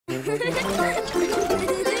Go,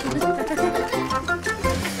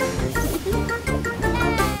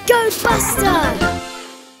 Buster!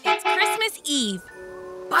 It's Christmas Eve.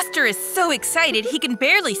 Buster is so excited he can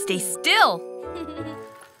barely stay still.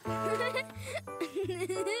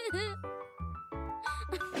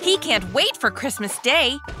 He can't wait for Christmas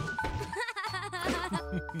Day.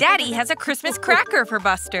 Daddy has a Christmas cracker for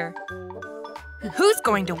Buster. Who's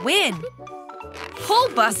going to win? Pull,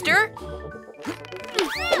 Buster!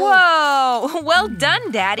 Whoa! Well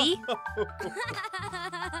done, Daddy!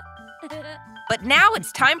 But now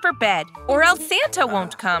it's time for bed, or else Santa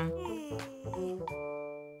won't come.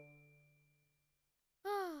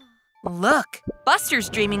 Look, Buster's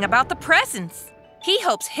dreaming about the presents. He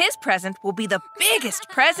hopes his present will be the biggest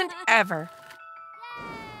present ever.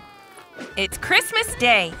 It's Christmas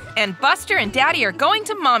Day, and Buster and Daddy are going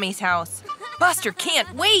to Mommy's house. Buster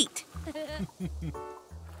can't wait.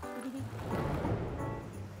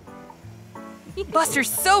 Buster's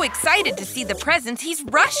so excited to see the presents, he's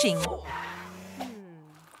rushing.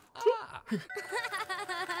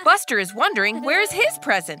 Buster is wondering where is his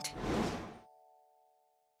present.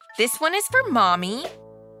 This one is for Mommy.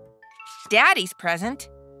 Daddy's present.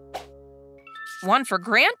 One for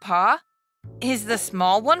Grandpa. Is the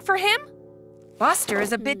small one for him? Buster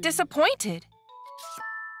is a bit disappointed.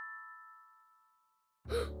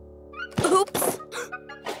 Oops!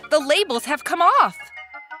 The labels have come off.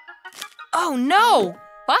 Oh no!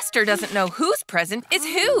 Buster doesn't know whose present is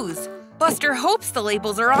whose. Buster hopes the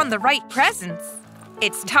labels are on the right presents.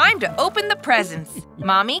 It's time to open the presents.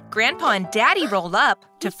 Mommy, Grandpa, and Daddy roll up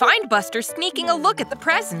to find Buster sneaking a look at the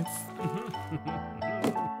presents.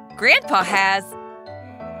 Grandpa has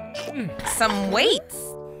some weights.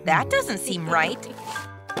 That doesn't seem right.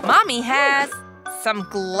 Mommy has some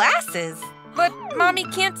glasses, but Mommy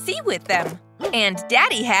can't see with them. And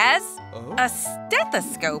Daddy has a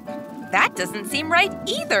stethoscope. That doesn't seem right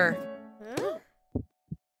either.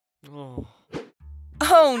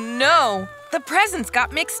 Oh no! The presents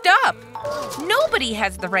got mixed up. Nobody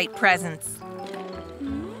has the right presents.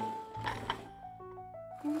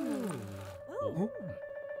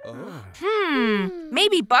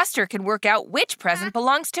 Maybe Buster can work out which present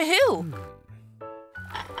belongs to who.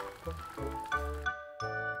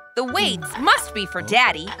 The weights must be for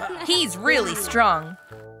Daddy. He's really strong.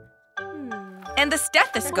 And the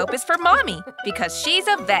stethoscope is for Mommy because she's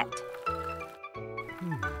a vet.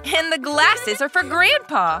 And the glasses are for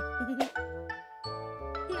Grandpa.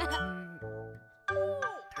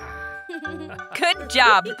 Good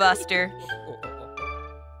job, Buster.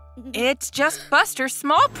 It's just Buster's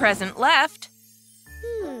small present left.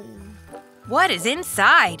 What is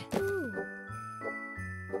inside?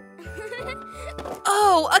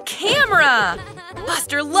 Oh, a camera!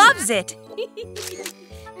 Buster loves it.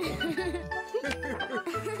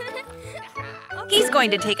 He's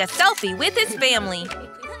going to take a selfie with his family.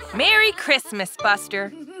 Merry Christmas,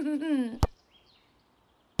 Buster.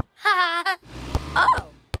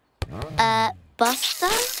 Buster?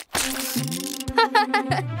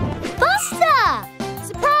 Buster!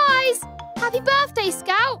 Surprise! Happy birthday,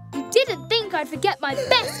 Scout! You didn't think I'd forget my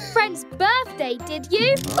best friend's birthday, did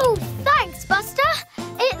you? Oh, thanks, Buster.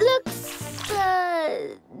 It looks,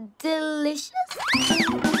 delicious.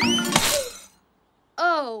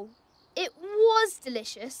 Oh, it was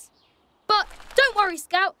delicious. But don't worry,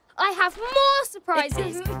 Scout. I have more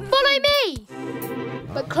surprises. Follow me.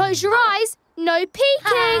 But close your eyes. No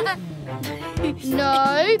peeking.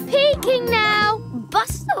 No peeking now.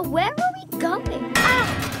 Buster, where are we going?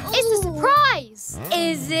 It's a surprise.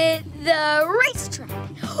 Is it the racetrack?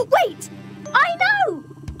 Wait, I know.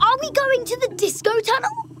 Are we going to the disco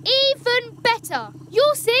tunnel? Even better.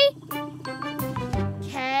 You'll see.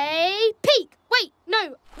 Okay, peek. Wait,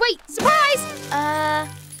 surprise.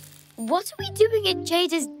 What are we doing in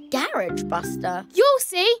Jada's garage, Buster? You'll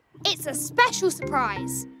see. It's a special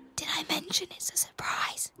surprise. Did I mention it's a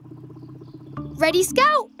surprise? Ready,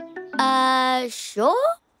 Scout?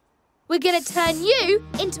 Sure. We're going to turn you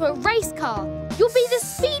into a race car. You'll be the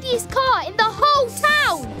speediest car in the whole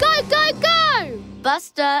town. Go, go, go!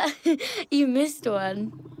 Buster, you missed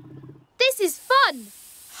one. This is fun.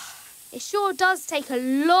 It sure does take a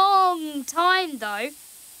long time, though.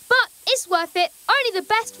 But it's worth it. Only the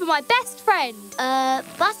best for my best friend.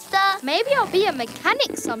 Buster. Maybe I'll be a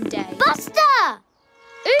mechanic someday. Buster!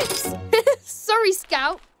 Oops. Sorry,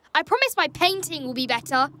 Scout. I promise my painting will be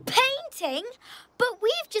better. Painting? But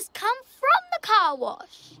we've just come from the car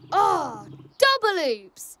wash. Oh, double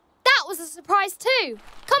oops. That was a surprise too.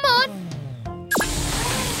 Come on.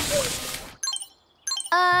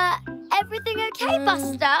 Everything okay,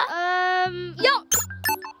 Buster? Yup.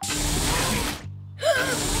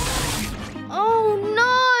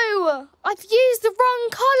 I've used the wrong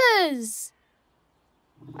colours.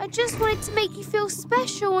 I just wanted to make you feel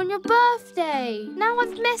special on your birthday. Now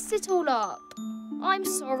I've messed it all up. I'm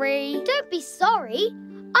sorry. Don't be sorry.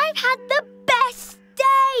 I've had the best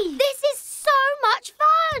day. This is so much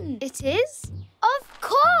fun. It is? Of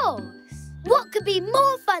course. What could be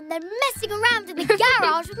more fun than messing around in the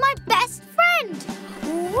garage with my best friend?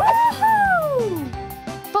 Woohoo!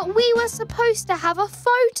 But we were supposed to have a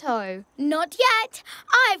photo. Not yet.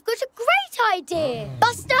 I've got a great idea.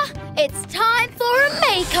 Buster, it's time for a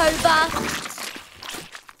makeover.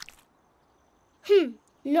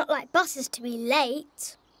 Not like buses to be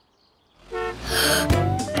late.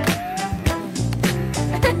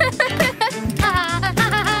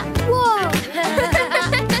 Whoa!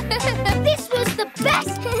 This was the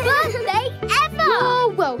best birthday ever! You're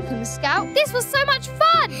welcome, Scout. This was so much fun.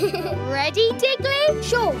 Ready, Diggly?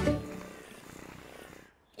 Sure.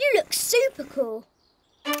 You look super cool.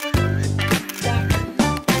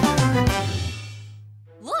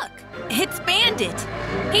 Look, it's Bandit.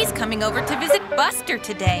 He's coming over to visit Buster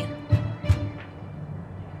today.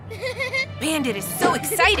 Bandit is so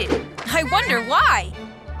excited. I wonder why.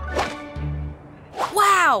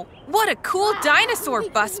 Wow, what a cool dinosaur,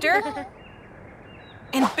 Buster.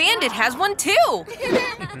 And Bandit has one too.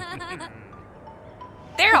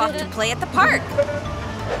 They're off to play at the park.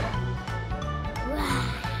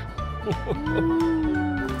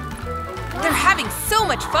 They're having so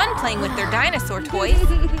much fun playing with their dinosaur toys.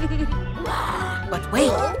 But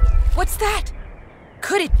wait, what's that?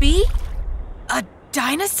 Could it be a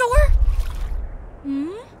dinosaur?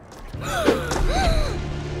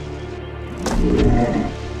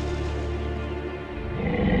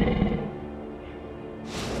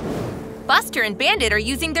 Buster and Bandit are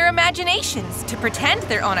using their imaginations to pretend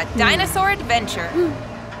they're on a dinosaur adventure.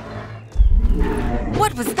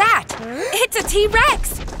 What was that? It's a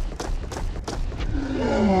T-Rex!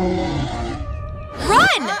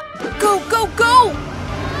 Run! Go, go, go!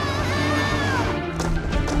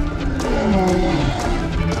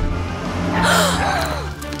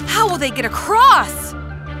 How will they get across?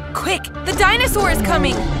 Quick, the dinosaur is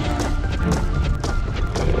coming!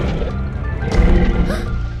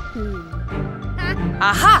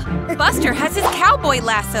 Aha! Buster has his cowboy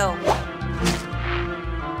lasso!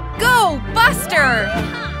 Go, Buster!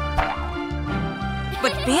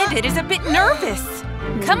 But Bandit is a bit nervous.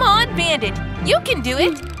 Come on, Bandit. You can do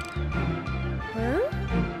it.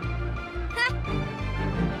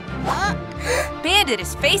 Bandit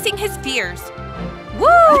is facing his fears.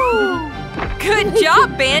 Woo! Good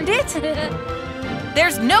job, Bandit!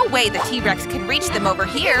 There's no way the T-Rex can reach them over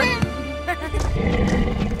here.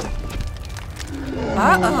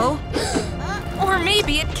 Uh-oh. Or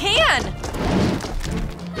maybe it can.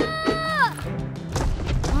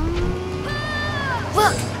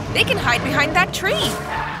 Look, they can hide behind that tree.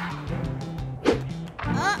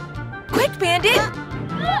 Quick, Bandit!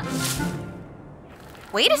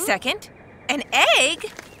 Wait a second. An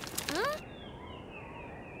egg?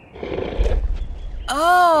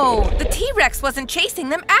 Oh, the T-Rex wasn't chasing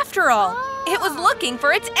them after all. It was looking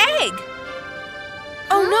for its egg.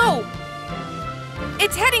 Oh no!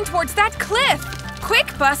 It's heading towards that cliff.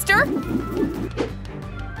 Quick, Buster!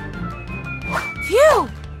 Phew!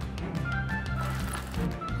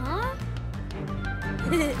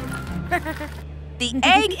 The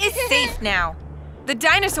egg is safe now. The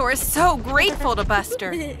dinosaur is so grateful to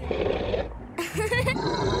Buster.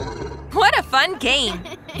 What a fun game.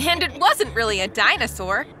 And it wasn't really a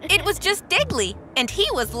dinosaur. It was just Diggly, and he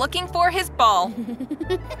was looking for his ball.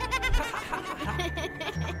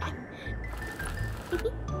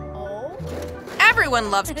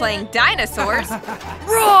 Everyone loves playing dinosaurs.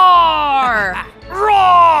 Roar!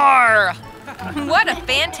 Roar! What a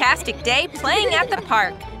fantastic day playing at the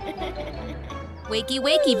park. Wakey,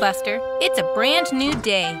 wakey, Buster. It's a brand new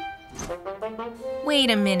day. Wait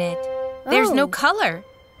a minute. There's no color.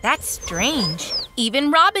 That's strange.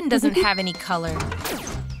 Even Robin doesn't have any color.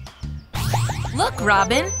 Look,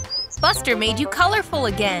 Robin. Buster made you colorful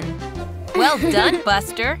again. Well done,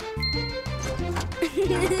 Buster.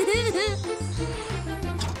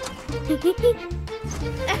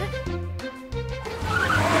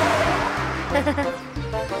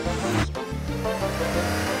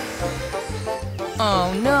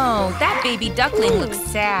 Oh no, that baby duckling looks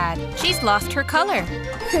sad. She's lost her color.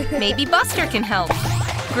 Maybe Buster can help.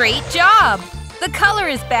 Great job! The color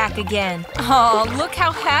is back again. Oh, look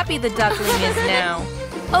how happy the duckling is now.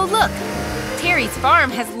 Oh look, Terry's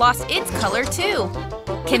farm has lost its color too.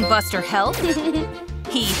 Can Buster help?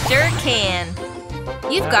 He sure can.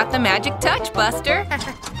 You've got the magic touch, Buster.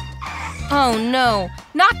 Oh no,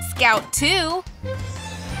 not Scout too.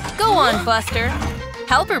 Go on, Buster.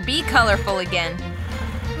 Help her be colorful again.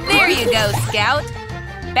 There you go, Scout.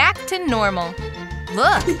 Back to normal.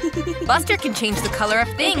 Look, Buster can change the color of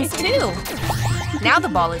things, too. Now the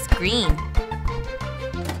ball is green.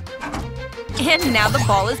 And now the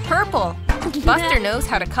ball is purple. Buster knows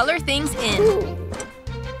how to color things in.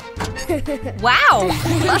 Wow!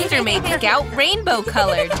 Buster made Scout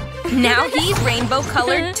rainbow-colored. Now he's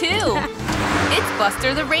rainbow-colored, too. It's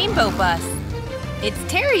Buster the Rainbow Bus. It's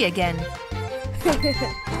Terry again.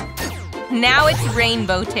 Now it's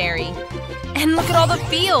Rainbow Terry. And look at all the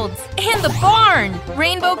fields and the barn!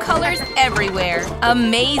 Rainbow colors everywhere.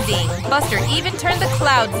 Amazing! Buster even turned the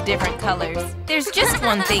clouds different colors. There's just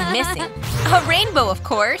one thing missing. A rainbow, of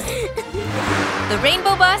course. The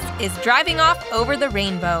Rainbow Bus is driving off over the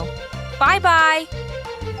rainbow. Bye-bye!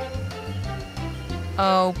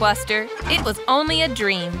 Oh, Buster, it was only a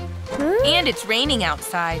dream. And it's raining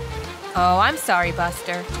outside. Oh, I'm sorry,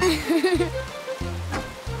 Buster.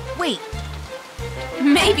 Wait.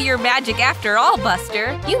 Maybe you're magic after all,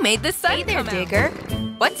 Buster. You made the sun come out. Digger.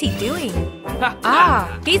 What's he doing?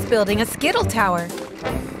 Ah, he's building a Skittle tower.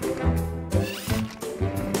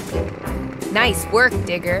 Nice work,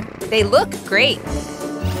 Digger. They look great.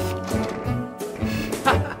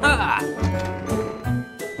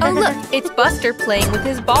 Oh, look, it's Buster playing with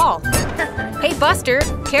his ball. Hey, Buster,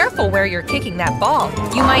 careful where you're kicking that ball.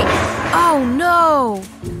 You might… Oh, no!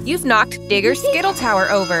 You've knocked Digger's Skittle tower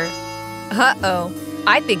over. Uh-oh.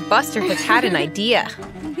 I think Buster has had an idea.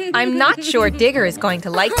 I'm not sure Digger is going to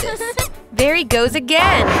like this. There he goes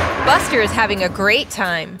again! Buster is having a great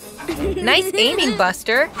time. Nice aiming,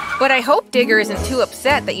 Buster. But I hope Digger isn't too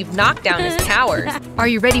upset that you've knocked down his towers. Are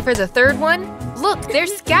you ready for the third one? Look,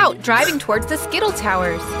 there's Scout driving towards the Skittle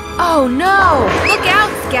towers. Oh no! Look out,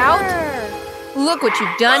 Scout! Look what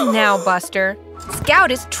you've done now, Buster. Scout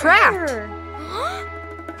is trapped.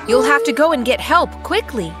 You'll have to go and get help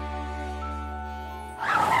quickly.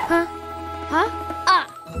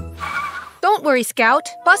 Don't worry, Scout.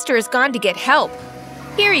 Buster has gone to get help.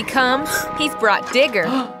 Here he comes. He's brought Digger.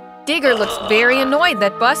 Digger looks very annoyed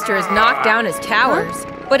that Buster has knocked down his towers.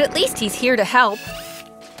 But at least he's here to help.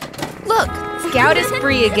 Look, Scout is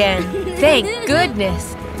free again. Thank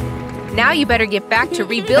goodness. Now you better get back to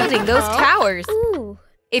rebuilding those towers.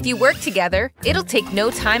 If you work together, it'll take no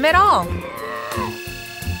time at all.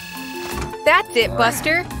 That's it,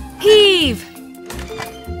 Buster. Heave!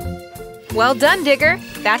 Well done, Digger.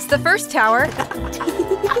 That's the first tower.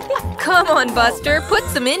 Come on, Buster. Put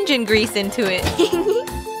some engine grease into it.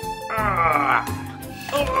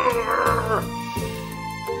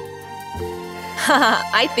 Haha,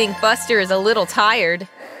 I think Buster is a little tired.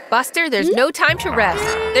 Buster, there's no time to rest.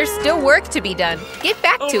 There's still work to be done. Get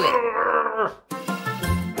back to it.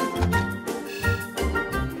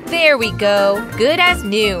 There we go. Good as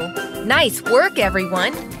new. Nice work,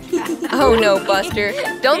 everyone. Oh no, Buster.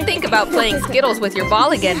 Don't think about playing Skittles with your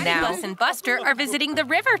ball again now. Bus and Buster are visiting the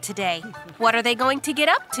river today. What are they going to get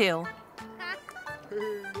up to?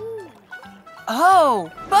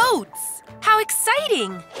 Oh, boats! How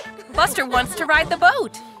exciting! Buster wants to ride the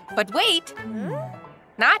boat. But wait,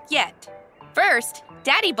 not yet. First,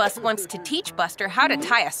 Daddy Bus wants to teach Buster how to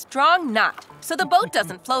tie a strong knot so the boat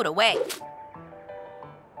doesn't float away.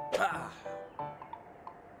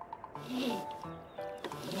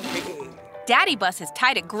 Daddy Bus has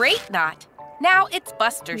tied a great knot. Now it's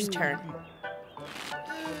Buster's turn.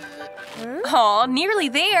 Aw, nearly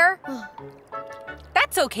there.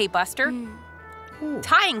 That's okay, Buster.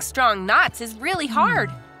 Tying strong knots is really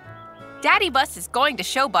hard. Daddy Bus is going to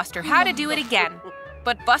show Buster how to do it again.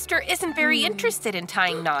 But Buster isn't very interested in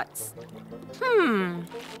tying knots.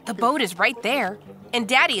 The boat is right there, and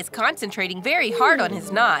Daddy is concentrating very hard on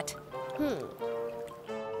his knot.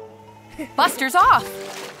 Buster's off.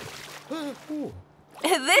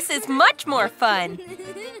 This is much more fun.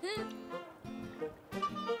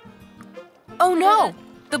 Oh no,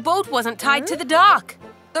 the boat wasn't tied to the dock.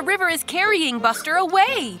 The river is carrying Buster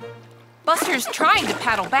away. Buster's trying to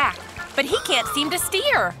paddle back, but he can't seem to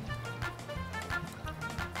steer.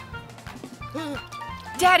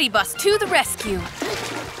 Daddy Bus to the rescue.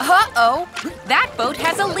 Uh-oh, that boat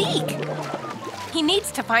has a leak. He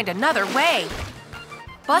needs to find another way.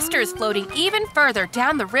 Buster is floating even further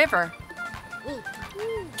down the river.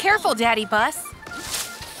 Careful, Daddy Bus.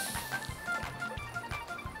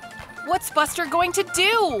 What's Buster going to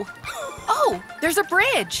do? Oh, there's a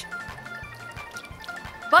bridge.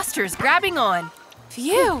 Buster's grabbing on.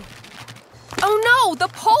 Phew. Oh no, the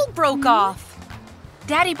pole broke off.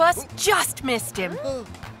 Daddy Bus just missed him.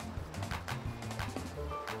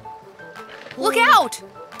 Look out!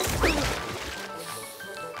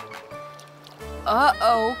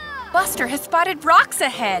 Uh-oh. Buster has spotted rocks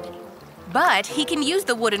ahead. But he can use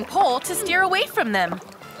the wooden pole to steer away from them.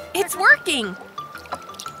 It's working.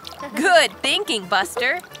 Good thinking,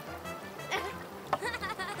 Buster.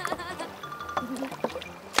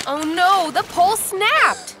 Oh no, the pole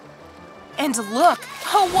snapped. And look,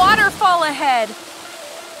 a waterfall ahead.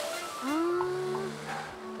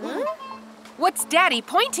 What's Daddy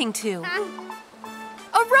pointing to?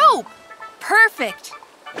 A rope! Perfect!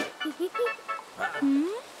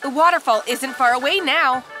 The waterfall isn't far away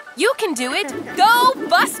now. You can do it! Go,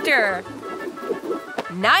 Buster!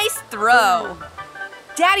 Nice throw!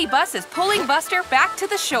 Daddy Bus is pulling Buster back to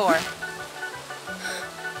the shore.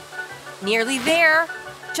 Nearly there.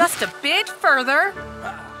 Just a bit further.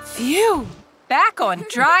 Phew! Back on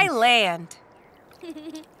dry land.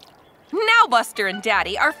 Now Buster and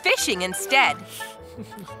Daddy are fishing instead.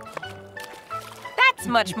 That's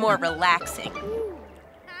much more relaxing.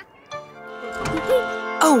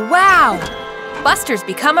 Oh, wow! Buster's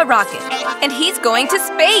become a rocket, and he's going to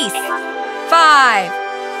space. 5,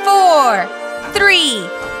 4, 3,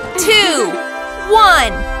 2,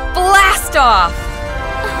 1, blast off!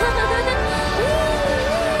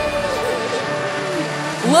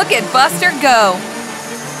 Look at Buster go!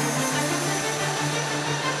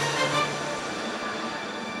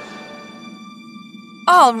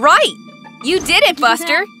 All right! You did it,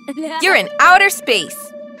 Buster! You're in outer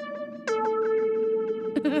space!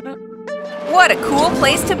 What a cool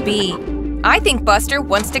place to be! I think Buster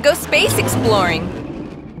wants to go space exploring.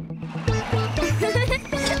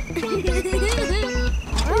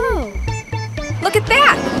 Look at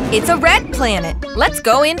that! It's a red planet. Let's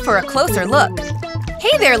go in for a closer look.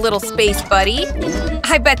 Hey there, little space buddy.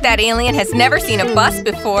 I bet that alien has never seen a bus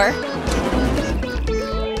before.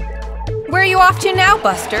 Where are you off to now,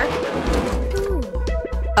 Buster?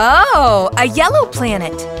 Oh, a yellow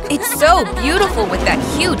planet. It's so beautiful with that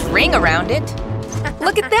huge ring around it.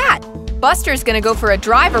 Look at that. Buster's gonna go for a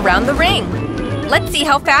drive around the ring. Let's see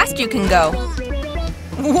how fast you can go.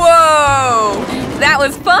 Whoa! That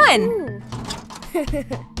was fun!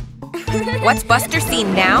 What's Buster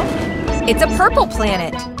seen now? It's a purple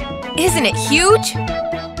planet. Isn't it huge?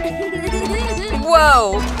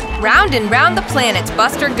 Whoa! Round and round the planets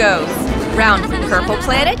Buster goes. Round the purple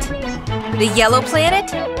planet, the yellow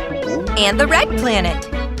planet, and the red planet.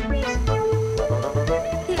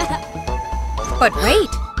 But wait!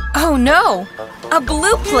 Oh no! A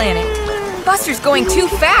blue planet! Buster's going too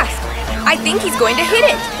fast! I think he's going to hit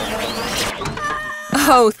it!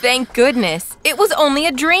 Oh, thank goodness! It was only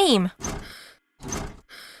a dream!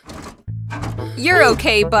 You're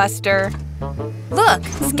okay, Buster. Look,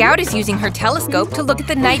 Scout is using her telescope to look at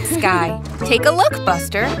the night sky. Take a look,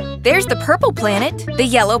 Buster. There's the purple planet, the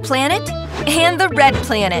yellow planet, and the red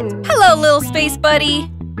planet. Hello, little space buddy.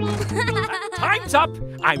 Time's up.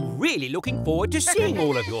 I'm really looking forward to seeing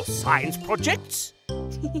all of your science projects.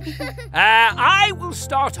 I will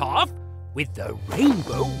start off with the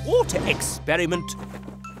rainbow water experiment.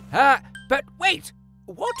 But wait,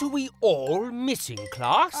 what are we all missing,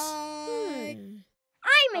 class?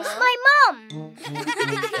 I miss my mum.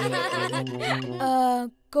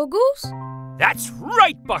 Goggles? That's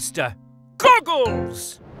right, Buster.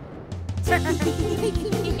 Goggles!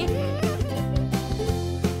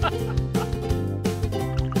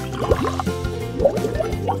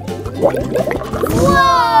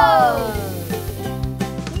 Whoa!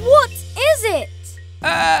 What is it?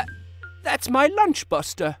 That's my lunch,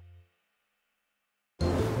 Buster.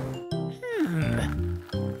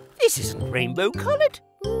 This isn't rainbow-coloured.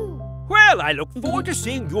 Well, I look forward to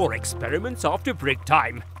seeing your experiments after break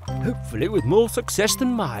time. Hopefully with more success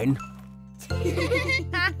than mine.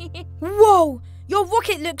 Whoa! Your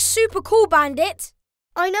rocket looks super cool, Bandit.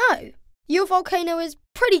 I know. Your volcano is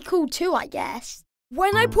pretty cool too, I guess.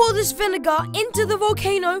 When I pour this vinegar into the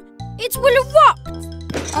volcano, it will erupt.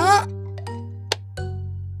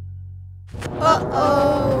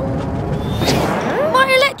 Uh-oh. My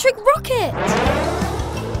electric rocket!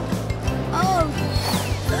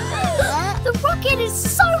 The rocket is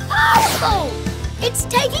so powerful! It's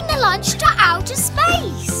taking the lunch to outer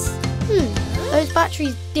space. Those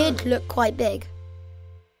batteries did look quite big.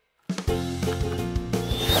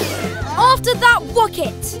 After that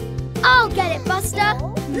rocket! I'll get it, Buster.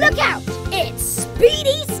 Look out! It's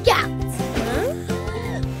Speedy Scout.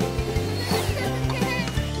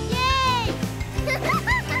 Yay!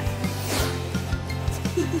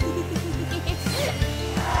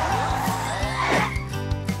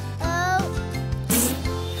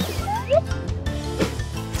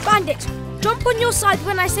 Bandit, jump on your side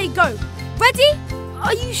when I say go. Ready?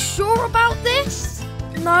 Are you sure about this?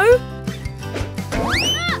 No?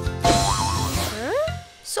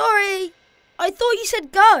 I thought you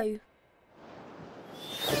said go.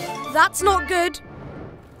 That's not good.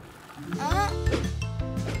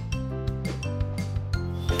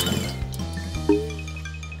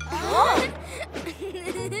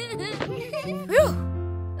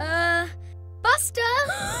 Buster!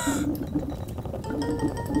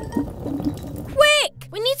 Quick!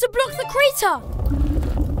 We need to block the crater.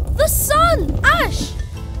 The sun! Ash!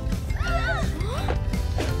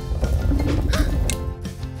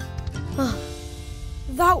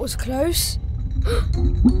 That was close.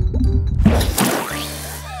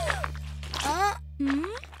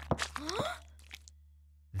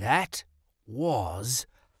 That was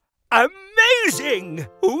amazing!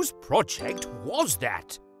 Whose project was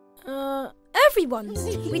that? Everyone's.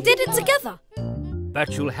 We did it together.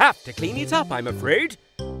 But you'll have to clean it up, I'm afraid.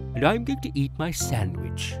 And I'm going to eat my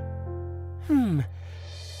sandwich.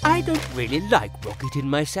 I don't really like rocket in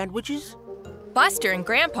my sandwiches. Buster and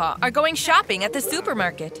Grandpa are going shopping at the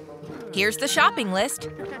supermarket. Here's the shopping list.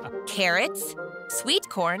 Carrots, sweet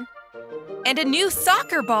corn, and a new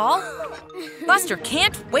soccer ball. Buster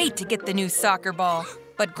can't wait to get the new soccer ball,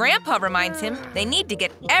 but Grandpa reminds him they need to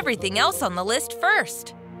get everything else on the list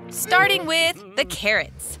first. Starting with the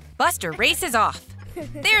carrots. Buster races off.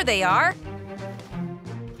 There they are.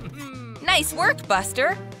 Nice work,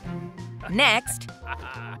 Buster. Next,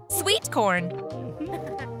 sweet corn.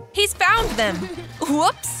 He's found them.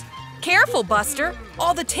 Whoops. Careful, Buster.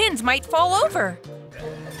 All the tins might fall over.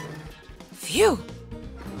 Phew.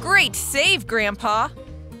 Great save, Grandpa.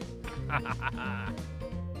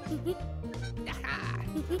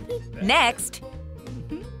 Next.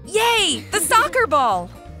 Yay! The soccer ball!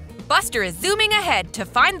 Buster is zooming ahead to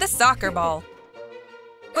find the soccer ball.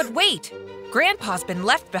 But wait, Grandpa's been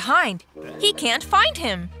left behind. He can't find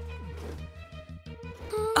him.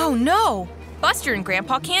 Oh no! Buster and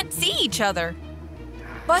Grandpa can't see each other.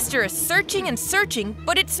 Buster is searching and searching,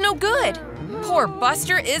 but it's no good. Poor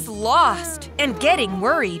Buster is lost and getting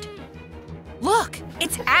worried. Look,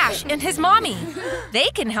 it's Ash and his mommy. They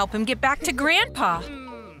can help him get back to Grandpa.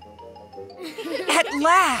 At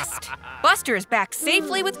last! Buster is back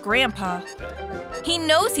safely with Grandpa. He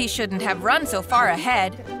knows he shouldn't have run so far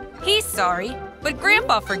ahead. He's sorry, but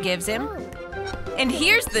Grandpa forgives him. And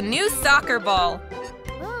here's the new soccer ball.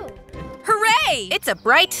 Hooray! It's a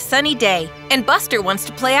bright, sunny day, and Buster wants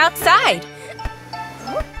to play outside.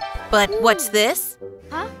 But what's this?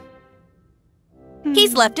 Huh?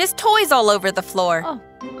 He's left his toys all over the floor. Oh.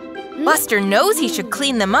 Buster knows he should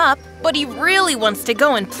clean them up, but he really wants to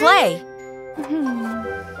go and play.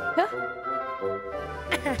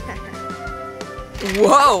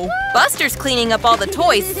 Whoa! Buster's cleaning up all the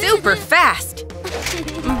toys super fast.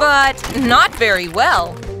 But not very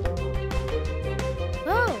well.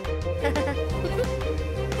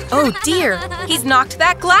 Oh dear, he's knocked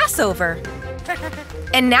that glass over.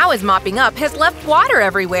 And now his mopping up has left water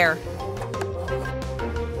everywhere.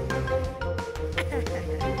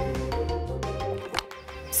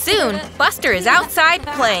 Soon, Buster is outside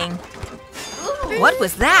playing. What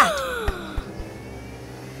was that?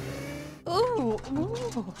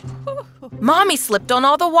 Mommy slipped on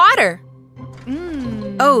all the water.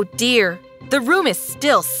 Oh dear, the room is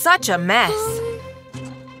still such a mess.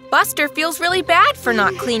 Buster feels really bad for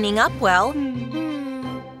not cleaning up well.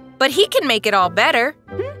 But he can make it all better.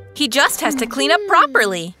 He just has to clean up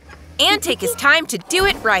properly and take his time to do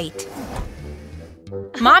it right.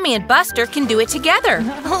 Mommy and Buster can do it together,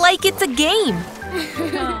 like it's a game.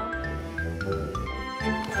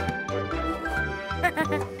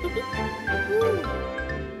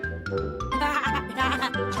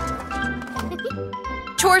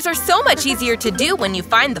 Chores are so much easier to do when you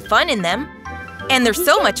find the fun in them. And they're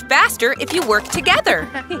so much faster if you work together.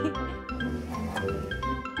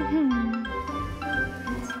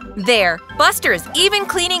 There, Buster is even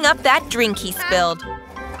cleaning up that drink he spilled.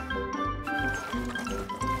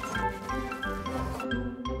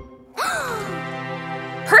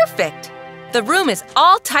 Perfect! The room is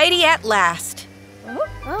all tidy at last.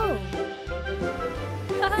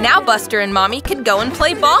 Now Buster and Mommy can go and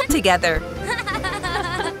play ball together.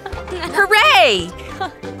 Hooray!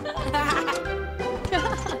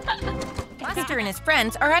 Buster and his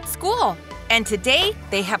friends are at school, and today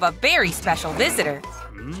they have a very special visitor.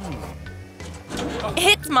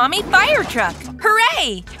 It's Mommy Firetruck!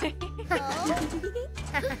 Hooray!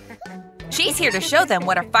 She's here to show them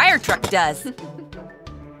what a fire truck does.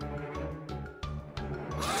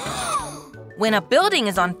 When a building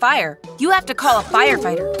is on fire, you have to call a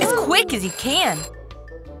firefighter as quick as you can.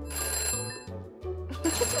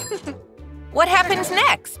 What happens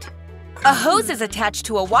next? A hose is attached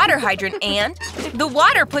to a water hydrant and the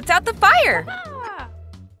water puts out the fire.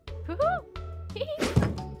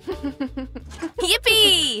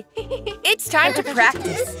 Yippee! It's time to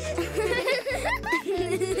practice.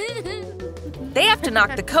 They have to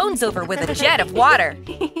knock the cones over with a jet of water.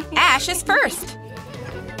 Ash is first.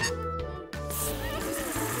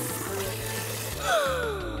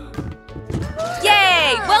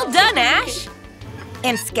 Yay! Well done, Ash!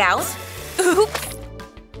 And Scout. Oops!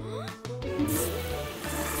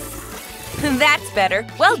 That's better.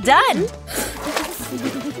 Well done!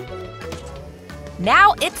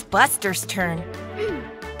 Now it's Buster's turn.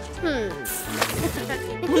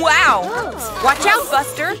 Wow! Watch out,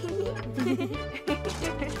 Buster!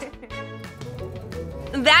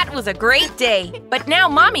 That was a great day, but now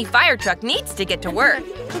Mommy Firetruck needs to get to work.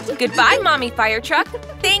 Goodbye, Mommy Firetruck.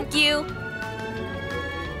 Thank you.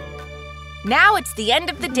 Now it's the end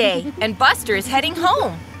of the day, and Buster is heading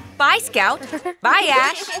home. Bye, Scout. Bye,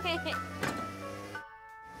 Ash.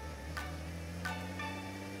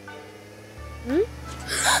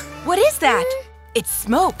 What is that? It's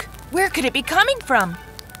smoke. Where could it be coming from?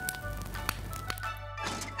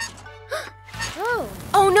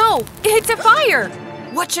 Oh no! It's a fire!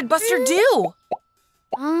 What should Buster do?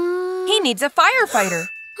 He needs a firefighter.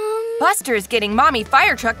 Buster is getting Mommy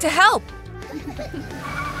Firetruck to help.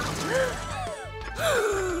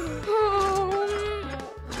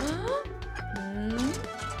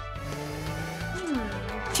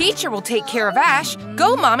 Teacher will take care of Ash.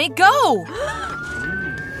 Go, Mommy, go!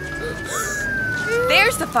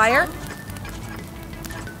 There's the fire.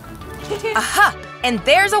 Aha! And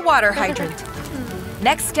there's a water hydrant.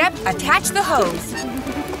 Next step, attach the hose.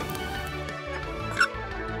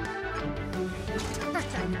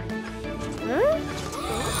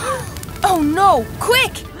 Oh no!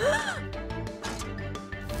 Quick!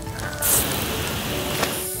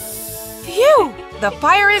 Phew! The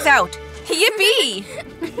fire is out! Yippee!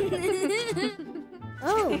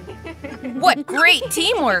 Oh. What great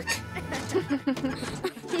teamwork!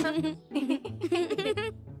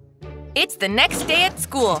 It's the next day at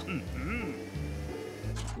school.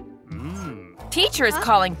 Teacher is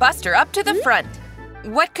calling Buster up to the front.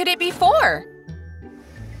 What could it be for?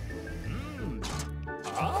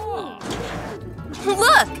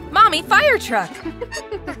 Look! Mommy Firetruck!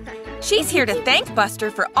 She's here to thank Buster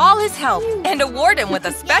for all his help and award him with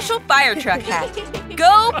a special Firetruck hat.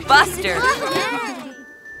 Go, Buster!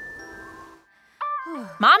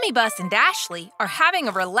 Mommy Bus and Ashley are having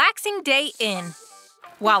a relaxing day in,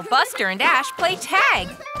 while Buster and Ash play tag.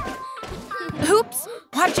 Oops!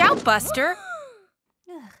 Watch out, Buster!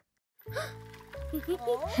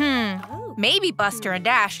 Maybe Buster and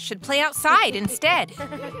Ash should play outside instead.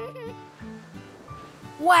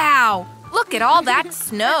 Wow! Look at all that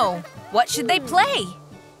snow! What should they play?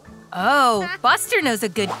 Oh, Buster knows a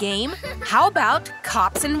good game. How about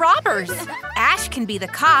cops and robbers? Ash can be the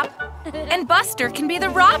cop, and Buster can be the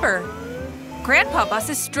robber. Grandpa Bus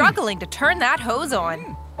is struggling to turn that hose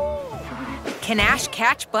on. Can Ash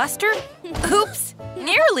catch Buster? Oops!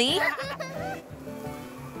 Nearly!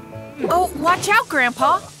 Oh, watch out,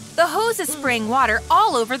 Grandpa! The hose is spraying water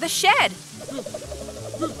all over the shed.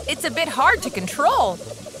 It's a bit hard to control.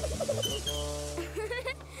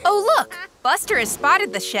 Oh, look! Buster has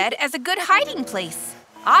spotted the shed as a good hiding place.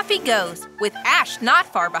 Off he goes, with Ash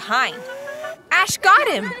not far behind. Ash got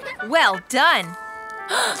him! Well done!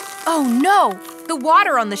 Oh no! The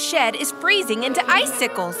water on the shed is freezing into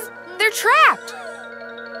icicles. They're trapped!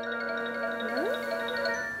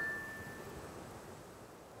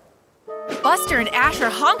 Buster and Ash are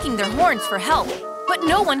honking their horns for help, but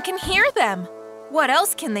no one can hear them. What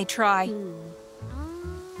else can they try?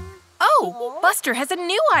 Oh, Buster has a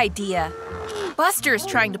new idea. Buster is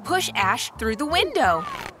trying to push Ash through the window,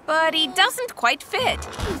 but he doesn't quite fit.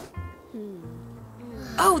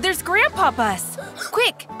 Oh, there's Grandpa Bus.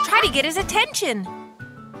 Quick, try to get his attention.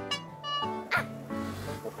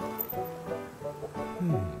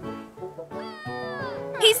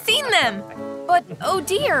 He's seen them. But, oh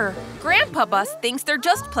dear, Grandpa Bus thinks they're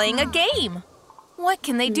just playing a game. What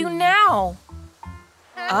can they do now?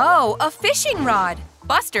 Oh, a fishing rod.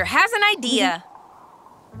 Buster has an idea.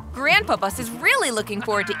 Grandpa Bus is really looking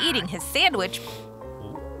forward to eating his sandwich.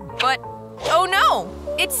 But, oh no,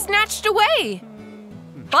 it's snatched away.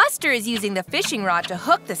 Buster is using the fishing rod to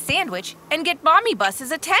hook the sandwich and get Mommy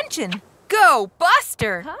Bus's attention. Go,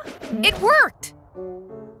 Buster! It worked!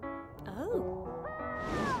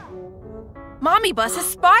 Mommy Bus has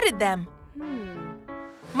spotted them.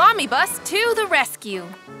 Mommy Bus to the rescue.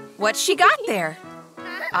 What's she got there?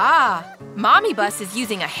 Ah, Mommy Bus is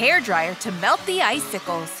using a hairdryer to melt the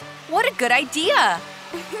icicles. What a good idea!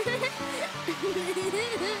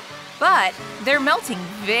 But they're melting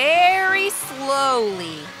very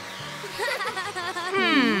slowly.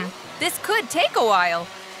 This could take a while.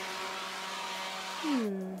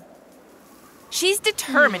 She's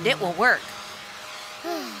determined it will work.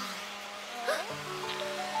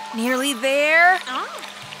 Nearly there.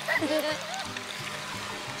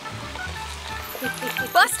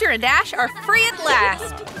 Buster and Ash are free at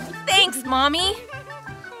last. Thanks, Mommy.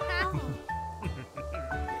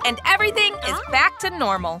 And everything is back to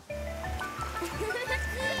normal.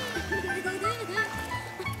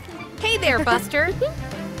 Hey there, Buster.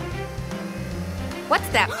 What's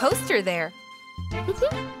that poster there?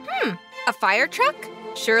 A fire truck?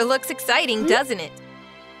 Sure looks exciting, doesn't it?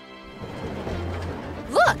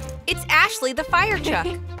 Look, it's Ashley the fire truck.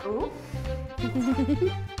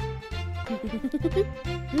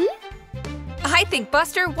 I think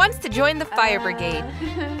Buster wants to join the fire brigade.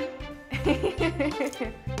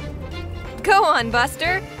 Go on,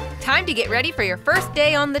 Buster. Time to get ready for your first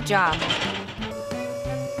day on the job.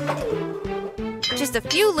 Just a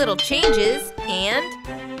few little changes and...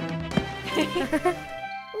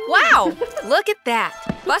 Wow! Look at that!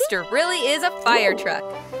 Buster really is a fire truck.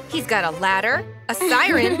 He's got a ladder, a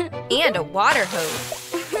siren, and a water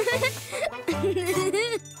hose.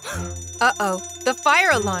 Uh-oh, the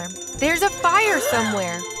fire alarm. There's a fire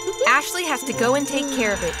somewhere. Ashley has to go and take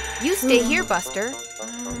care of it. You stay here, Buster.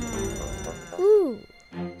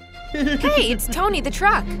 Hey, it's Tony the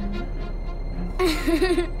truck.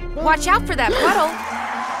 Watch out for that puddle.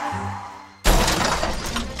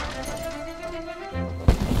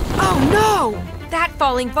 Oh no! That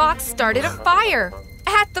falling box started a fire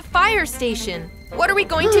at the fire station. What are we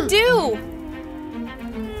going to do?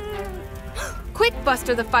 Quick,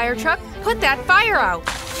 Buster the fire truck, put that fire out.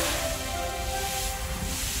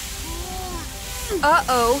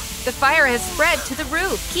 Uh-oh, the fire has spread to the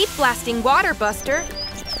roof. Keep blasting water, Buster.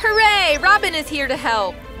 Hooray, Robin is here to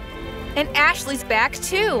help. And Ashley's back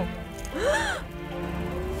too.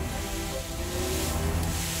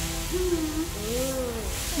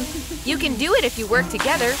 You can do it if you work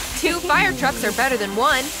together. 2 fire trucks are better than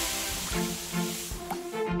 1.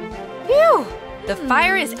 Phew! The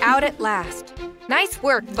fire is out at last. Nice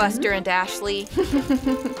work, Buster and Ashley.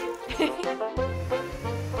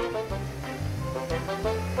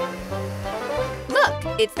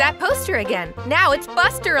 Look, it's that poster again. Now it's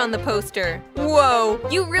Buster on the poster. Whoa,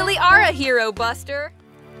 you really are a hero, Buster.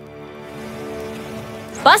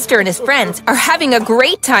 Buster and his friends are having a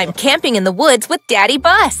great time camping in the woods with Daddy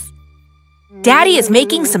Bus. Daddy is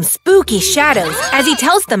making some spooky shadows as he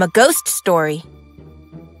tells them a ghost story.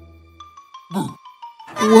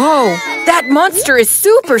 Whoa, that monster is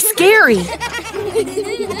super scary.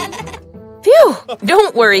 Phew,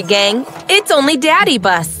 don't worry, gang. It's only Daddy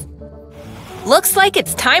Bus. Looks like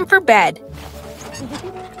it's time for bed.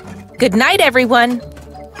 Good night, everyone.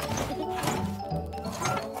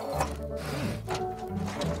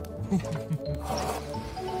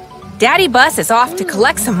 Daddy Bus is off to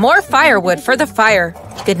collect some more firewood for the fire.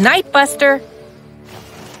 Good night, Buster.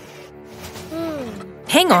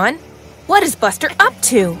 Hang on. What is Buster up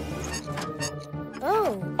to?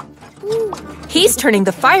 He's turning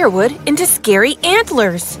the firewood into scary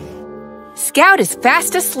antlers. Scout is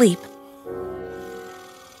fast asleep.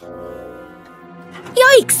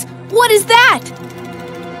 Yikes! What is that?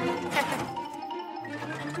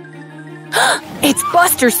 It's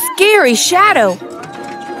Buster's scary shadow.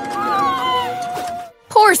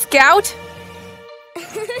 Poor Scout.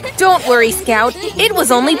 Don't worry, Scout. It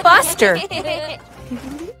was only Buster.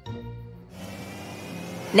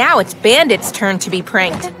 Now it's Bandit's turn to be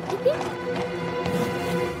pranked.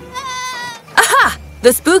 Aha!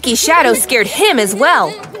 The spooky shadow scared him as well.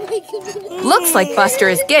 Looks like Buster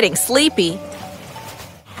is getting sleepy.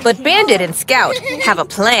 But Bandit and Scout have a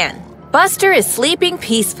plan. Buster is sleeping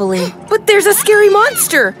peacefully. But there's a scary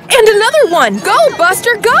monster! And another one! Go,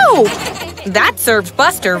 Buster, go! That served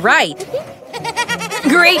Buster right.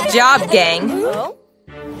 Great job, gang.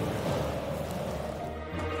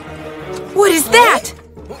 What is that?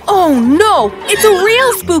 Oh no! It's a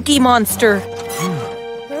real spooky monster!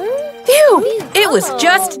 Phew! It was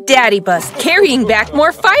just Daddy Bus carrying back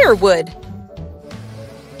more firewood.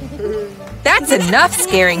 That's enough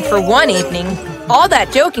scaring for one evening. All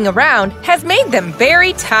that joking around has made them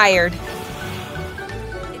very tired.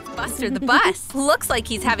 It's Buster the Bus. Looks like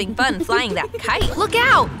he's having fun flying that kite. Look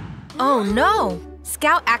out! Oh no!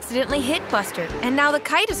 Scout accidentally hit Buster, and now the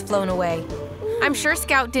kite has flown away. I'm sure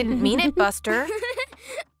Scout didn't mean it, Buster.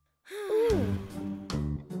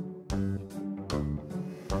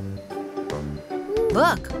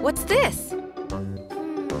 Look, what's this?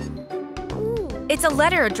 It's a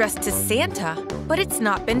letter addressed to Santa, but it's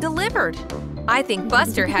not been delivered. I think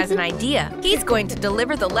Buster has an idea. He's going to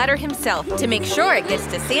deliver the letter himself to make sure it gets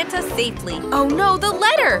to Santa safely. Oh no, the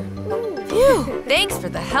letter! Phew! Thanks for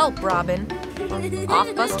the help, Robin.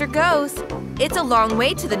 Off Buster goes. It's a long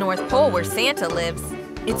way to the North Pole where Santa lives.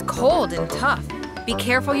 It's cold and tough. Be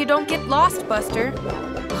careful you don't get lost, Buster.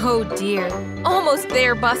 Oh dear. Almost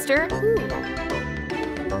there, Buster.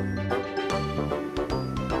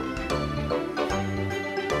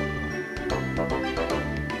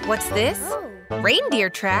 What's this? Reindeer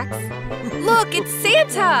tracks. Look, it's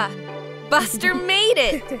Santa! Buster made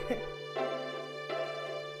it!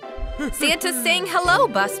 Santa's saying hello,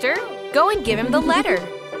 Buster. Go and give him the letter.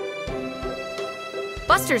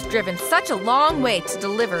 Buster's driven such a long way to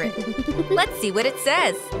deliver it. Let's see what it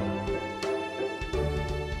says.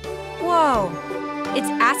 Whoa! It's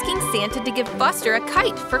asking Santa to give Buster a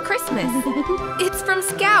kite for Christmas. It's from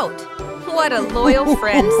Scout. What a loyal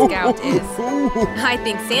friend Scout is. I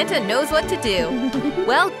think Santa knows what to do.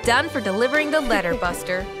 Well done for delivering the letter,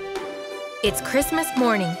 Buster. It's Christmas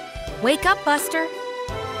morning. Wake up, Buster.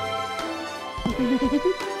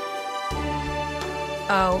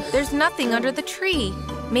 Oh, there's nothing under the tree.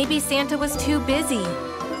 Maybe Santa was too busy.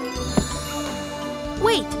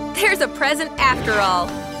 Wait, there's a present after all.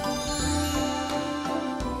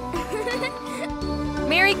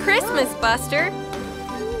 Merry Christmas, Buster.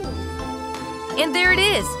 And there it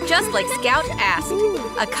is, just like Scout asked.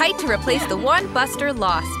 A kite to replace the one Buster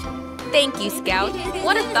lost. Thank you, Scout.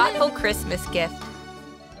 What a thoughtful Christmas gift.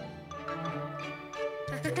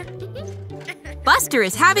 Buster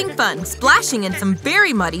is having fun, splashing in some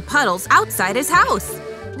very muddy puddles outside his house.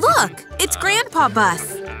 Look, it's Grandpa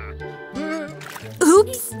Bus.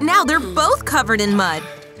 Oops, now they're both covered in mud.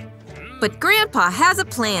 But Grandpa has a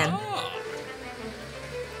plan.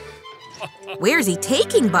 Where's he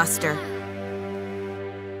taking Buster?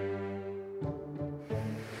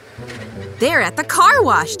 They're at the car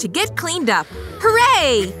wash to get cleaned up.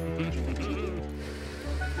 Hooray!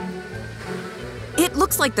 It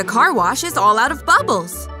looks like the car wash is all out of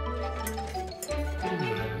bubbles.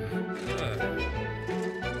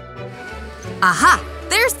 Aha!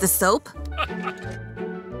 There's the soap.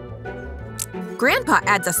 Grandpa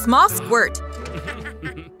adds a small squirt.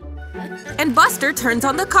 And Buster turns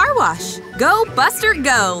on the car wash. Go, Buster,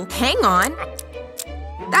 go! Hang on.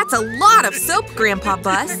 That's a lot of soap, Grandpa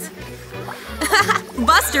Bus.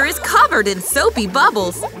 Buster is covered in soapy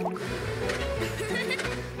bubbles.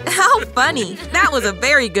 How funny! That was a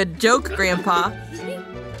very good joke, Grandpa.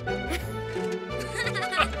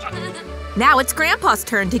 Now it's Grandpa's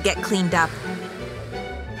turn to get cleaned up.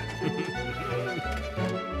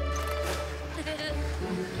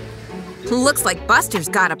 Looks like Buster's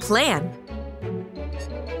got a plan.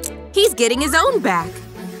 He's getting his own back.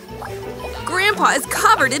 Grandpa is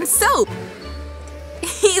covered in soap.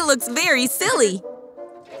 He looks very silly.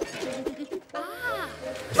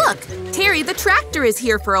 Look, Terry the tractor is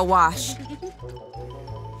here for a wash.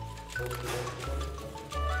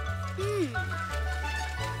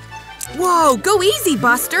 Whoa, go easy,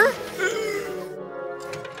 Buster.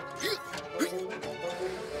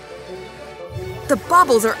 The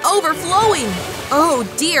bubbles are overflowing. Oh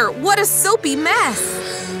dear, what a soapy mess.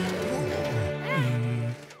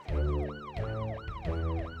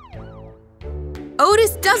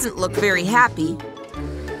 Otis doesn't look very happy.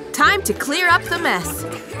 Time to clear up the mess.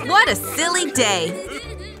 What a silly day.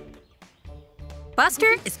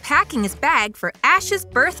 Buster is packing his bag for Ash's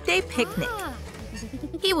birthday picnic.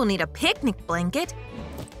 He will need a picnic blanket,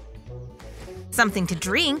 something to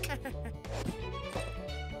drink.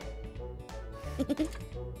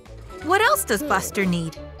 What else does Buster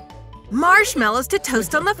need? Marshmallows to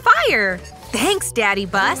toast on the fire. Thanks, Daddy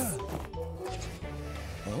Bus.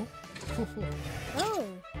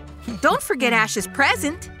 Don't forget Ash's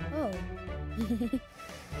present.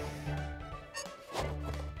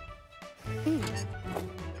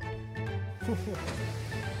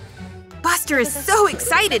 Buster is so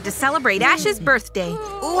excited to celebrate Ash's birthday.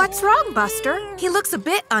 What's wrong, Buster? He looks a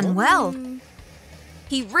bit unwell.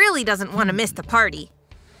 He really doesn't want to miss the party.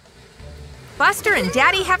 Buster and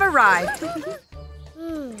Daddy have arrived.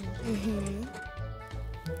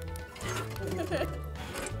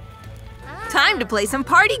 Time to play some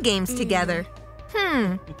party games together.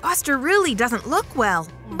 Buster really doesn't look well,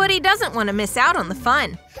 but he doesn't want to miss out on the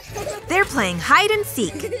fun. They're playing hide and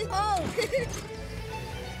seek.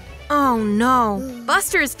 Oh no,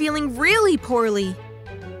 Buster is feeling really poorly.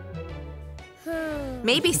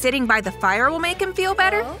 Maybe sitting by the fire will make him feel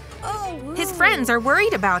better? His friends are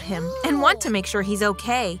worried about him and want to make sure he's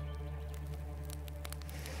okay.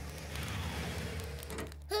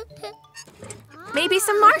 Maybe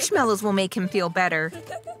some marshmallows will make him feel better.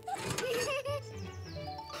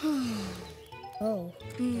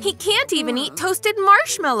 He can't even eat toasted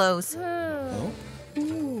marshmallows.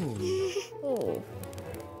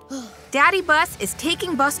 Daddy Bus is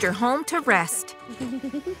taking Buster home to rest.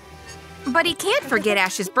 But he can't forget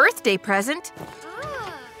Ash's birthday present.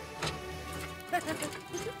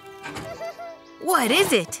 What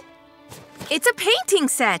is it? It's a painting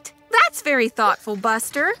set. That's very thoughtful,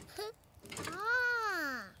 Buster.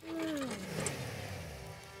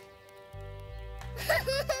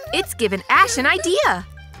 It's given Ash an idea.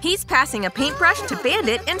 He's passing a paintbrush to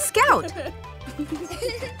Bandit and Scout.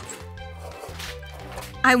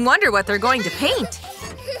 I wonder what they're going to paint.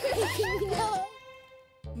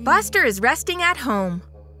 Buster is resting at home.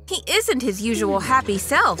 He isn't his usual happy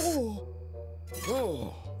self.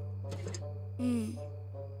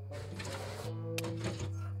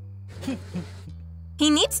 He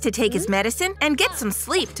needs to take his medicine and get some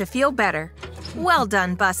sleep to feel better. Well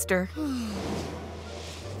done, Buster.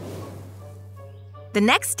 The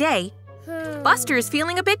next day, Buster is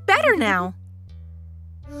feeling a bit better now.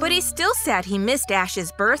 But he's still sad he missed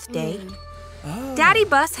Ash's birthday. Daddy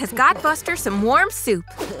Bus has got Buster some warm soup.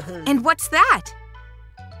 And what's that?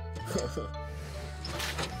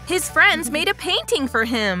 His friends made a painting for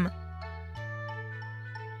him.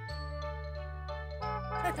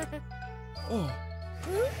 And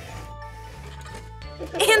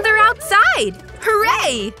they're outside!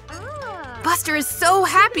 Hooray! Buster is so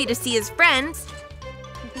happy to see his friends.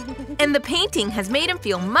 And the painting has made him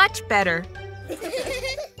feel much better.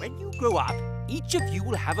 When you grow up, each of you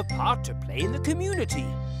will have a part to play in the community.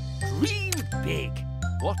 Dream big.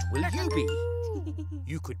 What will you be?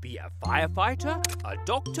 You could be a firefighter, a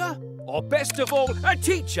doctor, or best of all, a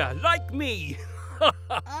teacher like me.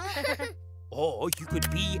 Or you could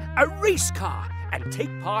be a race car and take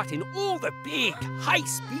part in all the big,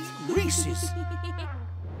 high-speed races.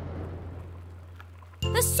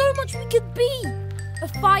 There's so much we could be. A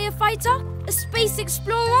firefighter, a space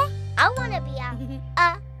explorer. I want to be a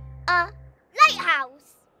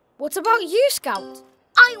lighthouse. What about you, Scout?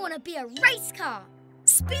 I want to be a race car.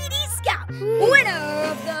 Speedy Scout, winner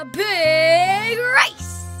of the big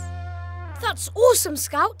race. That's awesome,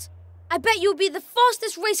 Scout. I bet you'll be the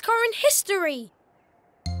fastest race car in history.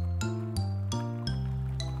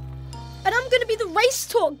 And I'm going to be the race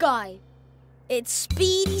talk guy. It's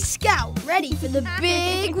Speedy Scout, ready for the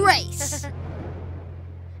big race.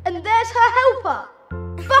 And there's her helper,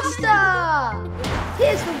 Buster!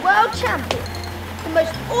 Here's the world champion, the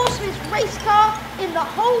most awesomest race car in the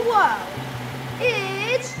whole world.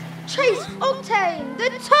 It's Chase Octane, the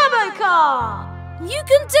turbo car! You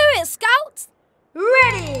can do it, Scout!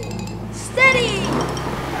 Ready, steady,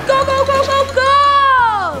 go, go, go, go, go!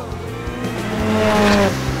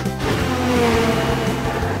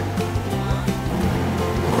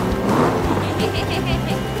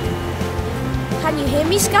 Can you hear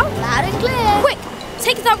me, Scout? Loud and clear. Quick,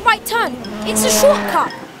 take that right turn. It's a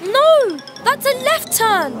shortcut. No, that's a left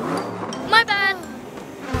turn. My bad.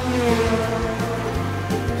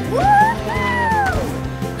 Woohoo!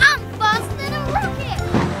 I'm faster than a rocket.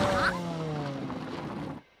 Huh?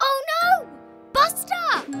 Oh no! Buster!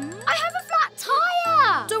 I have a flat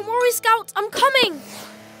tire! Don't worry, Scout, I'm coming.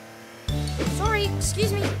 Sorry,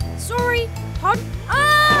 excuse me. Sorry. Pardon?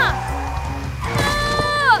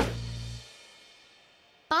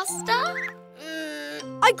 Buster?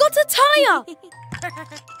 I got a tire.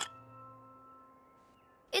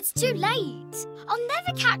 It's too late. I'll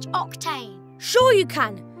never catch Octane. Sure you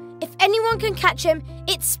can. If anyone can catch him,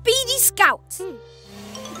 it's Speedy Scout.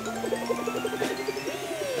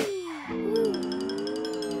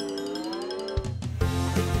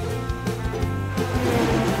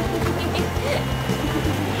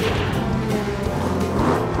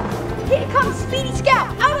 Here comes Speedy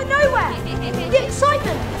Scout, out of nowhere! The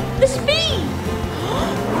excitement, the speed!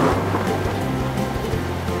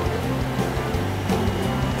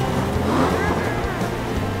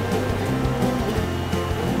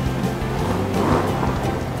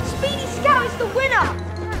 Speedy Scout is the winner!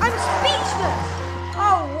 I'm speechless!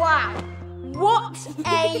 Oh wow! What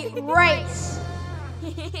a race!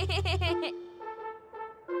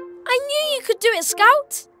 I knew you could do it,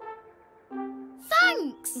 Scout.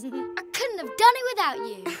 Thanks! I couldn't have done it without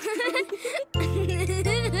you.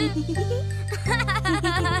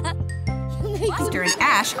 Buster and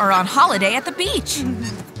Ash are on holiday at the beach.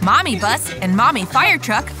 Mommy Bus and Mommy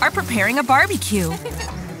Firetruck are preparing a barbecue.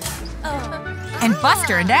 And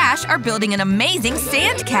Buster and Ash are building an amazing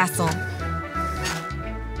sandcastle.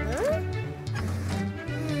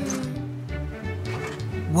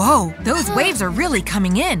 Whoa, those waves are really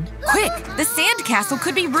coming in. Quick, the sandcastle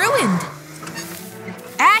could be ruined.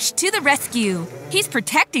 Ash to the rescue! He's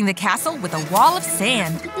protecting the castle with a wall of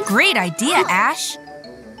sand. Great idea, Ash!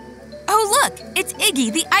 Oh, look! It's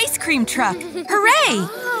Iggy, the ice cream truck! Hooray!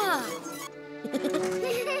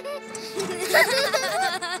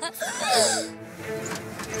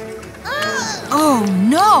 Oh,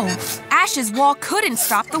 no! Ash's wall couldn't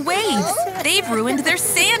stop the waves. They've ruined their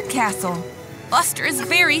sandcastle. Buster is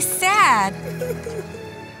very sad.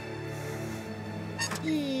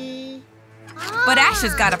 But Ash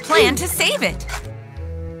has got a plan to save it.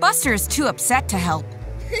 Buster is too upset to help.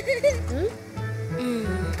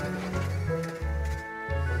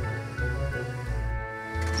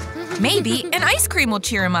 Maybe an ice cream will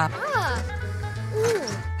cheer him up.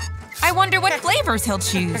 I wonder what flavors he'll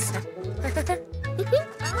choose.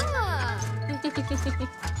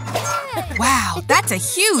 Wow, that's a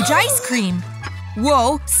huge ice cream.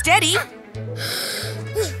 Whoa, steady.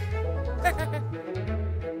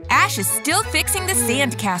 Ash is still fixing the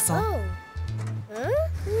sandcastle.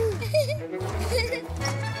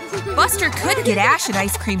 Buster could get Ash an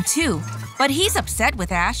ice cream too, but he's upset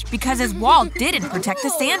with Ash because his wall didn't protect the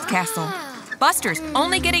sandcastle. Buster's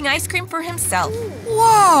only getting ice cream for himself.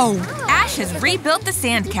 Whoa! Ash has rebuilt the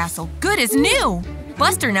sandcastle, good as new.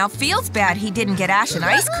 Buster now feels bad he didn't get Ash an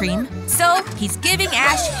ice cream, so he's giving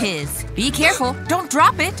Ash his. Be careful, don't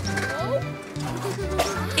drop it.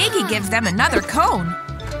 Iggy gives them another cone.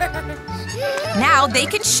 Now they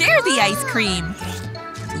can share the ice cream.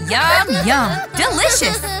 Yum, yum,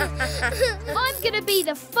 delicious. I'm gonna be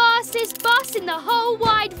the fastest bus in the whole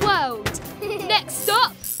wide world. Next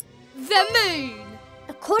stop, the moon.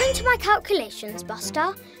 According to my calculations,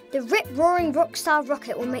 Buster, the rip-roaring rockstar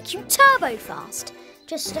rocket will make you turbo-fast.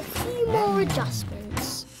 Just a few more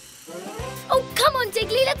adjustments. Oh, come on,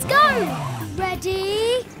 Diggly, let's go.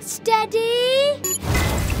 Ready, steady.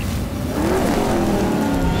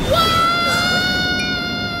 Whoa!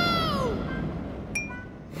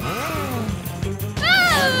 Ah!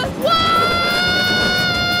 Whoa!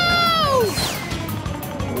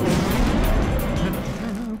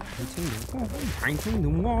 Painting the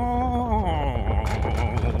wall.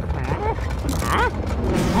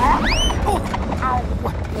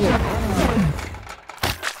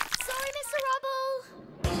 Sorry, Mr. Rubble.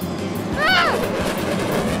 Ah!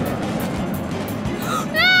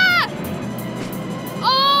 Ah!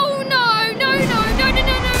 Oh no, no, no, no, no,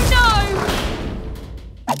 no, no, no!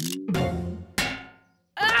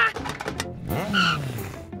 Ah!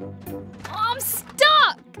 I'm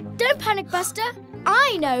stuck! Don't panic, Buster.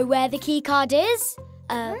 I know where the key card is.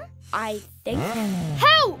 I think.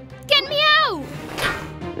 Help! Get me out!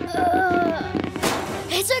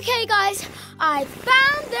 It's okay, guys. I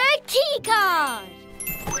found the key card.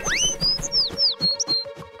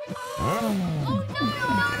 Oh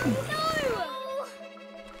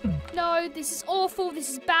no! No, this is awful. This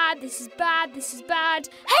is bad. This is bad. This is bad.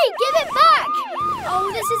 Hey, give it back!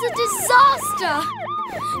 Oh, this is a disaster.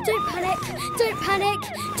 Don't panic. Don't panic.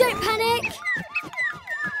 Don't panic.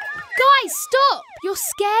 Guys, stop! You're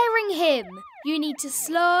scaring him. You need to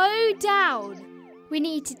slow down. We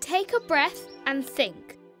need to take a breath and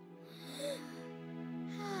think.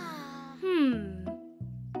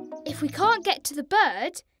 If we can't get to the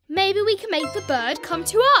bird, maybe we can make the bird come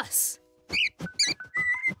to us.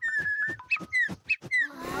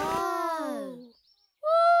 Oh.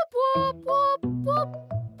 Whoop, whoop, whoop, whoop,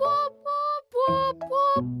 whoop, whoop, whoop,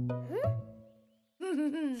 whoop.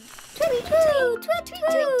 Tweet-tweet, tweet-tweet,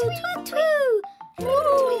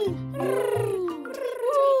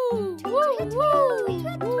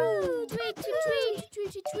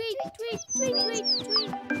 tweet-tweet.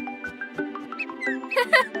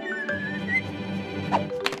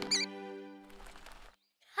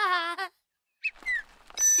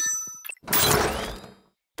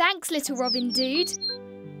 Thanks, little Robin Dude.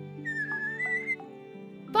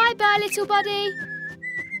 Bye-bye, little buddy.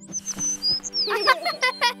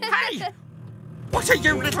 Hey! What are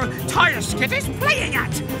you little tire skitters playing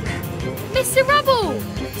at? Mr. Rubble,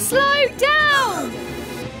 slow down!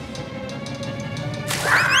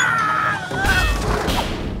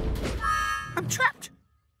 I'm trapped!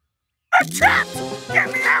 I'm trapped!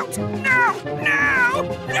 Get me out! No! No!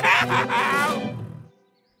 No!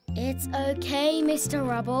 It's okay, Mr.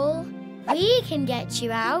 Rubble. We can get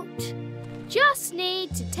you out. Just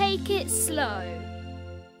need to take it slow.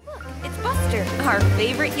 It's Buster, our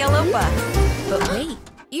favorite yellow bus. But wait,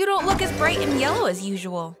 you don't look as bright and yellow as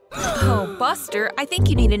usual. Oh, Buster, I think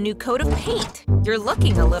you need a new coat of paint. You're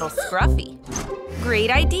looking a little scruffy. Great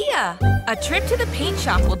idea. A trip to the paint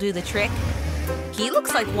shop will do the trick. He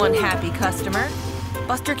looks like one happy customer.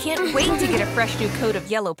 Buster can't wait to get a fresh new coat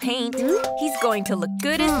of yellow paint. He's going to look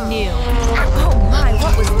good as new. Oh my, what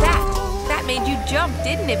What was that? That made you jump,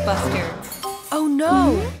 didn't it, Buster? Oh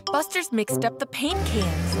no! Buster's mixed up the paint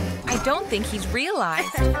cans. I don't think he's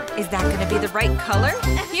realized. Is that gonna be the right color?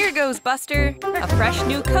 Here goes, Buster. A fresh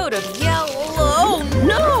new coat of yellow. Oh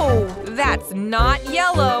no! That's not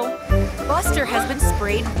yellow. Buster has been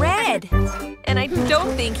sprayed red. And I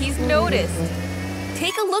don't think he's noticed.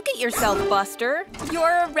 Take a look at yourself, Buster. You're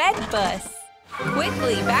a red bus.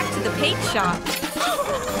 Quickly, back to the paint shop.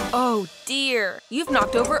 Oh dear, you've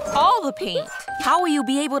knocked over all the paint. How will you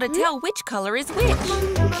be able to tell which color is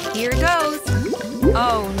which? Here goes.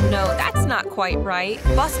 Oh no, that's not quite right.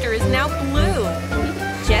 Buster is now blue.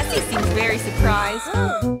 Jessie seems very surprised.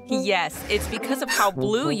 Yes, it's because of how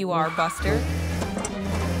blue you are, Buster.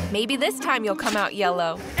 Maybe this time you'll come out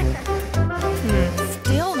yellow.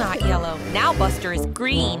 Still not yellow. Now Buster is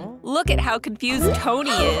green. Look at how confused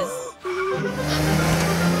Tony is.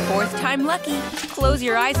 Fourth time lucky. Close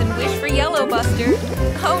your eyes and wish for yellow, Buster.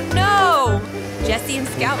 Oh no! Jessie and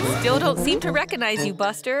Scout still don't seem to recognize you,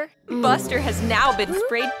 Buster. Buster has now been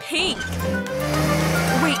sprayed pink.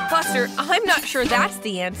 Wait, Buster, I'm not sure that's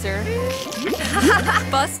the answer.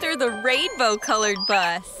 Buster the rainbow-colored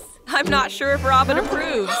bus. I'm not sure if Robin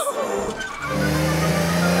approves.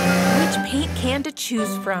 Which paint can to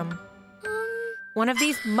choose from? One of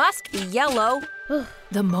these must be yellow.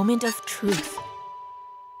 The moment of truth.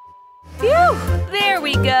 Phew! There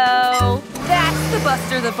we go! That's the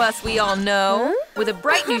Buster the bus we all know, with a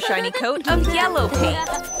bright new shiny coat of yellow paint.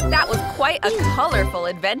 That was quite a colorful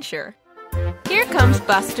adventure. Here comes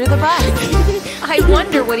Buster the bus. I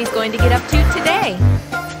wonder what he's going to get up to today.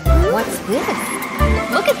 What's this?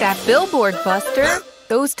 Look at that billboard, Buster.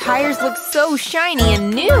 Those tires look so shiny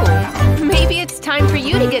and new. Maybe it's time for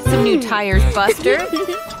you to get some new tires, Buster.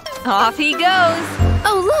 Off he goes.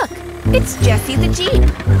 Oh, look! It's Jessie the Jeep.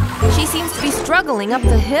 She seems to be struggling up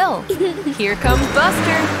the hill. Here comes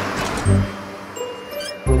Buster.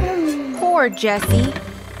 Poor Jessie.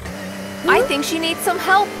 I think she needs some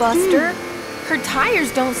help, Buster. Her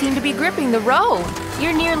tires don't seem to be gripping the road.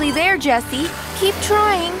 You're nearly there, Jessie. Keep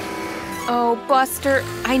trying. Oh, Buster,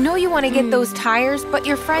 I know you want to get those tires, but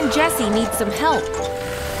your friend Jessie needs some help.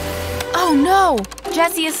 Oh no!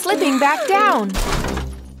 Jessie is slipping back down.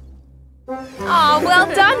 Aw, well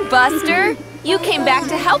done, Buster. You came back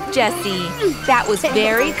to help Jessie. That was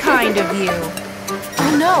very kind of you.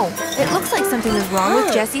 Oh no, it looks like something is wrong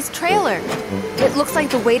with Jessie's trailer. It looks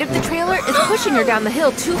like the weight of the trailer is pushing her down the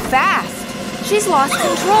hill too fast. She's lost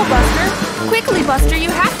control, Buster. Quickly, Buster,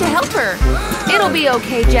 you have to help her. It'll be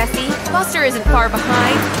okay, Jessie. Buster isn't far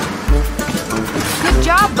behind. Good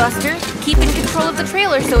job, Buster. Keep in control of the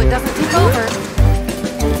trailer so it doesn't tip over.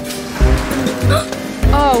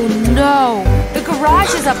 Oh no! The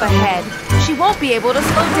garage is up ahead. She won't be able to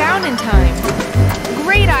slow down in time.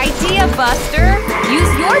 Great idea, Buster!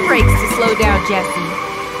 Use your brakes to slow down, Jessie.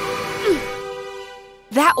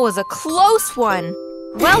 That was a close one.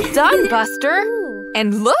 Well done, Buster.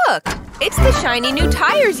 And look! It's the shiny new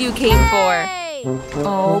tires you came for.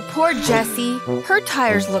 Oh, poor Jessie. Her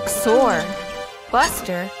tires look sore.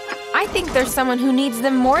 Buster, I think there's someone who needs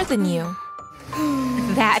them more than you.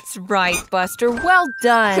 That's right, Buster. Well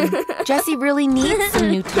done. Jessie really needs some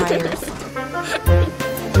new tires.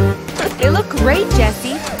 They look great,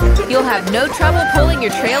 Jessie. You'll have no trouble pulling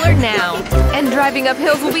your trailer now. And driving up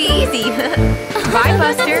hills will be easy. Bye,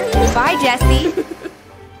 Buster. Bye, Jessie.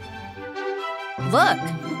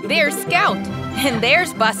 Look, there's Scout. And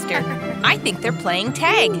there's Buster. I think they're playing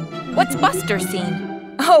tag. What's Buster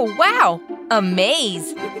seen? Oh, wow! A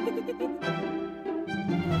maze.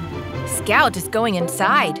 Scout is going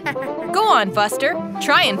inside. Go on, Buster.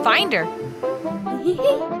 Try and find her.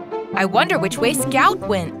 I wonder which way Scout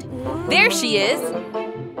went. There she is.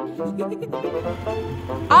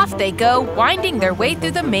 Off they go, winding their way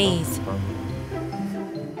through the maze.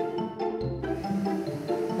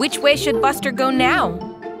 Which way should Buster go now?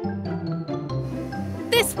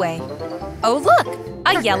 This way. Oh, look!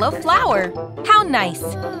 A yellow flower. How nice.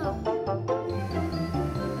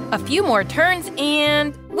 A few more turns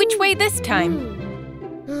and… which way this time?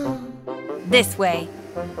 This way.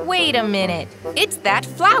 Wait a minute. It's that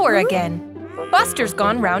flower again. Buster's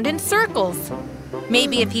gone round in circles.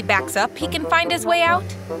 Maybe if he backs up, he can find his way out.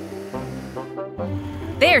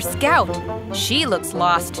 There's Scout. She looks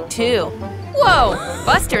lost, too. Whoa!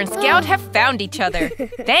 Buster and Scout have found each other.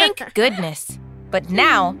 Thank goodness. But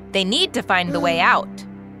now, they need to find the way out.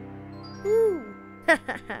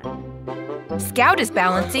 Scout is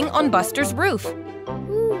balancing on Buster's roof.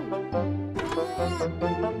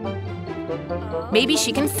 Maybe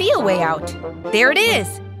she can see a way out. There it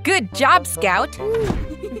is. Good job, Scout.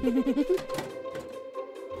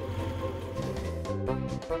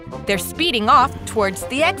 They're speeding off towards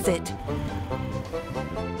the exit.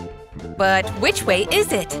 But which way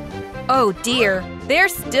is it? Oh dear, they're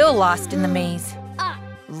still lost in the maze.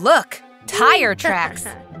 Look, tire tracks.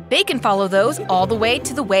 They can follow those all the way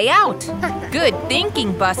to the way out. Good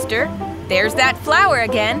thinking, Buster. There's that flower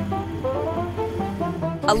again.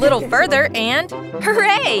 A little further and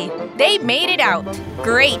hooray! They made it out.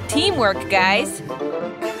 Great teamwork, guys.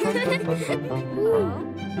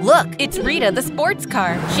 Look, it's Rita the sports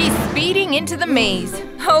car. She's speeding into the maze.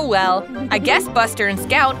 Oh well, I guess Buster and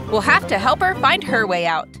Scout will have to help her find her way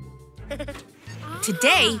out.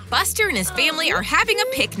 Today, Buster and his family are having a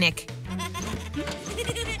picnic.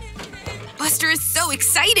 Buster is so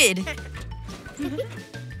excited!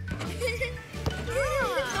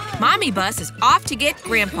 Mommy Bus is off to get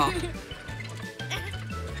Grandpa.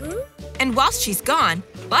 And whilst she's gone,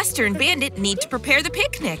 Buster and Bandit need to prepare the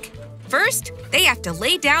picnic. First, they have to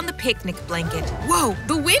lay down the picnic blanket. Whoa,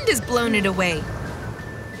 the wind has blown it away.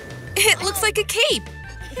 It looks like a cape.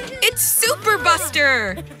 It's Super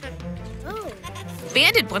Buster!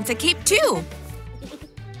 Bandit wants a cape too.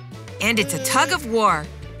 And it's a tug of war.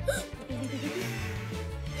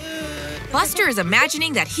 Buster is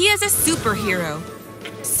imagining that he is a superhero.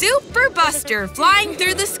 Super Buster flying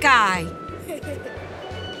through the sky.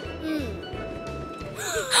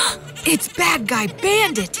 It's bad guy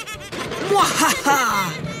Bandit.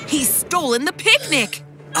 Mwahaha! He's stolen the picnic.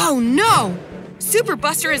 Oh no! Super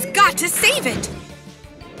Buster has got to save it.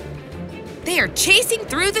 They are chasing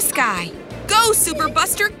through the sky. Go, Super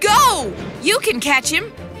Buster, go! You can catch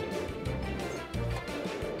him.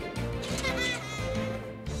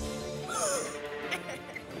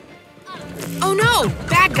 Oh no!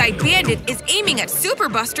 Bad guy Bandit is aiming at Super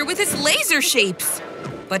Buster with his laser shapes.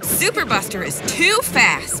 But Super Buster is too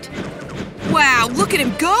fast. Wow, look at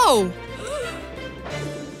him go!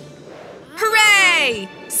 Hooray!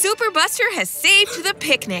 Super Buster has saved the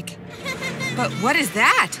picnic. But what is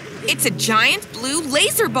that? It's a giant blue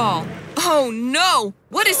laser ball. Oh no!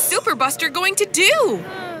 What is Super Buster going to do?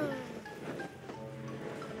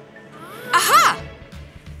 Aha!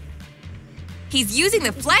 He's using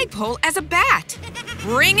the flagpole as a bat.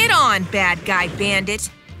 Bring it on, bad guy Bandit.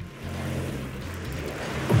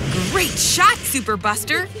 Great shot, Super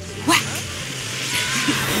Buster. Whack!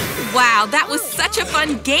 Wow, that was such a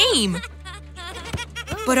fun game.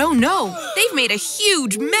 But oh no, they've made a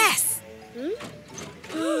huge mess.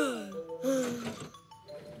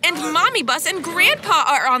 And Mommy Bus and Grandpa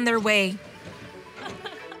are on their way.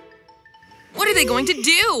 What are they going to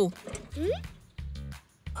do?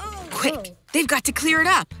 Quick, they've got to clear it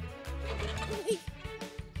up.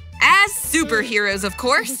 As superheroes, of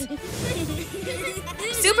course.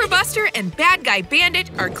 Super Buster and Bad Guy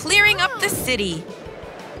Bandit are clearing up the city.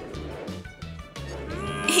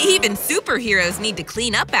 Even superheroes need to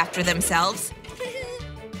clean up after themselves.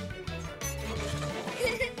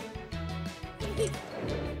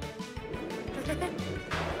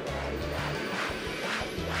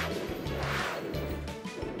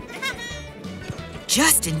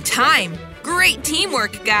 Just in time. Great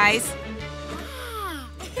teamwork, guys.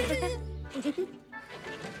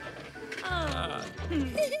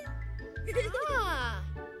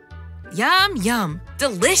 Yum, yum.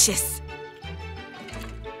 Delicious.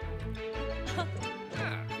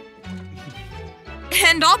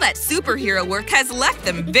 And all that superhero work has left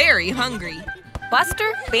them very hungry.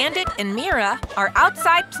 Buster, Bandit, and Mira are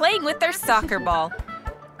outside playing with their soccer ball.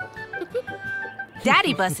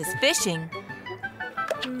 Daddy Bus is fishing.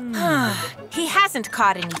 He hasn't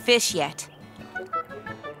caught any fish yet.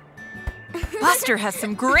 Buster has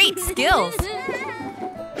some great skills.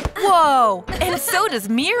 Whoa, and so does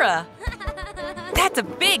Mira. That's a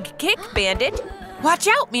big kick, Bandit. Watch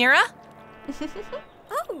out, Mira.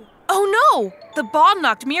 Oh no, the ball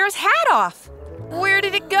knocked Mira's hat off. Where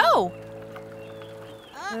did it go?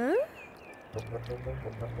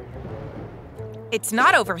 It's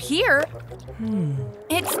not over here.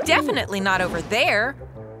 It's definitely not over there.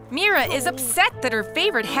 Mira is upset that her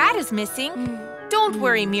favorite hat is missing. Don't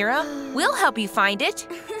worry, Mira. We'll help you find it.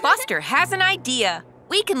 Buster has an idea.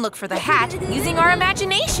 We can look for the hat using our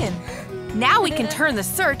imagination. Now we can turn the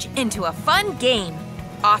search into a fun game.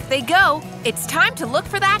 Off they go. It's time to look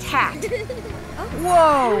for that hat.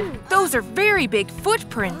 Whoa, those are very big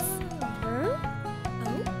footprints.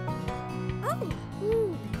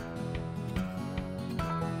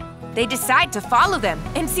 They decide to follow them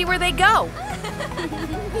and see where they go.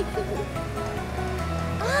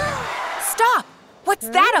 Stop! What's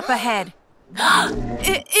that up ahead?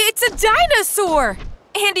 It's a dinosaur!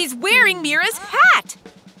 And he's wearing Mira's hat!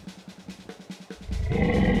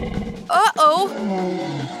 Uh-oh!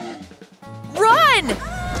 Run!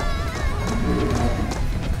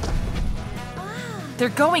 They're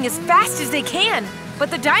going as fast as they can, but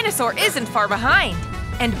the dinosaur isn't far behind.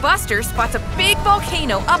 And Buster spots a big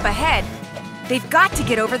volcano up ahead. They've got to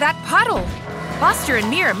get over that puddle. Buster and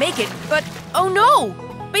Mira make it, but oh no!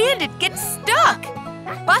 Bandit gets stuck!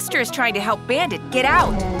 Buster is trying to help Bandit get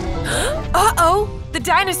out. Uh-oh! The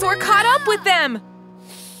dinosaur caught up with them!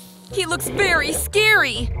 He looks very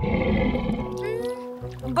scary.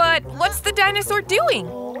 But what's the dinosaur doing?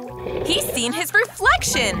 He's seen his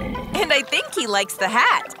reflection, and I think he likes the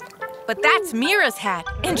hat. But that's Mira's hat,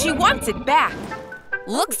 and she wants it back.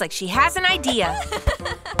 Looks like she has an idea.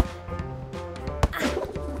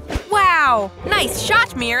 Wow! Nice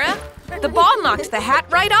shot, Mira! The ball knocked the hat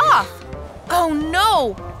right off. Oh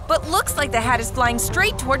no! But looks like the hat is flying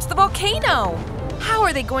straight towards the volcano. How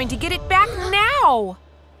are they going to get it back now?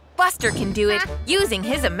 Buster can do it using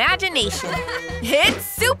his imagination. It's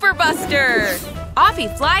Super Buster! Off he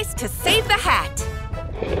flies to save the hat.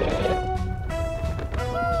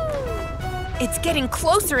 It's getting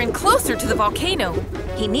closer and closer to the volcano.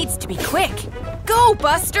 He needs to be quick. Go,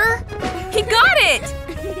 Buster! He got it!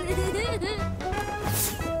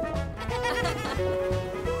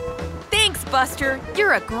 Thanks, Buster.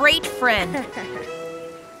 You're a great friend.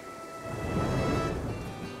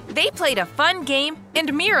 They played a fun game,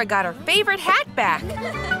 and Mira got her favorite hat back.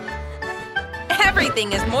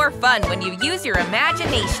 Everything is more fun when you use your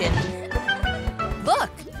imagination. Look,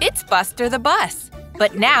 it's Buster the bus.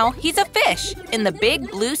 But now he's a fish in the big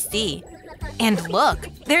blue sea. And look,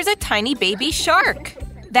 there's a tiny baby shark.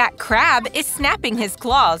 That crab is snapping his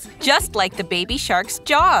claws, just like the baby shark's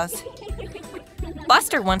jaws.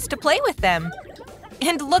 Buster wants to play with them.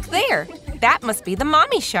 And look there, that must be the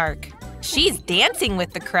mommy shark. She's dancing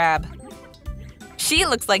with the crab. She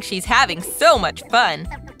looks like she's having so much fun.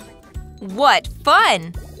 What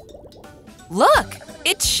fun! Look,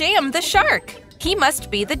 it's Sham the shark. He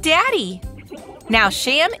must be the daddy. Now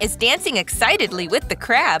Sham is dancing excitedly with the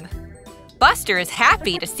crab. Buster is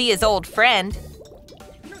happy to see his old friend.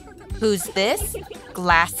 Who's this?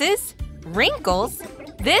 Glasses? Wrinkles?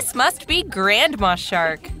 This must be Grandma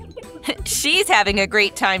Shark. She's having a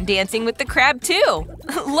great time dancing with the crab too.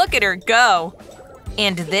 Look at her go.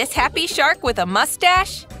 And this happy shark with a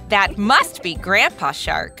mustache? That must be Grandpa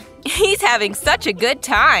Shark. He's having such a good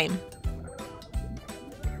time.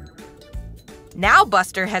 Now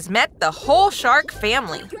Buster has met the whole shark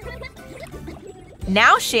family.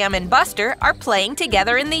 Now Sham and Buster are playing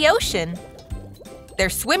together in the ocean. They're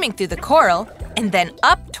swimming through the coral and then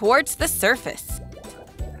up towards the surface.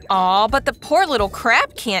 Aw, but the poor little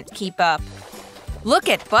crab can't keep up. Look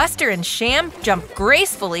at Buster and Sham jump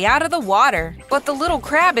gracefully out of the water, but the little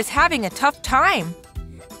crab is having a tough time.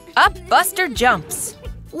 Up Buster jumps.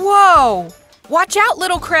 Whoa! Watch out,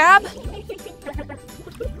 little crab!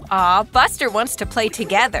 Aw, Buster wants to play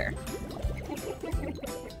together.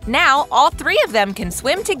 Now all three of them can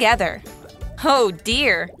swim together. Oh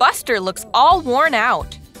dear, Buster looks all worn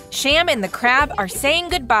out. Sham and the crab are saying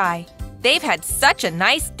goodbye. They've had such a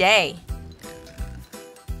nice day.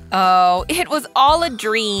 Oh, it was all a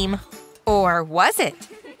dream. Or was it?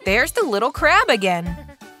 There's the little crab again.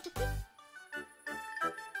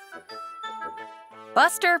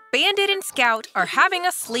 Buster, Bandit, and Scout are having a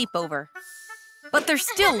sleepover. But they're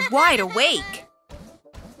still wide awake.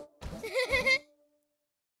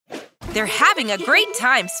 They're having a great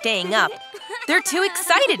time staying up. They're too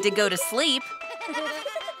excited to go to sleep.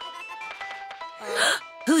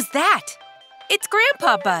 Who's that? It's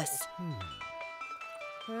Grandpa Bus.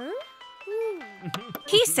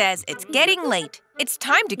 He says it's getting late. It's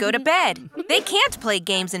time to go to bed. They can't play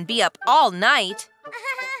games and be up all night.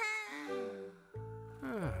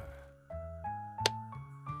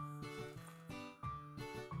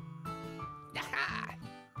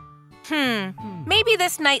 Maybe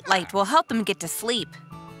this nightlight will help them get to sleep.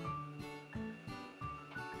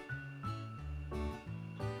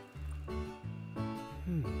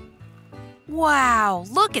 Wow,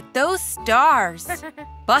 look at those stars.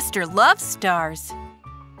 Buster loves stars.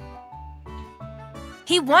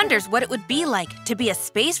 He wonders what it would be like to be a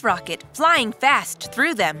space rocket flying fast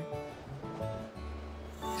through them.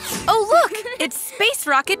 Oh look, it's Space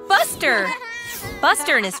Rocket Buster.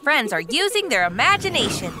 Buster and his friends are using their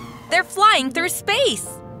imagination. They're flying through space.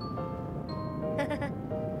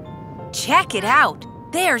 Check it out.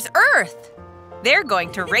 There's Earth. They're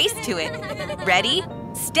going to race to it. Ready,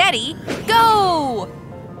 steady, go!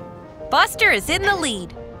 Buster is in the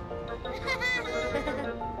lead.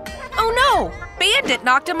 Oh no! Bandit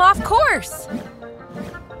knocked him off course.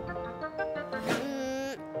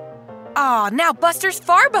 Aw, now Buster's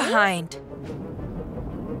far behind.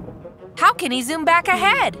 How can he zoom back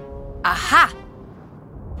ahead? Aha!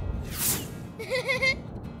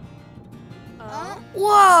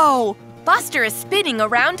 Whoa! Buster is spinning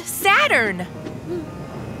around Saturn!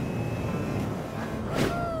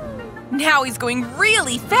 Now he's going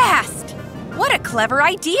really fast! What a clever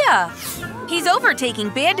idea! He's overtaking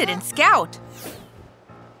Bandit and Scout.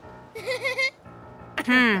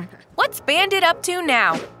 What's Bandit up to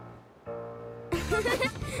now?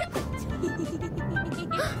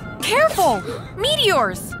 Careful!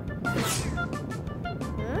 Meteors!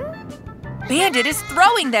 Bandit is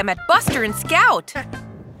throwing them at Buster and Scout.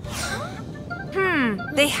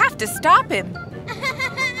 They have to stop him.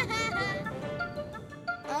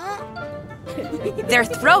 They're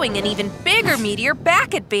throwing an even bigger meteor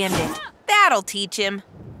back at Bandit. That'll teach him.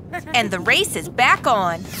 And the race is back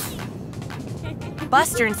on.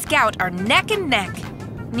 Buster and Scout are neck and neck.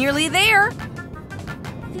 Nearly there.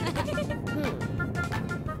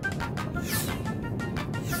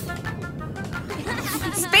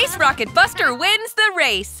 Space Rocket Buster wins the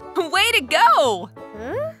race! Way to go!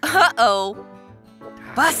 Uh-oh.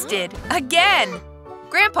 Busted again!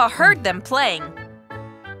 Grandpa heard them playing.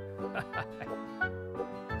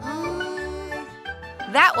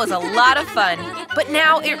 That was a lot of fun, but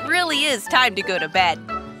now it really is time to go to bed.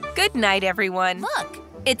 Good night, everyone. Look.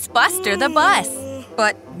 It's Buster the bus.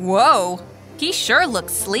 But whoa, he sure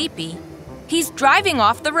looks sleepy. He's driving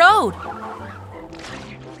off the road.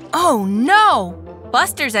 Oh no!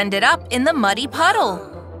 Buster's ended up in the muddy puddle.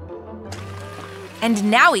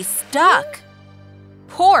 And now he's stuck.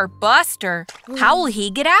 Poor Buster. How will he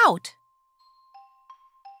get out?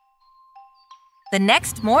 The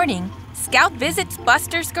next morning, Scout visits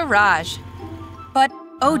Buster's garage. But,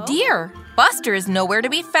 oh dear, Buster is nowhere to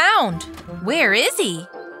be found. Where is he?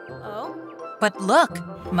 But look,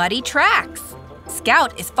 muddy tracks.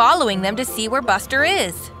 Scout is following them to see where Buster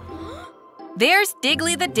is. There's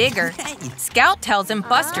Diggly the Digger. Scout tells him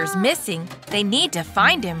Buster's missing. They need to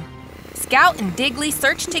find him. Scout and Diggly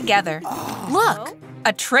search together. Look,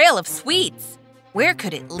 a trail of sweets. Where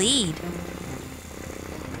could it lead?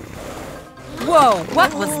 Whoa,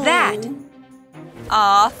 what was that?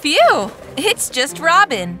 Aw, phew! It's just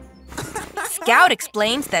Robin. Scout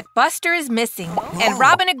explains that Buster is missing, and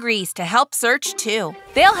Robin agrees to help search too.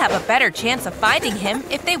 They'll have a better chance of finding him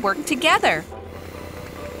if they work together.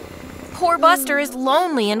 Poor Buster is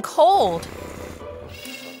lonely and cold.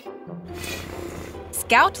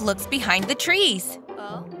 Scout looks behind the trees.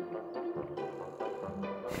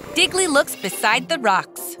 Diggly looks beside the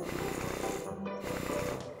rocks.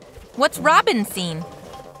 What's Robin seen?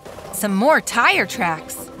 Some more tire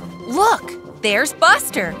tracks. Look, there's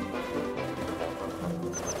Buster.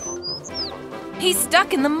 He's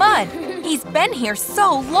stuck in the mud. He's been here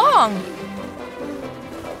so long.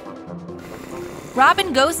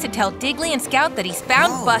 Robin goes to tell Diggly and Scout that he's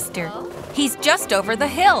found Buster. He's just over the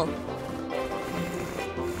hill.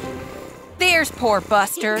 There's poor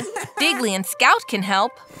Buster. Diggly and Scout can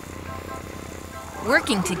help.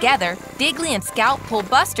 Working together, Diggly and Scout pull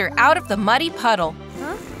Buster out of the muddy puddle.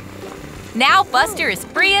 Now Buster is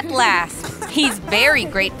free at last. He's very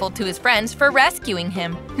grateful to his friends for rescuing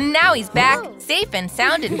him. Now he's back, safe and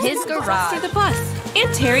sound in his garage. Buster the bus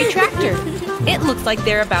and Terry Tractor. It looks like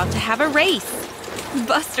they're about to have a race.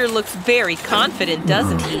 Buster looks very confident,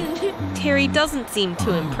 doesn't he? Terry doesn't seem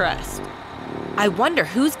too impressed. I wonder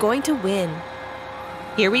who's going to win.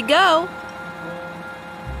 Here we go.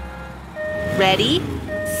 Ready,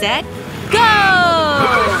 set, go!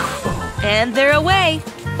 And they're away.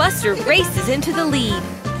 Buster races into the lead.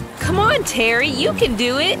 Come on, Terry, you can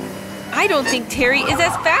do it. I don't think Terry is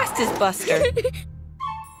as fast as Buster.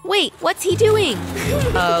 Wait, what's he doing?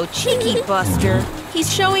 Oh, cheeky Buster.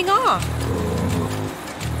 He's showing off.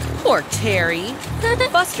 Poor Terry.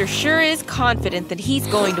 Buster sure is confident that he's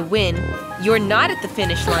going to win. You're not at the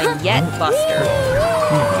finish line yet, Buster.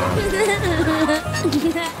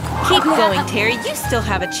 Keep going, Terry. You still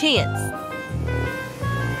have a chance.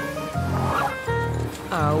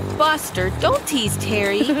 Oh, Buster, don't tease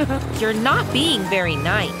Terry. You're not being very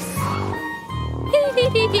nice.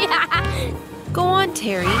 Go on,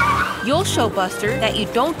 Terry. You'll show Buster that you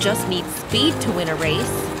don't just need speed to win a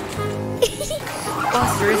race.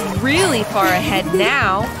 Buster is really far ahead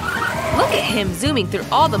now. Look at him zooming through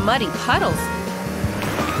all the muddy puddles.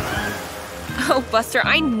 Oh, Buster,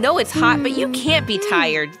 I know it's hot, but you can't be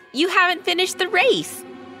tired. You haven't finished the race.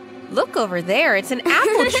 Look over there, it's an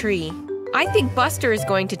apple tree. I think Buster is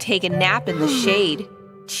going to take a nap in the shade.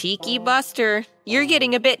 Cheeky Buster, you're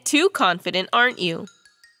getting a bit too confident, aren't you?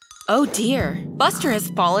 Oh dear, Buster has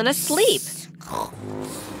fallen asleep.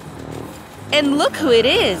 And look who it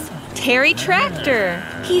is, Terry Tractor.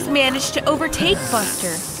 He's managed to overtake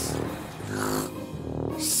Buster.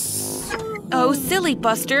 Oh, silly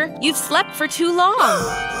Buster, you've slept for too long.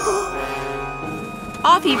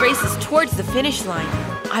 Off he races towards the finish line.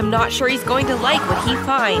 I'm not sure he's going to like what he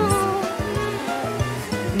finds.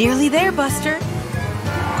 Nearly there, Buster.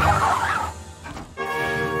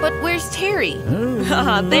 But where's Terry?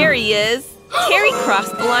 There he is. Terry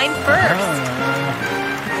crossed the line first.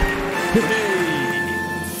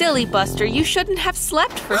 Silly Buster, you shouldn't have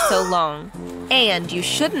slept for so long. And you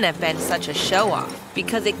shouldn't have been such a show-off,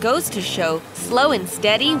 because it goes to show slow and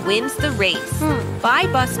steady wins the race. Bye,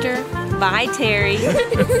 Buster. Bye, Terry.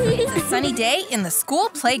 It's a sunny day in the school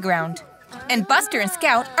playground, and Buster and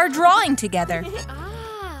Scout are drawing together.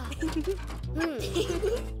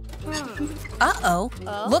 Uh-oh,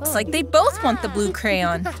 looks like they both want the blue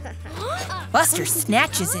crayon. Buster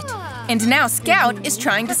snatches it, and now Scout is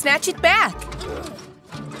trying to snatch it back.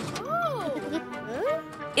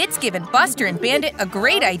 It's given Buster and Bandit a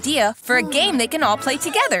great idea for a game they can all play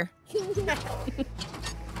together.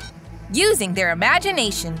 Using their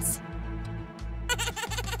imaginations.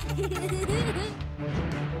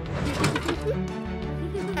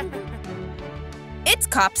 It's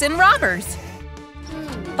cops and robbers.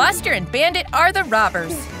 Buster and Bandit are the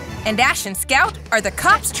robbers, and Ash and Scout are the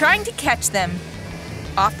cops trying to catch them.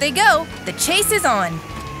 Off they go, the chase is on.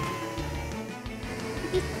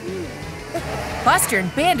 Buster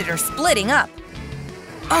and Bandit are splitting up.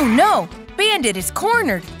 Oh no, Bandit is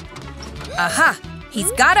cornered. Aha,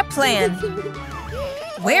 he's got a plan.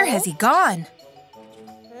 Where has he gone?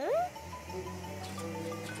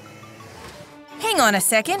 Hang on a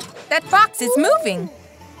second, that box is moving.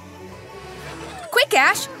 Quick,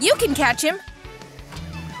 Ash, you can catch him.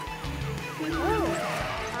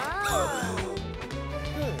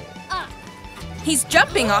 He's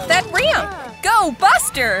jumping off that ramp. Go,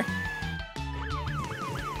 Buster!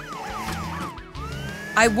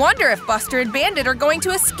 I wonder if Buster and Bandit are going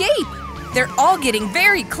to escape. They're all getting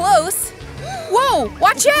very close. Whoa,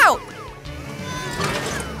 watch out!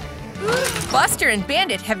 Buster and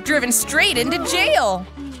Bandit have driven straight into jail.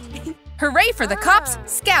 Hooray for the cops,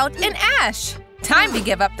 Scout, and Ash. Time to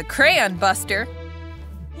give up the crayon, Buster.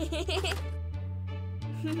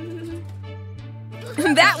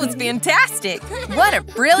 That was fantastic. What a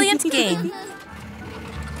brilliant game.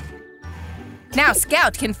 Now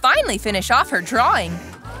Scout can finally finish off her drawing.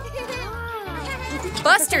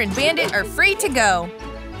 Buster and Bandit are free to go.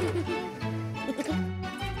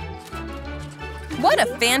 What a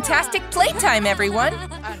fantastic playtime, everyone.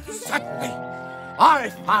 And suddenly, I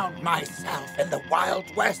found myself in the Wild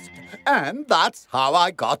West. And that's how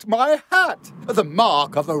I got my hat. The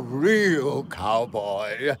mark of a real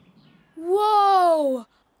cowboy. Whoa!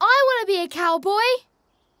 I want to be a cowboy.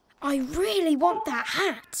 I really want that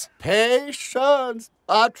hat. Patience.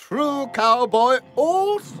 A true cowboy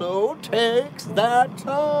also takes their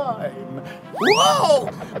time.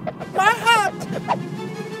 Whoa! My hat!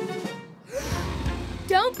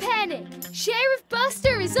 Don't panic. Sheriff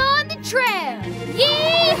Buster is on the trail.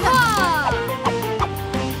 Yee-haw!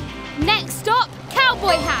 Next stop,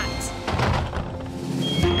 cowboy hat.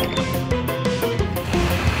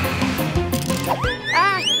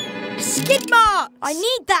 Skid marks! I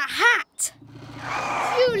need that hat.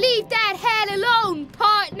 You leave that hat alone,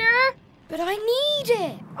 partner. But I need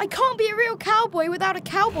it. I can't be a real cowboy without a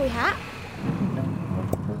cowboy hat.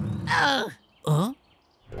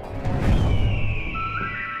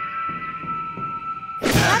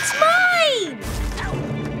 That's mine!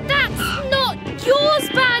 That's not yours,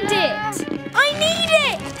 Bandit. I need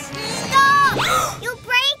it! Stop! You'll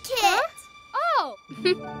break it. Oh,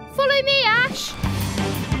 follow me, Ash.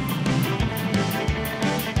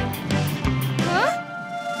 Huh?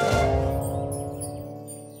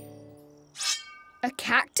 A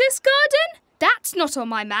cactus garden? That's not on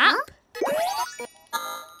my map.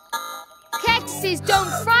 Cactuses don't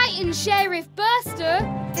frighten Sheriff Buster.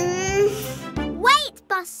 Wait,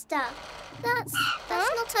 Buster. That's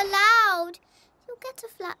not allowed. You'll get a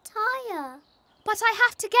flat tire. But I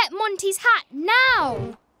have to get Monty's hat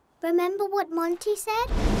now. Remember what Monty said?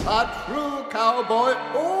 A true cowboy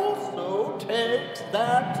also takes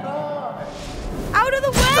their time. Out of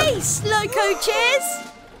the way, slow coaches!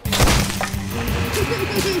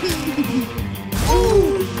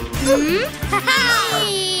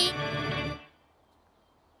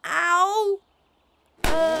 Ow!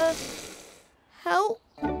 Help?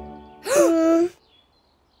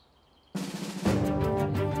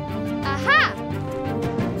 Aha!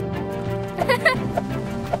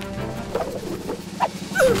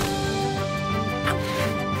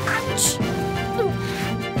 Ouch!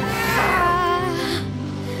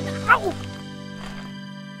 Ow!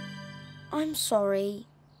 I'm sorry.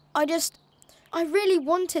 I really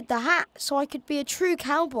wanted the hat so I could be a true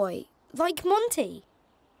cowboy, like Monty.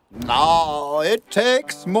 No, it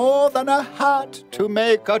takes more than a hat to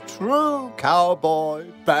make a true cowboy,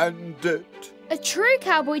 Bandit. A true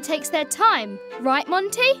cowboy takes their time, right,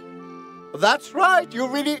 Monty? That's right, you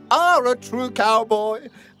really are a true cowboy.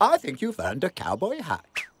 I think you've earned a cowboy hat.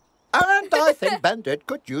 And I think Bandit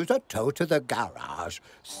could use a tow to the garage.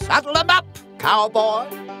 Saddle him up, cowboy.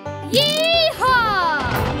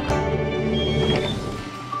 Yee-haw!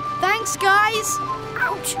 Thanks, guys.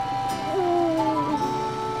 Ouch.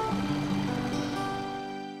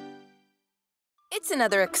 It's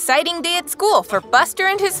another exciting day at school for Buster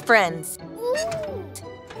and his friends.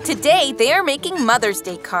 Today, they are making Mother's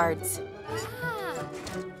Day cards.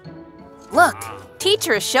 Look,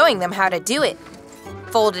 teacher is showing them how to do it.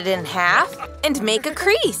 Fold it in half and make a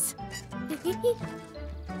crease.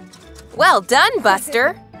 Well done,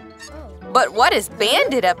 Buster. But what is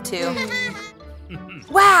Bandit up to?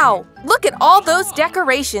 Wow, look at all those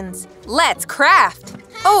decorations. Let's craft.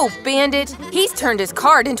 Oh, Bandit, he's turned his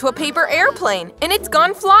card into a paper airplane and it's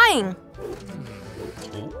gone flying.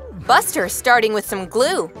 Buster is starting with some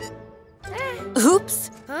glue.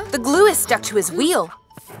 Oops, the glue is stuck to his wheel.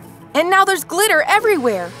 And now there's glitter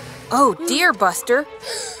everywhere. Oh dear, Buster.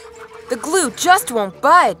 The glue just won't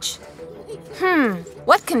budge.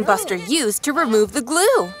 What can Buster use to remove the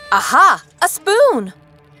glue? Aha, a spoon.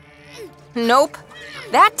 Nope,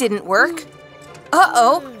 that didn't work.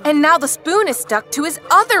 Uh-oh, and now the spoon is stuck to his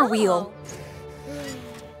other wheel.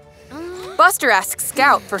 Buster asks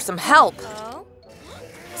Scout for some help.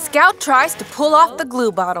 Scout tries to pull off the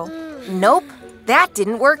glue bottle. Nope, that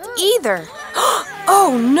didn't work either.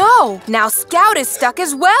 Oh no! Now Scout is stuck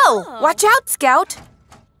as well! Watch out, Scout!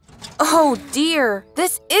 Oh dear,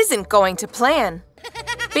 this isn't going to plan.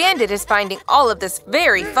 Bandit is finding all of this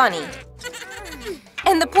very funny.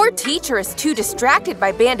 And the poor teacher is too distracted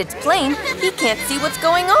by Bandit's plane, he can't see what's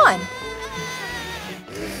going on.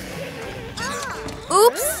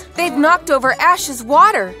 Oops, they've knocked over Ash's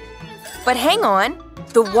water. But hang on,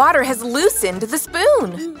 the water has loosened the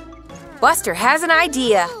spoon. Buster has an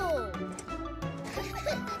idea.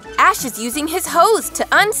 Ash is using his hose to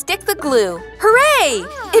unstick the glue. Hooray!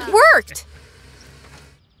 It worked!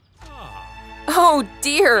 Oh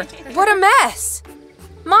dear, what a mess!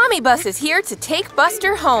 Mommy Bus is here to take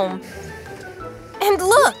Buster home. And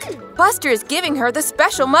look, Buster is giving her the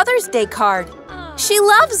special Mother's Day card. She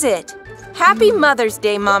loves it. Happy Mother's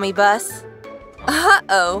Day, Mommy Bus.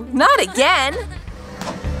 Uh-oh, not again.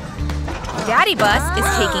 Daddy Bus is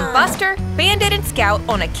taking Buster, Bandit, and Scout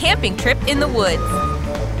on a camping trip in the woods.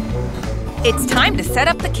 It's time to set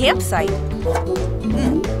up the campsite.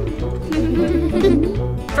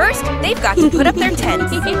 First, they've got to put up their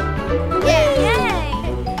tents.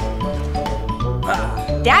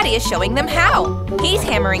 Daddy is showing them how. He's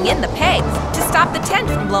hammering in the pegs to stop the tent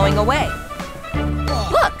from blowing away.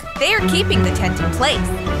 Look, they are keeping the tent in place.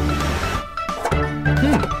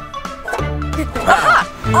 Aha!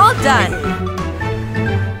 All done!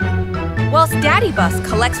 Whilst Daddy Bus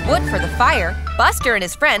collects wood for the fire, Buster and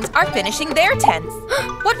his friends are finishing their tents.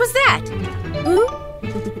 What was that?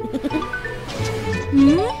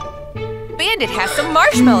 Bandit has some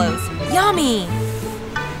marshmallows. Yummy!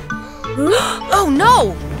 Oh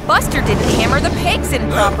no! Buster didn't hammer the pegs in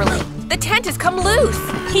properly. The tent has come loose.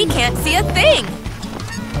 He can't see a thing.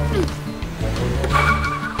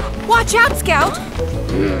 Watch out, Scout!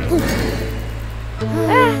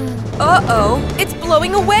 Uh-oh, it's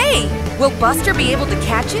blowing away. Will Buster be able to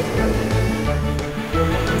catch it?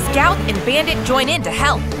 Scout and Bandit join in to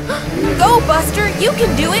help. Go, Buster, you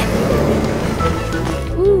can do it!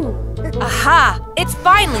 Aha! It's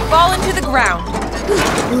finally fallen to the ground.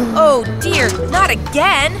 Oh dear, not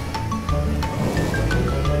again!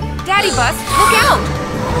 Daddy Bus, look out!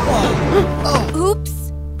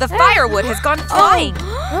 Oops! The firewood has gone flying.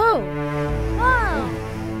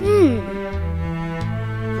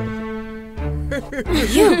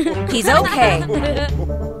 Phew, he's okay.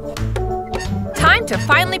 Time to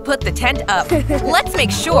finally put the tent up. Let's make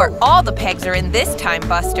sure all the pegs are in this time,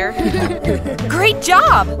 Buster. Great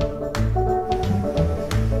job!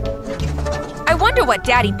 I wonder what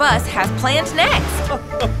Daddy Bus has planned next.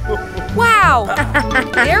 Wow!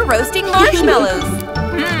 They're roasting marshmallows.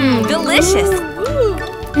 Delicious!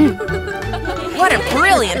 What a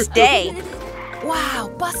brilliant day! Wow,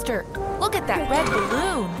 Buster, look at that red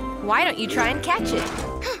balloon. Why don't you try and catch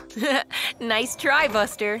it? Nice try,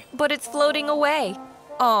 Buster, but it's floating away.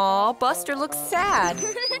 Aw, Buster looks sad.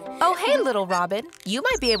 Oh, hey, little Robin. You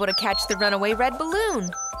might be able to catch the runaway red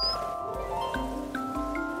balloon.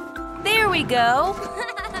 There we go.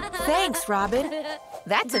 Thanks, Robin.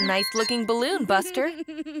 That's a nice-looking balloon, Buster.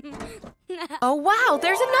 Oh, wow,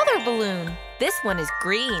 there's another balloon. This one is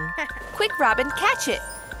green. Quick, Robin, catch it.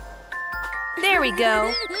 There we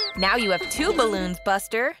go. Now you have 2 balloons,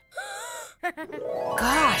 Buster.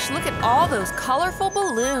 Gosh, look at all those colorful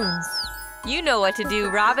balloons. You know what to do,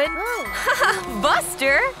 Robin.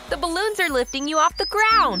 Buster, the balloons are lifting you off the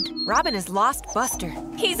ground. Robin has lost Buster.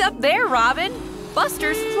 He's up there, Robin.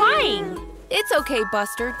 Buster's flying. It's okay,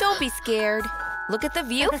 Buster. Don't be scared. Look at the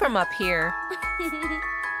view from up here.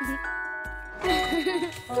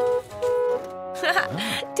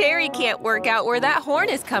 Terry can't work out where that horn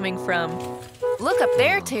is coming from. Look up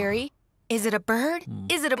there, Terry. Is it a bird?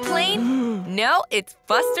 Is it a plane? No, it's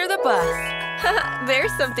Buster the bus.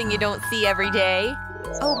 There's something you don't see every day.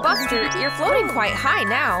 Oh, Buster, you're floating quite high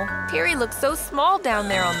now. Terry looks so small down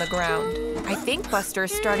there on the ground. I think Buster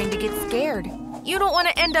is starting to get scared. You don't want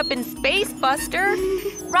to end up in space, Buster.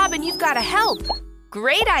 Robin, you've got to help.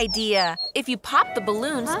 Great idea. If you pop the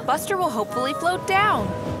balloons, Buster will hopefully float down.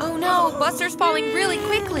 Oh no, Buster's falling really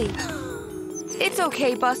quickly. It's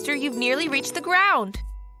okay, Buster. You've nearly reached the ground.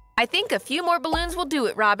 I think a few more balloons will do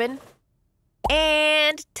it, Robin.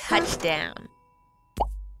 And touchdown.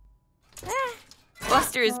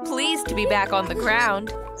 Buster is pleased to be back on the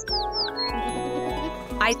ground.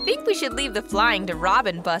 I think we should leave the flying to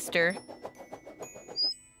Robin, Buster.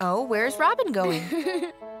 Oh, where's Robin going?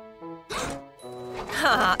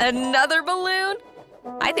 Another balloon?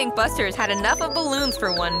 I think Buster has had enough of balloons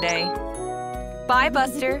for one day. Bye,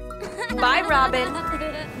 Buster. Bye, Robin.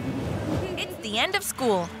 It's the end of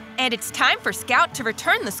school, and it's time for Scout to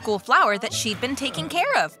return the school flower that she'd been taking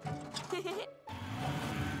care of.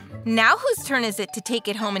 Now whose turn is it to take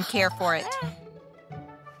it home and care for it?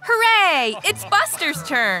 Hooray! It's Buster's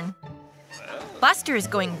turn. Buster is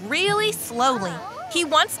going really slowly. He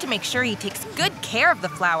wants to make sure he takes good care of the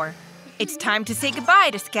flower. It's time to say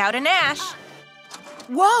goodbye to Scout and Ash.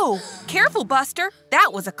 Whoa! Careful, Buster.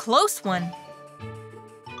 That was a close one.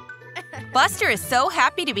 Buster is so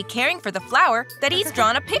happy to be caring for the flower that he's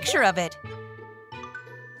drawn a picture of it.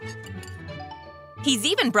 He's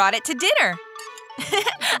even brought it to dinner.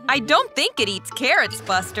 I don't think it eats carrots,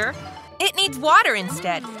 Buster. It needs water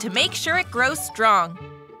instead to make sure it grows strong.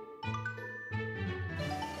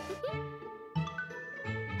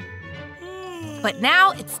 But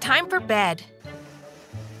now it's time for bed.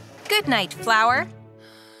 Good night, flower.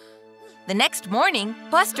 The next morning,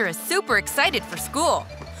 Buster is super excited for school.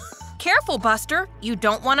 Careful, Buster. You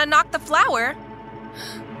don't want to knock the flower.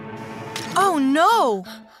 Oh, no!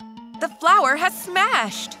 The flower has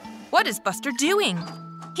smashed. What is Buster doing?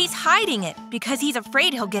 He's hiding it because he's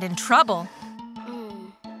afraid he'll get in trouble.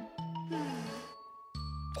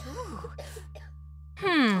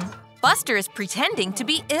 Buster is pretending to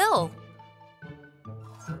be ill.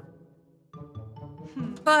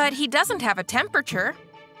 But he doesn't have a temperature.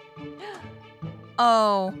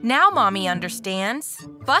 Oh, now Mommy understands.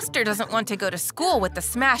 Buster doesn't want to go to school with the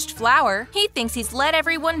smashed flower. He thinks he's let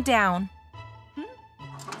everyone down.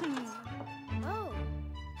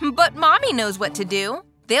 But Mommy knows what to do.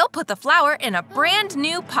 They'll put the flower in a brand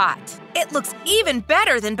new pot. It looks even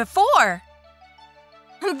better than before.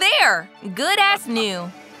 There, good as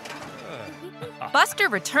new. Buster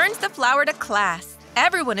returns the flower to class.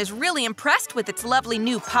 Everyone is really impressed with its lovely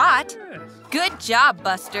new pot. Good job,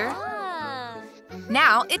 Buster.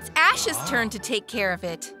 Now it's Ash's turn to take care of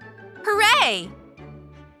it. Hooray!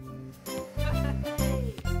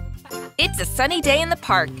 It's a sunny day in the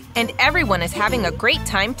park, and everyone is having a great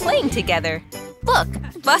time playing together. Look,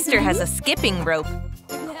 Buster has a skipping rope.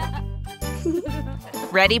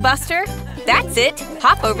 Ready, Buster? That's it.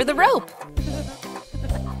 Hop over the rope.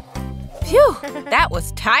 Phew, that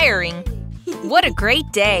was tiring. What a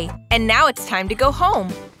great day. And now it's time to go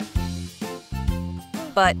home.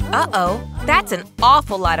 But uh-oh, that's an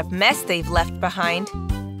awful lot of mess they've left behind.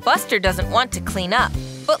 Buster doesn't want to clean up.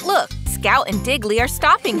 But look, Scout and Diggly are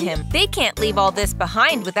stopping him. They can't leave all this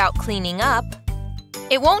behind without cleaning up.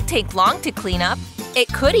 It won't take long to clean up. It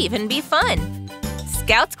could even be fun.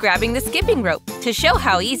 Scout's grabbing the skipping rope to show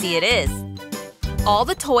how easy it is. All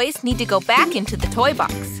the toys need to go back into the toy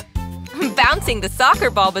box. Bouncing the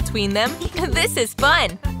soccer ball between them, this is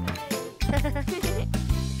fun.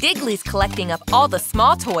 Diggly's collecting up all the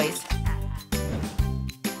small toys.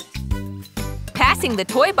 Passing the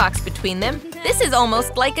toy box between them, this is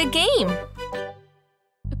almost like a game.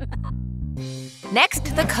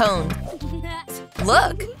 Next, the cone.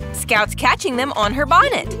 Look, Scout's catching them on her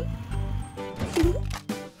bonnet.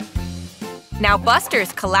 Now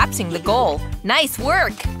Buster's collapsing the goal. Nice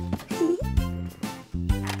work!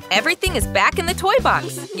 Everything is back in the toy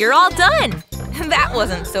box. You're all done! That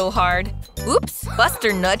wasn't so hard. Oops,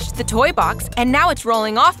 Buster nudged the toy box and now it's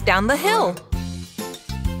rolling off down the hill.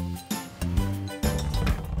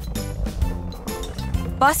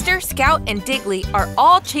 Buster, Scout, and Diggly are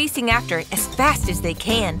all chasing after it as fast as they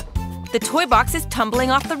can. The toy box is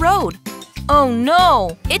tumbling off the road. Oh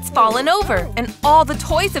no, it's fallen over and all the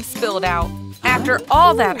toys have spilled out. After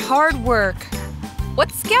all that hard work.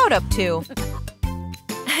 What's Scout up to?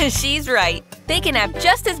 She's right. They can have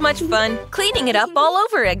just as much fun cleaning it up all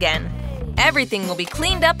over again. Everything will be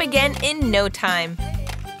cleaned up again in no time.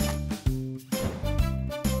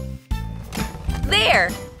 There!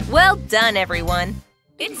 Well done, everyone.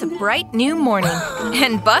 It's a bright new morning,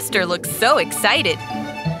 and Buster looks so excited.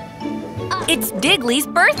 It's Diggly's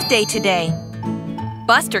birthday today.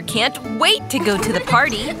 Buster can't wait to go to the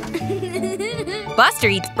party. Buster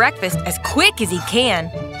eats breakfast as quick as he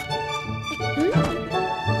can.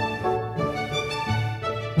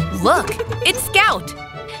 Look, it's Scout.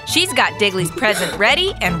 She's got Diggly's present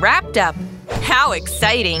ready and wrapped up. How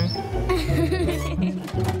exciting!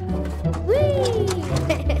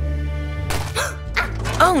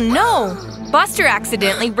 Oh no! Buster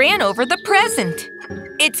accidentally ran over the present.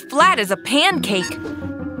 It's flat as a pancake.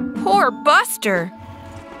 Poor Buster.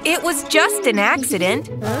 It was just an accident.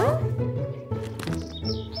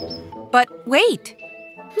 But wait,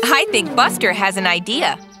 I think Buster has an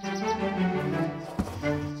idea.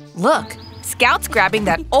 Look, Scout's grabbing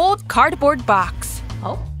that old cardboard box.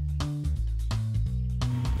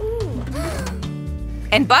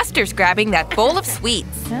 And Buster's grabbing that bowl of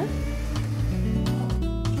sweets.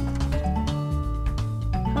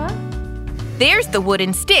 There's the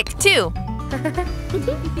wooden stick, too.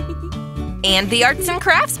 And the arts and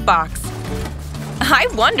crafts box. I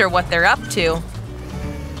wonder what they're up to.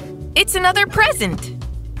 It's another present.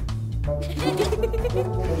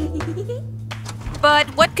 But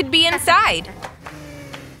what could be inside?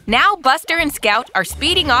 Now Buster and Scout are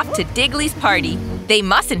speeding off to Diggly's party. They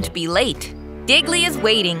mustn't be late. Diggly is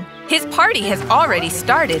waiting. His party has already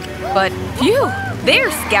started. But phew,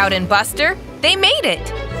 there's Scout and Buster. They made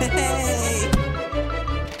it.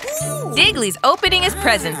 Diggly's opening his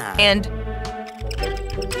present and…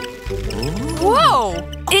 Whoa!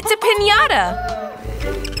 It's a piñata!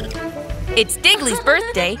 It's Diggly's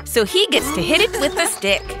birthday, so he gets to hit it with a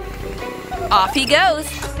stick. Off he goes.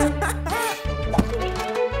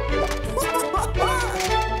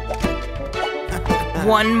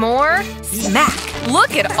 One more. Smack!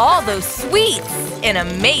 Look at all those sweets! An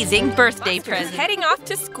amazing birthday present. Heading off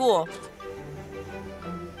to school.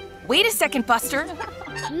 Wait a second, Buster.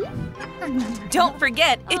 Don't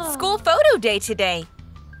forget, it's school photo day today.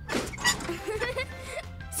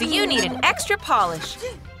 So you need an extra polish.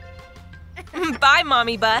 Bye,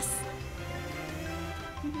 Mommy Bus.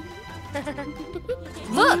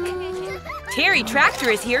 Look, Terry Tractor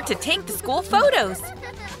is here to take the school photos.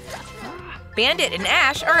 Bandit and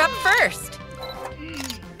Ash are up first.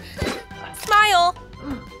 Smile.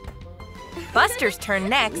 Buster's turn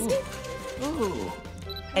next.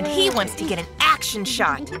 And he wants to get an action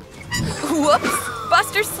shot. Whoops!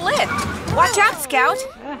 Buster slipped. Watch out, Scout.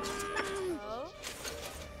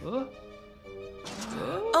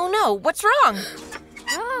 Oh no, what's wrong?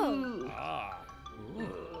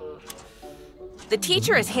 The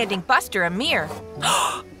teacher is handing Buster a mirror.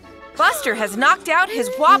 Buster has knocked out his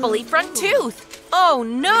wobbly front tooth. Oh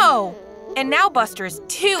no! And now Buster is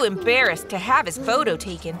too embarrassed to have his photo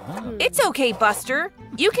taken. It's okay, Buster.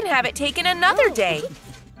 You can have it taken another day.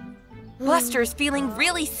 Buster is feeling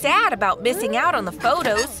really sad about missing out on the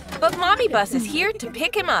photos, but Mommy Bus is here to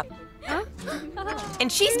pick him up.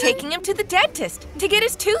 And she's taking him to the dentist to get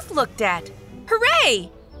his tooth looked at.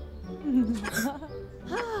 Hooray!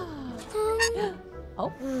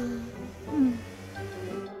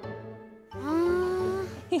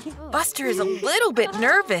 Buster is a little bit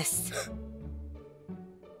nervous.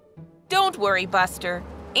 Don't worry, Buster.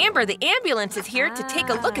 Amber the ambulance is here to take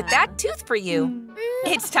a look at that tooth for you.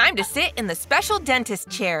 It's time to sit in the special dentist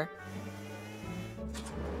chair.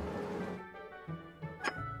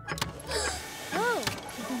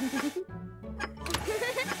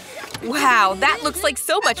 Wow, that looks like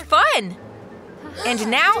so much fun! And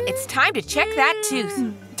now it's time to check that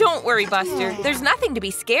tooth. Don't worry, Buster. There's nothing to be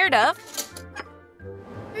scared of.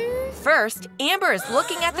 First, Amber is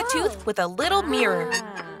looking at the tooth with a little mirror.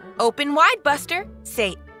 Open wide, Buster.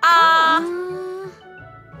 Say, ah!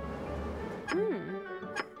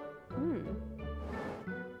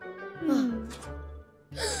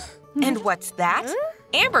 And what's that?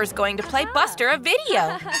 Amber's going to play Buster a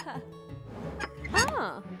video.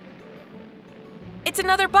 It's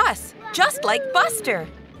another bus, just like Buster.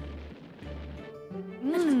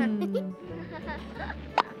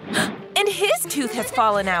 An and his tooth has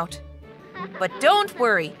fallen out. But don't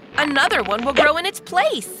worry, another one will grow in its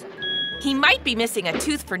place. He might be missing a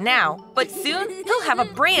tooth for now, but soon he'll have a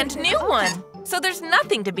brand new one. So there's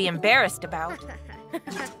nothing to be embarrassed about.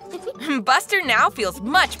 Buster now feels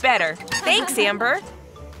much better. Thanks, Amber.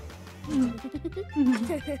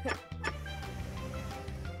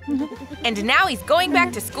 And now he's going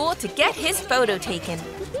back to school to get his photo taken.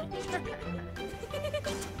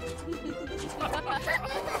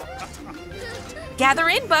 Gather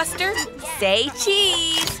in, Buster. Say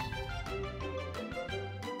cheese.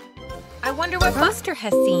 I wonder what Buster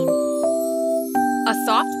has seen. A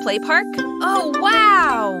soft play park? Oh,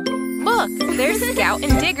 wow! Look, there's Scout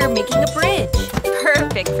and Digger making a bridge.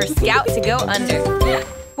 Perfect for Scout to go under.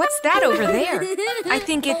 What's that over there? I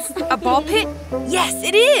think it's a ball pit? Yes,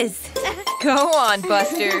 it is! Go on,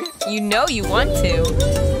 Buster. You know you want to.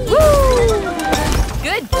 Woo!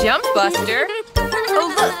 Good jump, Buster.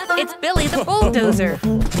 Oh, look, it's Billy the bulldozer.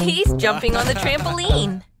 He's jumping on the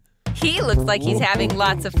trampoline. He looks like he's having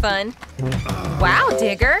lots of fun. Wow,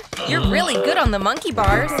 Digger, you're really good on the monkey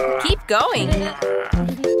bars. Keep going.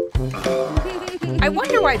 I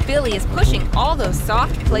wonder why Billy is pushing all those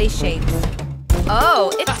soft play shapes.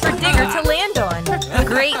 Oh, it's for Digger to land on.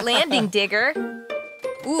 Great landing, Digger.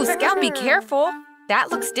 Ooh, Scout, be careful. That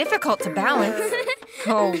looks difficult to balance.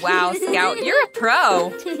 Oh, wow, Scout, you're a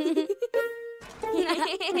pro.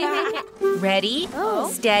 Ready,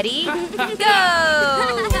 steady,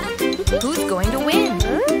 go! Who's going to win?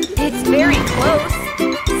 It's very close.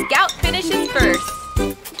 Scout finishes first.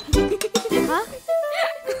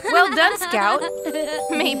 Well done, Scout.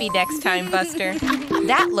 Maybe next time, Buster.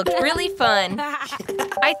 That looked really fun.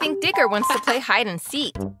 I think Digger wants to play hide and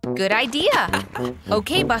seek. Good idea.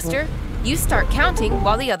 Okay, Buster. You start counting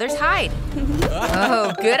while the others hide.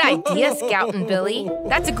 Oh, good idea, Scout and Billy.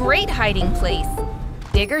 That's a great hiding place.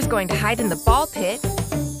 Digger's going to hide in the ball pit,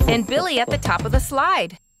 and Billy at the top of the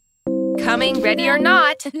slide. Coming, ready or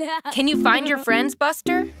not. Can you find your friends,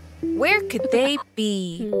 Buster? Where could they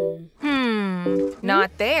be?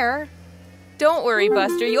 Not there. Don't worry,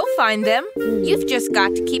 Buster, you'll find them. You've just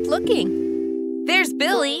got to keep looking. There's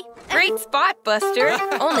Billy. Great spot, Buster.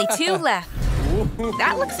 Only 2 left.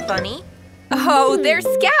 That looks funny. Oh, there's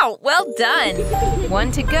Scout. Well done.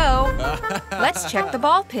 1 to go. Let's check the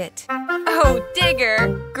ball pit. Oh,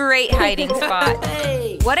 Digger. Great hiding spot.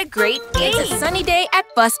 What a great game. It's a sunny day at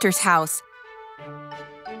Buster's house.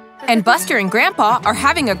 And Buster and Grandpa are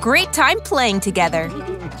having a great time playing together.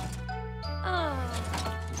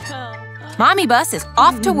 Mommy Bus is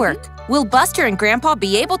off to work. Will Buster and Grandpa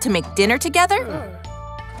be able to make dinner together?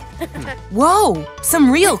 Whoa,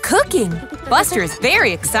 some real cooking. Buster is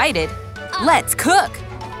very excited. Let's cook.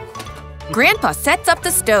 Grandpa sets up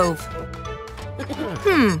the stove.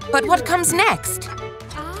 But what comes next?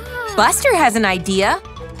 Buster has an idea.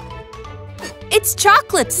 It's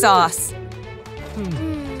chocolate sauce.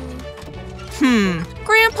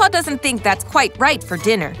 Grandpa doesn't think that's quite right for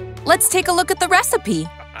dinner. Let's take a look at the recipe.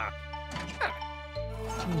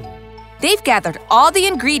 They've gathered all the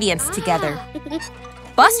ingredients together.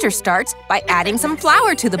 Buster starts by adding some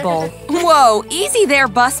flour to the bowl. Whoa, easy there,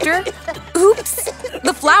 Buster. Oops,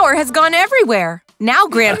 the flour has gone everywhere. Now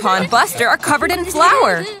Grandpa and Buster are covered in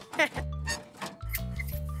flour.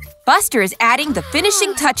 Buster is adding the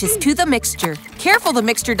finishing touches to the mixture. Careful the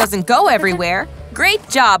mixture doesn't go everywhere. Great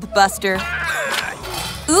job, Buster.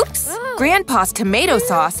 Oops, Grandpa's tomato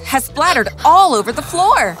sauce has splattered all over the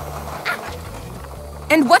floor.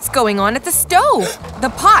 And what's going on at the stove? The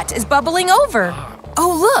pot is bubbling over.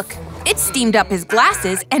 Oh, look! It steamed up his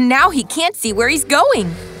glasses, and now he can't see where he's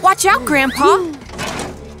going. Watch out, Grandpa!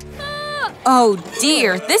 Oh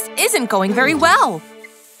dear, this isn't going very well.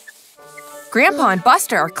 Grandpa and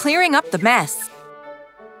Buster are clearing up the mess.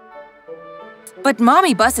 But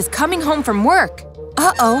Mommy Bus is coming home from work.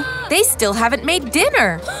 Uh-oh, they still haven't made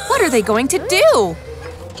dinner. What are they going to do?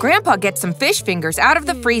 Grandpa gets some fish fingers out of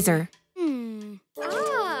the freezer.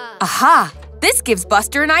 Aha! This gives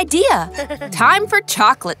Buster an idea. Time for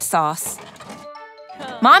chocolate sauce.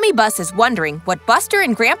 Mommy Bus is wondering what Buster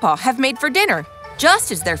and Grandpa have made for dinner,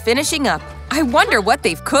 just as they're finishing up. I wonder what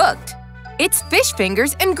they've cooked. It's fish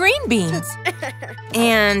fingers and green beans.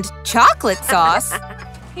 And chocolate sauce.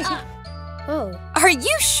 Are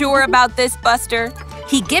you sure about this, Buster?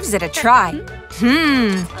 He gives it a try.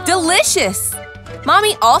 Delicious!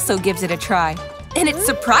 Mommy also gives it a try. And it's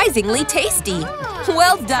surprisingly tasty.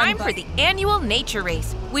 Well done. Time for the annual nature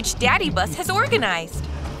race, which Daddy Bus has organized.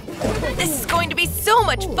 This is going to be so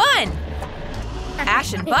much fun!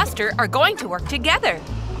 Ash and Buster are going to work together.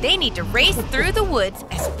 They need to race through the woods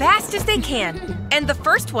as fast as they can. And the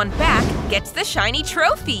first one back gets the shiny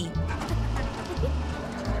trophy.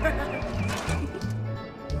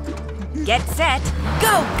 Get set,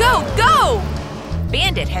 go, go, go!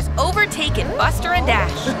 Bandit has overtaken Buster and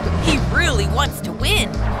Ash. He really wants to win.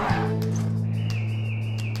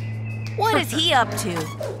 What is he up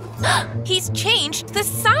to? He's changed the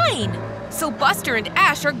sign! So Buster and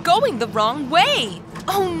Ash are going the wrong way!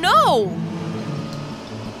 Oh no!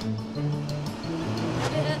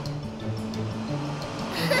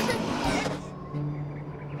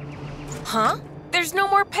 Huh? There's no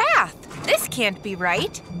more path. This can't be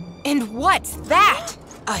right. And what's that?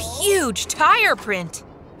 A huge tire print.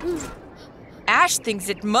 Ash thinks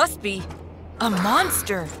it must be a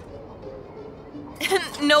monster.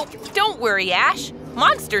 Nope, don't worry, Ash.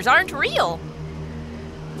 Monsters aren't real.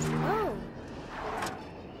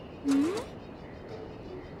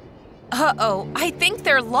 Uh-oh, I think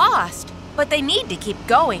they're lost, but they need to keep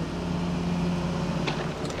going.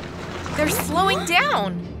 They're slowing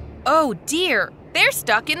down. Oh dear, they're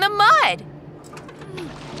stuck in the mud.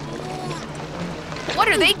 What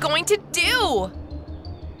are they going to do?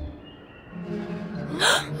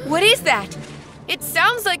 What is that? It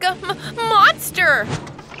sounds like a monster.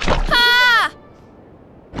 Ah!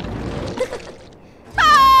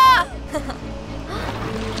 Ah!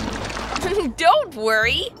 Don't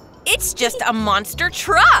worry. It's just a monster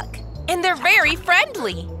truck, and they're very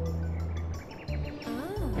friendly.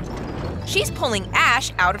 She's pulling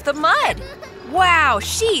Ash out of the mud. Wow,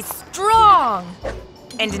 she's strong.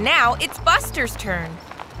 And now it's Buster's turn.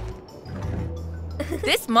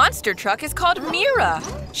 This monster truck is called Mira.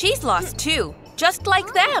 She's lost too, just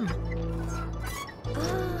like them.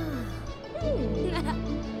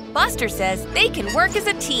 Buster says they can work as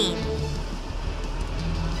a team.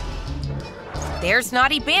 There's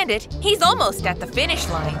Naughty Bandit. He's almost at the finish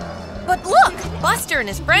line. But look, Buster and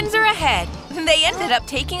his friends are ahead. They ended up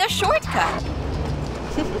taking a shortcut.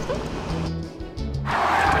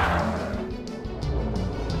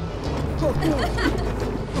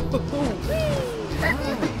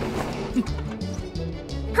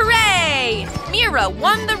 Hooray! Mira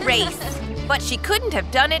won the race. But she couldn't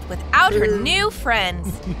have done it without her new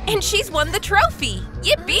friends. And she's won the trophy.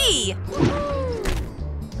 Yippee!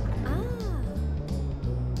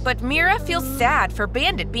 But Mira feels sad for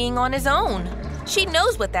Bandit being on his own. She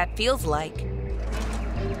knows what that feels like.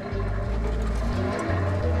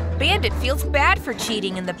 Bandit feels bad for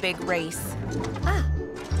cheating in the big race.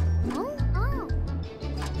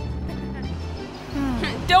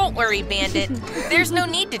 Don't worry, Bandit. There's no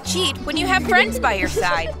need to cheat when you have friends by your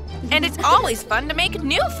side. And it's always fun to make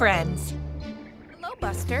new friends. Hello,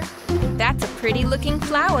 Buster. That's a pretty-looking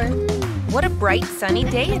flower. What a bright, sunny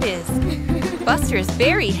day it is. Buster is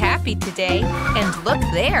very happy today. And look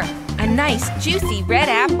there, a nice, juicy red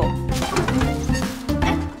apple.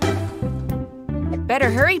 Better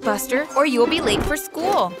hurry, Buster, or you'll be late for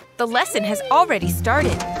school. The lesson has already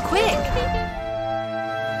started. Quick!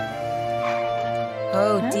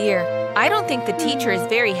 Oh dear, I don't think the teacher is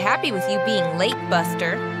very happy with you being late,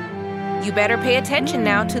 Buster. You better pay attention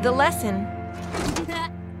now to the lesson.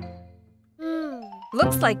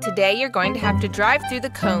 Looks like today you're going to have to drive through the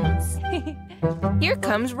cones. Here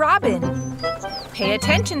comes Robin. Pay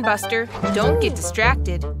attention, Buster. Don't get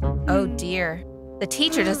distracted. Oh dear. The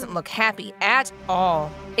teacher doesn't look happy at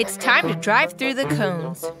all. It's time to drive through the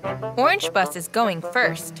cones. Orange Bus is going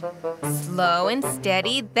first. Slow and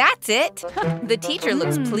steady, that's it. The teacher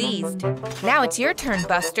looks pleased. Now it's your turn,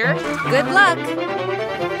 Buster. Good luck.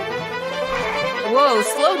 Whoa,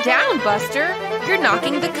 slow down, Buster. You're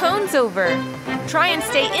knocking the cones over. Try and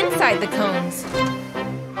stay inside the cones.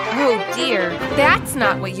 Oh dear, that's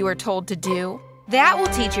not what you were told to do. That will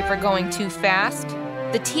teach you for going too fast.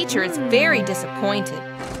 The teacher is very disappointed.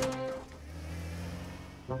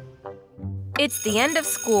 It's the end of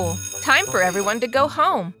school. Time for everyone to go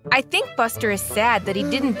home. I think Buster is sad that he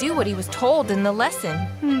didn't do what he was told in the lesson.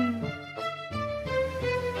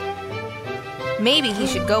 Maybe he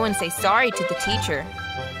should go and say sorry to the teacher.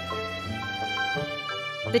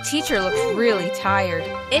 The teacher looks really tired.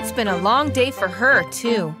 It's been a long day for her,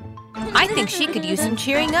 too. I think she could use some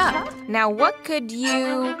cheering up. Now, what could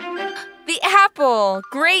you... The apple!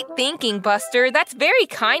 Great thinking, Buster. That's very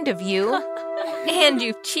kind of you. And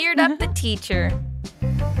you've cheered up the teacher.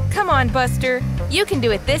 Come on, Buster. You can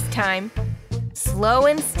do it this time. Slow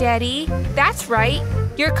and steady. That's right.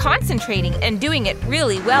 You're concentrating and doing it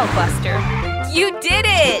really well, Buster. You did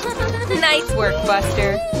it! Nice work,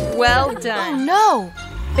 Buster. Well done. Oh, no!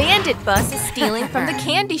 Bandit Bus is stealing from the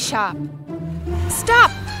candy shop.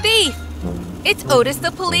 Stop, thief! It's Otis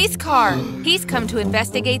the police car. He's come to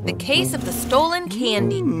investigate the case of the stolen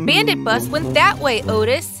candy. Bandit Bus went that way,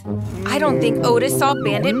 Otis. I don't think Otis saw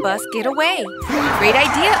Bandit Bus get away. Great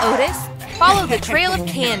idea, Otis. Follow the trail of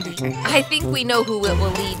candy. I think we know who it will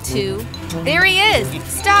lead to. There he is!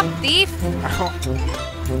 Stop, thief!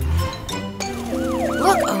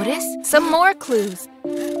 Look, Otis, some more clues.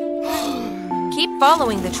 Keep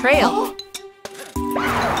following the trail.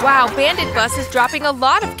 Wow, Bandit Bus is dropping a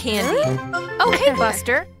lot of candy. Oh, hey,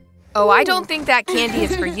 Buster. Oh, I don't think that candy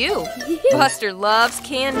is for you. Buster loves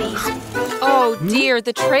candy. Oh dear,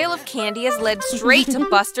 the trail of candy has led straight to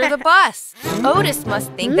Buster the bus. Otis must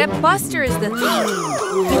think that Buster is the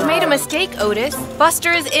thief. You've made a mistake, Otis.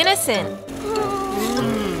 Buster is innocent.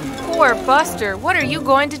 Poor Buster, what are you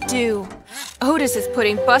going to do? Otis is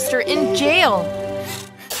putting Buster in jail.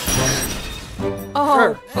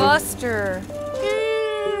 Oh, Buster.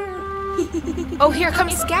 Oh, here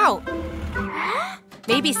comes Scout.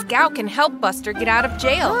 Maybe Scout can help Buster get out of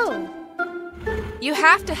jail. Oh. You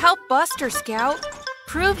have to help Buster, Scout.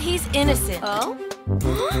 Prove he's innocent. Oh?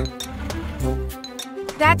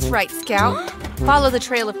 That's right, Scout. Follow the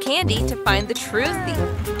trail of candy to find the true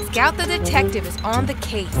thief. Scout the detective is on the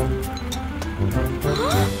case.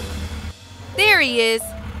 There he is.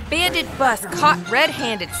 Bandit Bus caught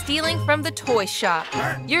red-handed stealing from the toy shop.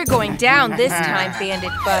 You're going down this time,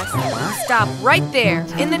 Bandit Bus. Stop right there,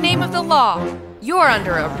 in the name of the law. You're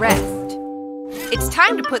under arrest. It's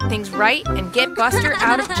time to put things right and get Buster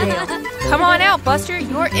out of jail. Come on out, Buster,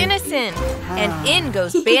 you're innocent. And in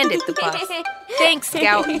goes Bandit the Bus. Thanks,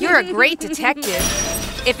 Scout, you're a great detective.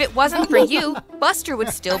 If it wasn't for you, Buster would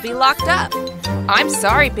still be locked up. I'm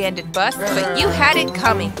sorry, Bandit Bus, but you had it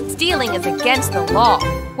coming. Stealing is against the law.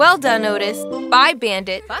 Well done, Otis. Bye,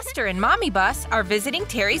 Bandit. Buster and Mommy Bus are visiting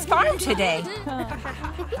Terry's farm today.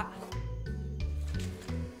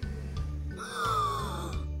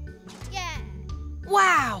 Yeah.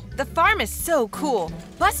 Wow, the farm is so cool.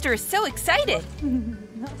 Buster is so excited.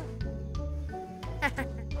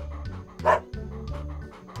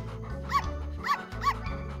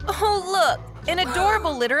 Oh, look, an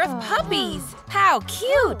adorable litter of puppies. How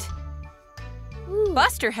cute.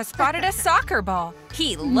 Buster has spotted a soccer ball.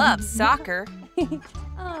 He loves soccer.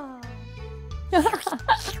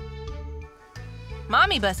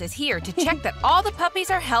 Mommy Bus is here to check that all the puppies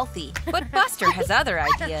are healthy, but Buster has other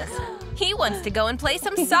ideas. He wants to go and play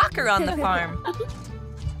some soccer on the farm.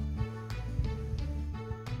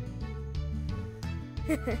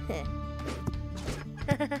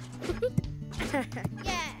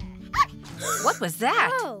 Yeah. What was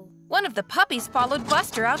that? Oh. One of the puppies followed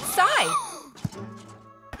Buster outside.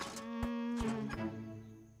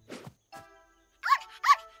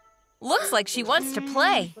 Looks like she wants to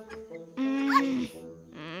play.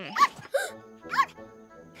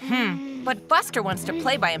 But Buster wants to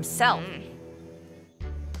play by himself.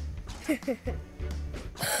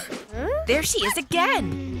 There she is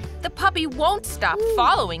again. The puppy won't stop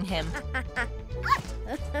following him.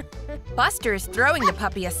 Buster is throwing the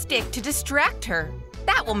puppy a stick to distract her.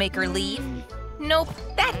 That will make her leave. Nope,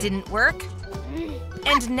 that didn't work.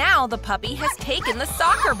 And now the puppy has taken the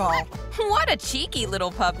soccer ball. What a cheeky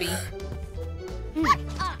little puppy.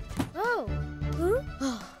 Oh.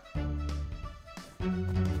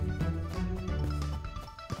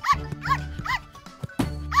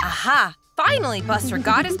 Aha! Finally, Buster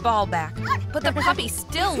got his ball back. But the puppy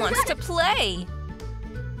still wants to play.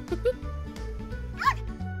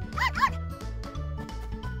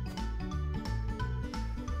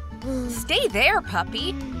 Stay there,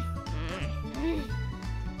 puppy.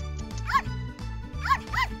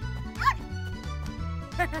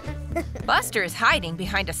 Buster is hiding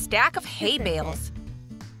behind a stack of hay bales.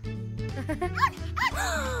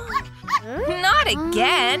 Not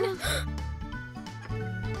again!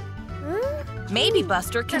 Maybe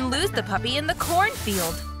Buster can lose the puppy in the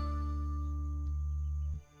cornfield.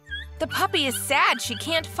 The puppy is sad she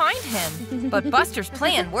can't find him, but Buster's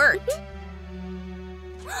plan worked.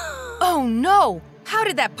 Oh no! How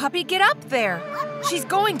did that puppy get up there? She's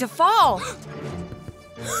going to fall!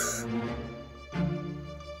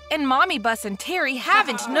 And Mommy Bus and Terry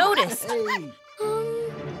haven't noticed.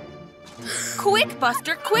 Quick,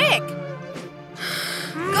 Buster, quick!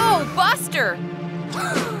 Go, Buster!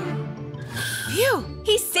 Phew!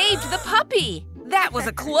 He saved the puppy! That was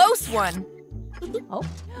a close one!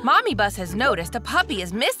 Mommy Bus has noticed a puppy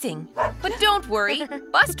is missing. But don't worry,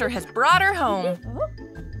 Buster has brought her home.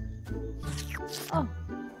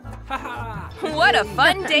 What a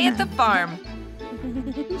fun day at the farm!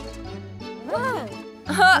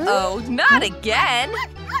 Uh-oh, not again!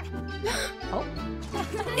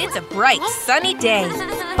 It's a bright, sunny day.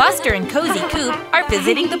 Buster and Cozy Coop are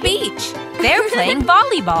visiting the beach. They're playing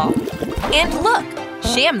volleyball. And look,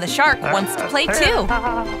 Sham the shark wants to play too.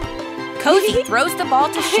 Cozy throws the ball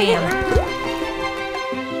to Sham.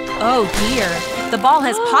 Oh dear, the ball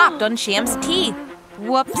has popped on Sham's teeth.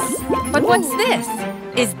 Whoops. But what's this?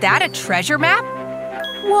 Is that a treasure map?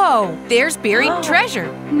 Whoa, there's buried treasure.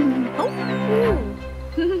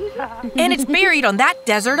 And it's buried on that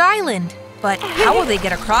desert island. But how will they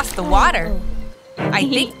get across the water? I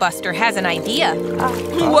think Buster has an idea.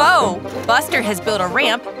 Whoa, Buster has built a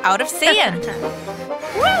ramp out of sand.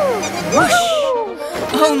 Whoosh!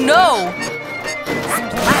 Oh no!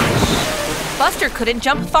 Splash! Buster couldn't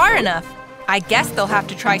jump far enough. I guess they'll have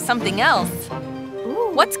to try something else.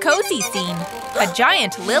 What's Cozy seen? A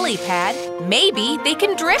giant lily pad. Maybe they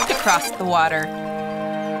can drift across the water.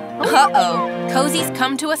 Uh-oh, Cozy's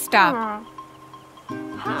come to a stop.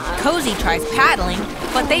 Cozy tries paddling,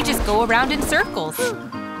 but they just go around in circles.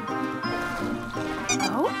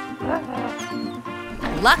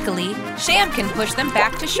 Luckily, Sham can push them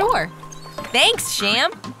back to shore. Thanks,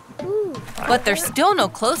 Sham! But they're still no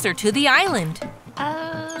closer to the island.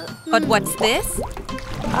 But what's this?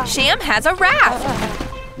 Sham has a raft!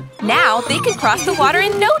 Now they can cross the water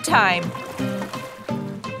in no time.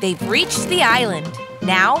 They've reached the island.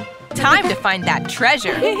 Now, time to find that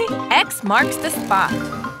treasure. X marks the spot.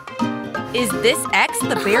 Is this X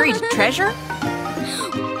the buried treasure?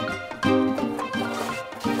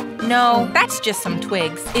 No, that's just some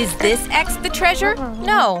twigs. Is this X the treasure?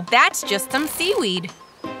 No, that's just some seaweed.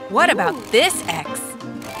 What about this X?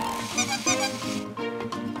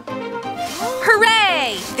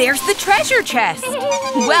 Hooray! There's the treasure chest!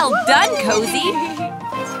 Well done, Cozy!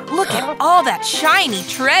 Look at all that shiny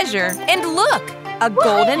treasure! And look! A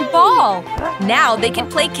golden ball! Now they can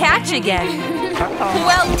play catch again!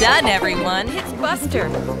 Well done, everyone! It's Buster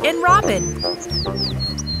and Robin!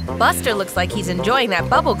 Buster looks like he's enjoying that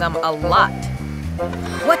bubblegum a lot.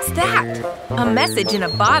 What's that? A message in a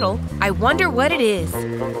bottle? I wonder what it is.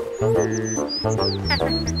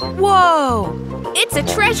 Whoa! It's a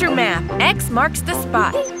treasure map! X marks the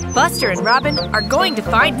spot. Buster and Robin are going to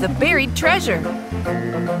find the buried treasure.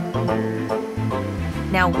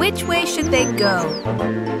 Now which way should they go?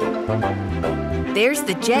 There's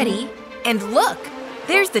the jetty. And look!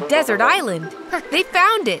 There's the desert island. They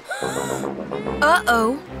found it.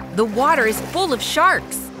 Uh-oh. The water is full of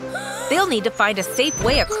sharks. They'll need to find a safe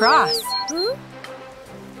way across.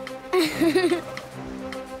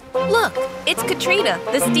 Look, it's Katrina,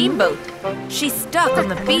 the steamboat. She's stuck on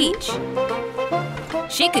the beach.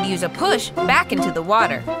 She could use a push back into the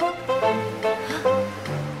water.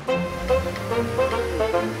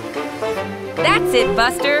 That's it,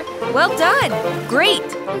 Buster. Well done. Great.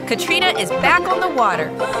 Katrina is back on the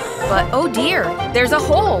water. But oh dear, there's a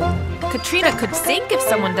hole. Katrina could sink if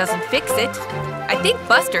someone doesn't fix it. I think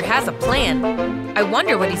Buster has a plan. I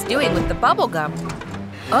wonder what he's doing with the bubble gum.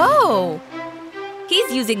 Oh!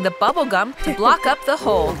 He's using the bubble gum to block up the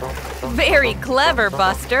hole. Very clever,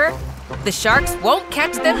 Buster. The sharks won't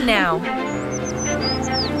catch them now.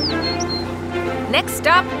 Next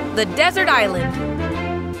stop, the desert island.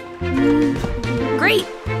 Great!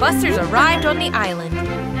 Buster's arrived on the island.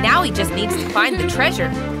 Now he just needs to find the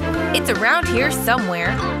treasure. It's around here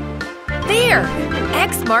somewhere. There!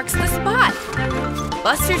 X marks the spot.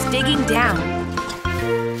 Buster's digging down.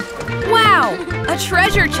 Wow! A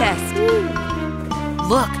treasure chest!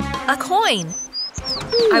 Look, a coin.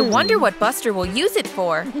 I wonder what Buster will use it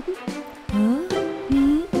for.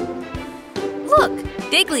 Look,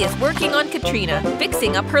 Diggly is working on Katrina,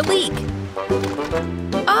 fixing up her leak.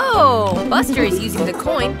 Oh, Buster is using the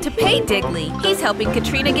coin to pay Diggly. He's helping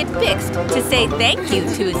Katrina get fixed to say thank you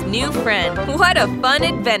to his new friend. What a fun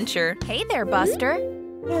adventure. Hey there, Buster.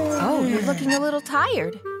 Oh, you're looking a little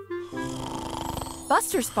tired.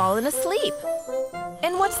 Buster's fallen asleep.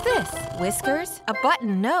 And what's this? Whiskers, a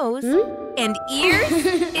button nose, and ears?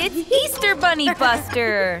 It's Easter Bunny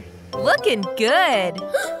Buster! Looking good.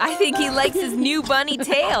 I think he likes his new bunny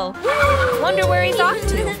tail. Wonder where he's off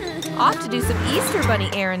to. Off to do some Easter Bunny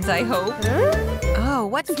errands, I hope. Oh,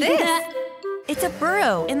 what's this? It's a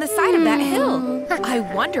burrow in the side of that hill. I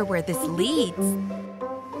wonder where this leads.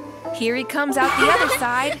 Here he comes out the other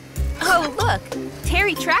side. Oh, look!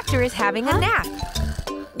 Terry Tractor is having a nap.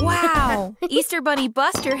 Wow! Easter Bunny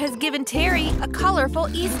Buster has given Terry a colorful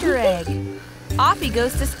Easter egg. Off he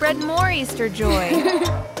goes to spread more Easter joy.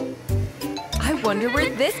 I wonder where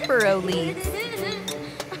this burrow leads.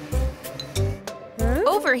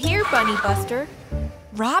 Over here, Bunny Buster.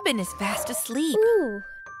 Robin is fast asleep.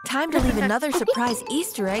 Time to leave another surprise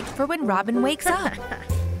Easter egg for when Robin wakes up.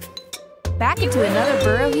 Back into another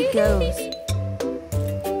burrow he goes.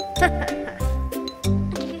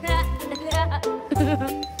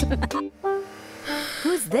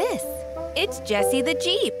 Who's this? It's Jessie the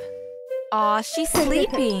Jeep. Aw, she's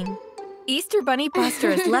sleeping. Easter Bunny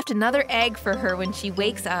Buster has left another egg for her when she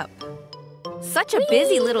wakes up. Such a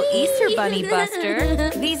busy little Easter Bunny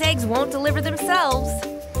Buster. These eggs won't deliver themselves.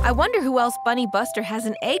 I wonder who else Bunny Buster has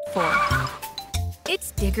an egg for.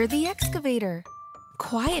 It's Digger the Excavator.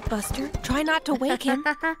 Quiet, Buster. Try not to wake him.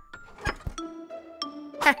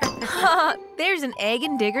 There's an egg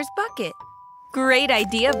in Digger's bucket. Great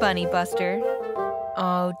idea, Bunny Buster.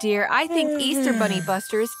 Oh dear, I think Easter Bunny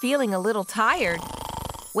Buster is feeling a little tired.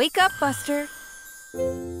 Wake up, Buster.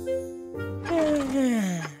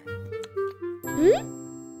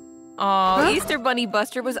 Oh, Easter Bunny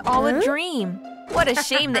Buster was all a dream. What a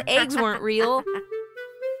shame the eggs weren't real.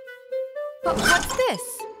 But what's this?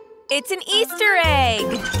 It's an Easter egg!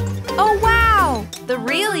 Oh, wow! The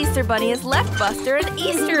real Easter Bunny has left Buster an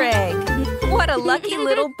Easter egg. What a lucky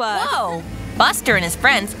little bug. Whoa! Buster and his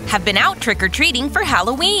friends have been out trick-or-treating for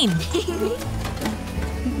Halloween.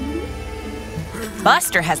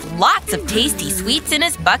 Buster has lots of tasty sweets in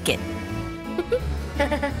his bucket.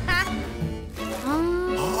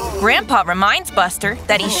 Grandpa reminds Buster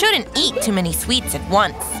that he shouldn't eat too many sweets at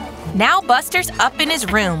once. Now Buster's up in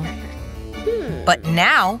his room. But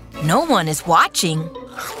now, no one is watching.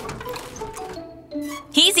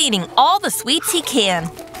 He's eating all the sweets he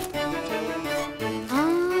can.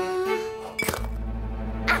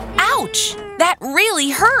 Ouch! That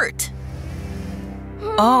really hurt!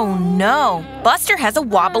 Oh no, Buster has a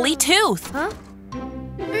wobbly tooth.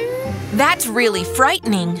 That's really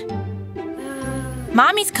frightening.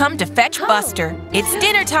 Mommy's come to fetch Buster. It's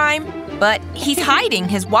dinner time, but he's hiding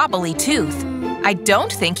his wobbly tooth. I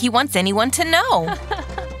don't think he wants anyone to know.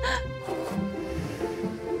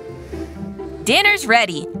 Dinner's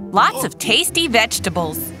ready. Lots of tasty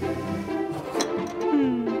vegetables.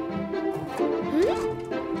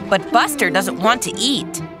 But Buster doesn't want to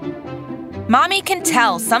eat. Mommy can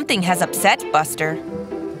tell something has upset Buster.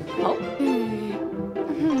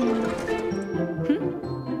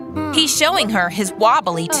 He's showing her his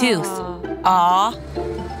wobbly tooth. Aw.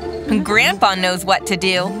 Grandpa knows what to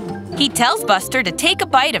do. He tells Buster to take a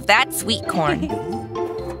bite of that sweet corn.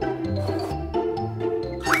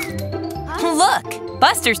 Look,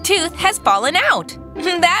 Buster's tooth has fallen out.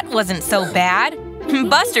 That wasn't so bad.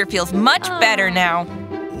 Buster feels much better now.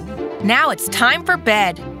 Now it's time for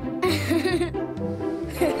bed.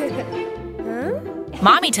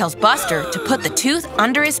 Mommy tells Buster to put the tooth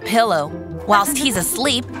under his pillow. Whilst he's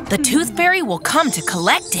asleep, the tooth fairy will come to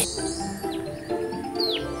collect it.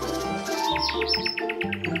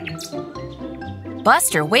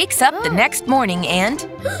 Buster wakes up the next morning and…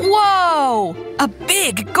 Whoa! A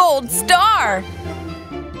big gold star!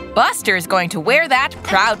 Buster is going to wear that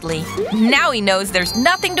proudly. Now he knows there's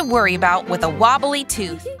nothing to worry about with a wobbly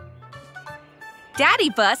tooth. Daddy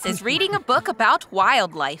Bus is reading a book about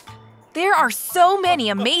wildlife. There are so many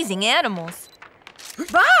amazing animals.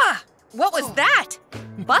 Bah! What was that?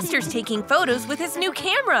 Buster's taking photos with his new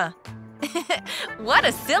camera. What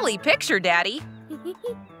a silly picture, Daddy.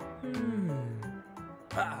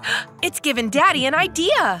 It's given Daddy an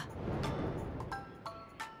idea.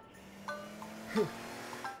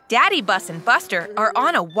 Daddy Bus and Buster are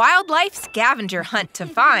on a wildlife scavenger hunt to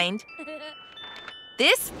find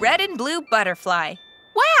this red and blue butterfly.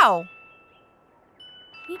 Wow!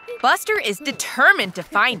 Buster is determined to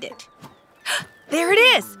find it. There it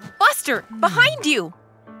is! Buster, behind you!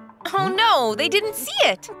 Oh no, they didn't see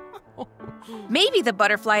it. Maybe the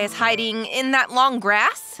butterfly is hiding in that long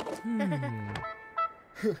grass?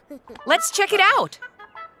 Let's check it out.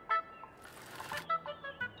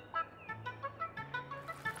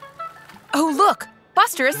 Oh look,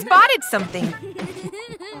 Buster has spotted something.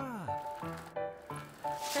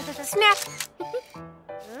 Snap!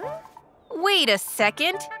 Wait a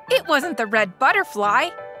second, it wasn't the red butterfly.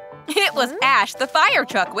 It was Ash the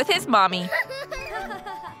Firetruck with his mommy.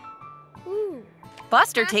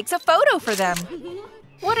 Buster takes a photo for them.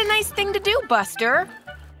 What a nice thing to do, Buster.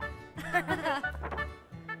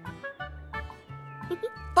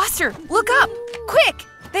 Buster, look up! Quick!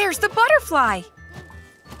 There's the butterfly!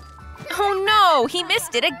 Oh no, he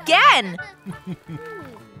missed it again!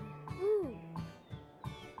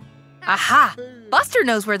 Aha! Buster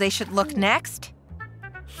knows where they should look next.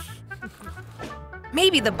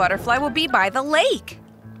 Maybe the butterfly will be by the lake.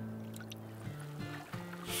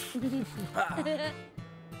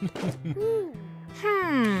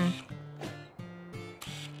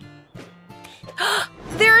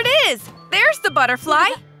 There it is! There's the butterfly!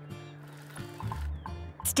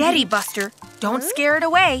 Steady, Buster. Don't scare it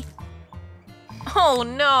away. Oh,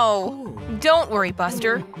 no. Don't worry,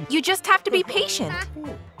 Buster. You just have to be patient.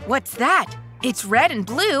 What's that? It's red and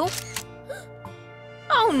blue.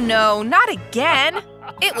 Oh, no, not again.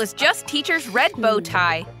 It was just teacher's red bow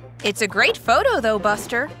tie. It's a great photo though,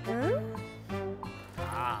 Buster.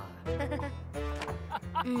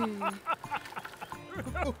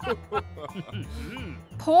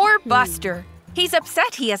 Poor Buster. He's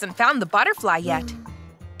upset he hasn't found the butterfly yet.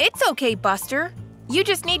 It's okay, Buster. You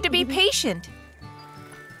just need to be patient.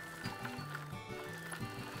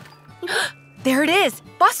 There it is!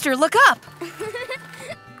 Buster, look up!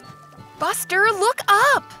 Buster, look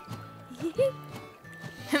up!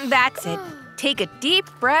 That's it. Take a deep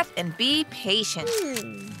breath and be patient.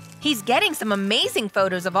 He's getting some amazing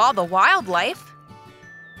photos of all the wildlife.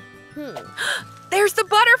 There's the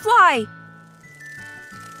butterfly!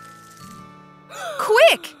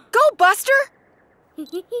 Quick! Go, Buster!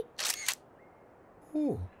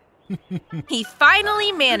 He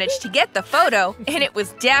finally managed to get the photo, and it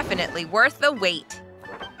was definitely worth the wait.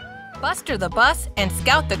 Buster the bus and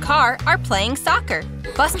Scout the car are playing soccer.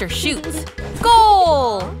 Buster shoots.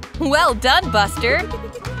 Goal! Well done, Buster!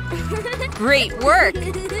 Great work!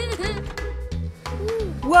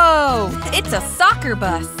 Whoa! It's a soccer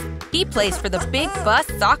bus. He plays for the big bus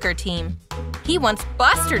soccer team. He wants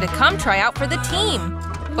Buster to come try out for the team.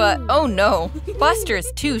 But oh no, Buster is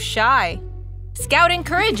too shy. Scout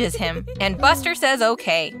encourages him, and Buster says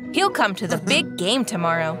okay. He'll come to the big game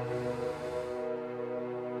tomorrow.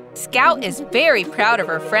 Scout is very proud of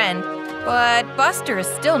her friend, but Buster is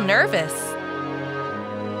still nervous.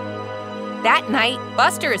 That night,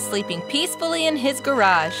 Buster is sleeping peacefully in his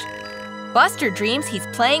garage. Buster dreams he's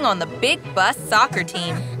playing on the big bus soccer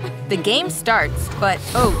team. The game starts, but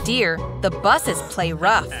oh dear, the buses play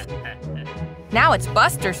rough. Now it's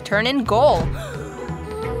Buster's turn in goal.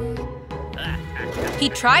 He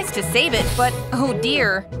tries to save it, but oh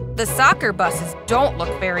dear, the soccer buses don't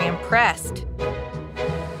look very impressed.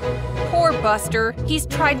 Poor Buster, he's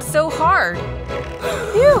tried so hard.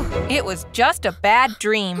 Phew, it was just a bad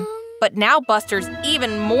dream. But now Buster's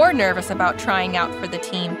even more nervous about trying out for the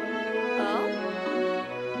team.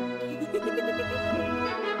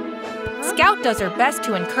 Scout does her best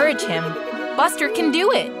to encourage him. Buster can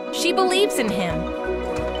do it. She believes in him.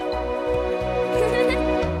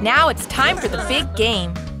 Now it's time for the big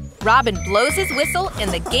game. Robin blows his whistle and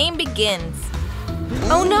the game begins.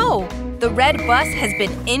 Oh no! The red bus has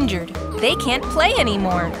been injured. They can't play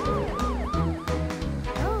anymore.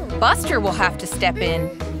 Buster will have to step in.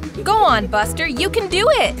 Go on, Buster, you can do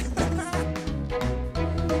it!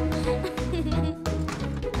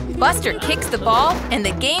 Buster kicks the ball and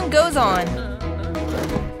the game goes on.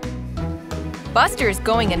 Buster is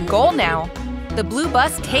going in goal now. The blue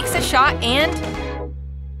bus takes a shot and…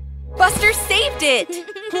 Buster saved it!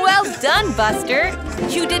 Well done, Buster!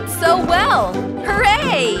 You did so well!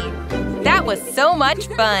 Hooray! That was so much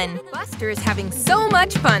fun! Buster is having so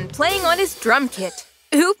much fun playing on his drum kit.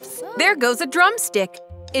 Oops, there goes a drumstick.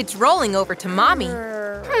 It's rolling over to Mommy.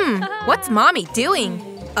 What's Mommy doing?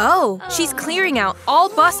 Oh, she's clearing out all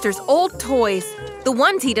Buster's old toys, the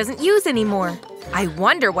ones he doesn't use anymore. I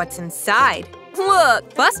wonder what's inside.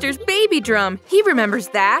 Look, Buster's baby drum. He remembers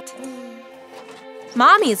that.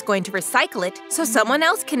 Mommy is going to recycle it so someone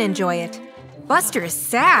else can enjoy it. Buster is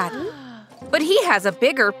sad, but he has a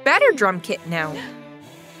bigger, better drum kit now.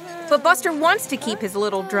 But Buster wants to keep his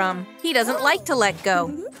little drum. He doesn't like to let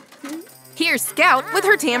go. Here's Scout with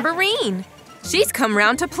her tambourine. She's come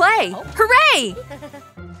round to play. Hooray!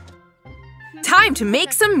 Time to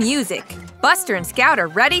make some music. Buster and Scout are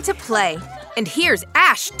ready to play. And here's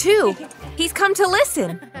Ash, too. He's come to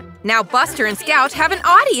listen. Now Buster and Scout have an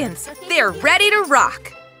audience. They're ready to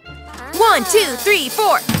rock. 1, 2, 3,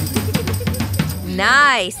 4.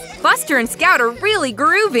 Nice. Buster and Scout are really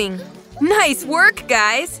grooving. Nice work,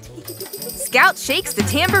 guys. Scout shakes the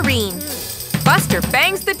tambourine. Buster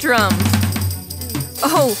bangs the drums.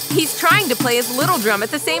 Oh, he's trying to play his little drum at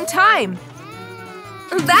the same time.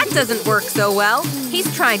 That doesn't work so well.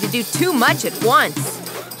 He's trying to do too much at once.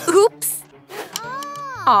 Oops.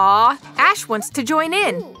 Aw, Ash wants to join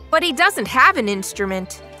in, but he doesn't have an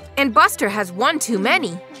instrument. And Buster has one too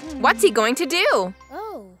many. What's he going to do?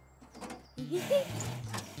 Oh.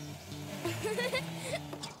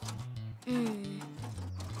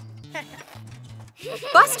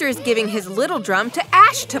 Buster is giving his little drum to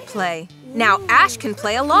Ash to play. Now Ash can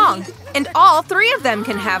play along, and all three of them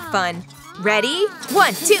can have fun. Ready?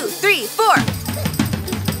 1, 2, 3, 4.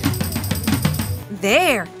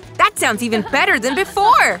 There! That sounds even better than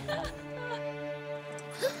before!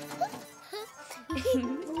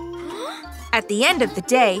 At the end of the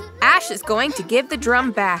day, Ash is going to give the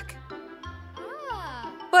drum back.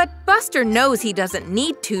 But Buster knows he doesn't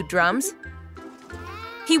need 2 drums.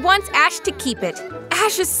 He wants Ash to keep it.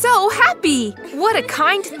 Ash is so happy! What a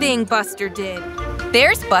kind thing Buster did.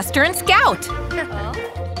 There's Buster and Scout.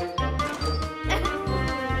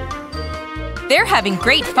 They're having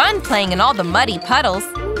great fun playing in all the muddy puddles.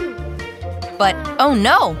 But, oh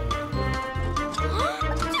no!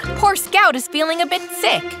 Poor Scout is feeling a bit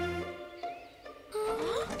sick.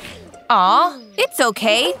 Aw, it's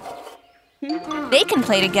okay. They can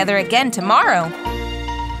play together again tomorrow.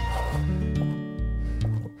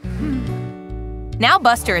 Now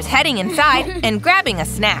Buster is heading inside and grabbing a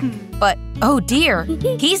snack. But, oh dear,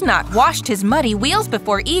 he's not washed his muddy wheels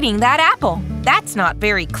before eating that apple. That's not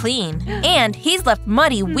very clean. And he's left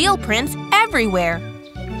muddy wheel prints everywhere.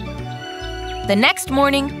 The next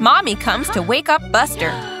morning, Mommy comes to wake up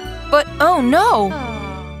Buster. But, oh no!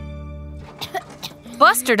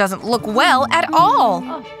 Buster doesn't look well at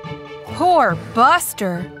all. Poor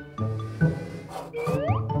Buster.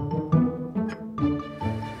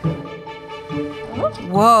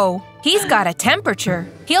 Whoa, he's got a temperature.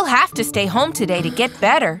 He'll have to stay home today to get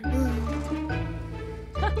better.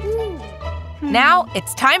 Now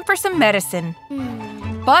it's time for some medicine.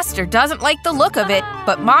 Buster doesn't like the look of it,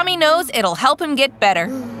 but Mommy knows it'll help him get better.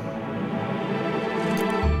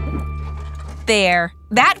 There,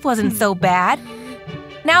 that wasn't so bad.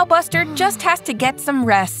 Now Buster just has to get some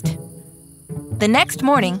rest. The next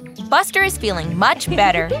morning, Buster is feeling much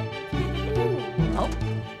better.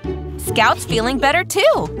 Scout's feeling better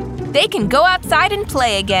too. They can go outside and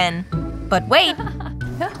play again. But wait,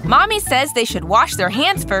 Mommy says they should wash their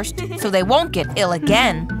hands first so they won't get ill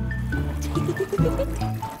again.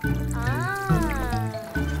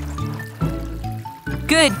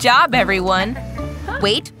 Good job, everyone.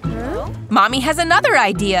 Wait, Mommy has another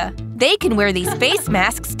idea. They can wear these face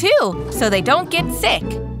masks too, so they don't get sick.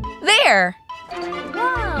 There!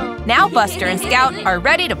 Now Buster and Scout are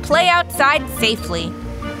ready to play outside safely.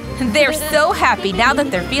 They're so happy now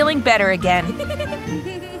that they're feeling better again.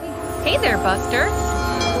 Hey there, Buster.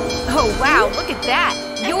 Oh, wow, look at that.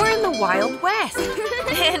 You're in the Wild West.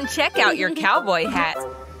 And check out your cowboy hat.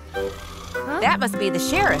 That must be the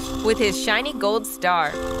sheriff with his shiny gold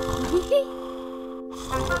star.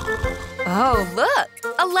 Oh, look,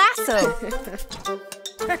 a lasso.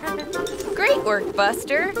 Great work,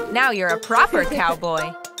 Buster. Now you're a proper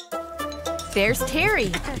cowboy. There's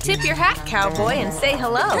Terry. Tip your hat, cowboy, and say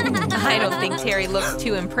hello. I don't think Terry looks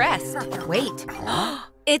too impressed. Wait,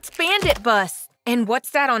 it's Bandit Bus. And what's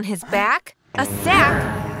that on his back? A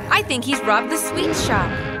sack? I think he's robbed the sweet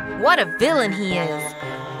shop. What a villain he is.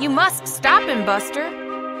 You must stop him, Buster.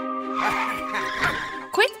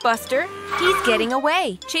 Quick, Buster. He's getting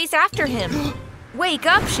away. Chase after him. Wake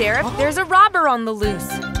up, Sheriff. There's a robber on the loose.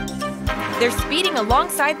 They're speeding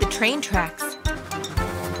alongside the train tracks.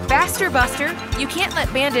 Faster, Buster. You can't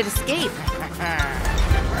let Bandit escape.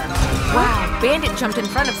 Wow, Bandit jumped in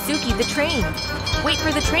front of Suki the train. Wait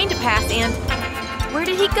for the train to pass and… Where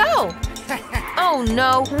did he go? Oh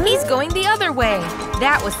no, he's going the other way.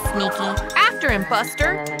 That was sneaky. After him,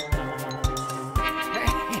 Buster.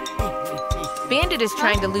 Bandit is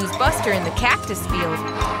trying to lose Buster in the cactus field.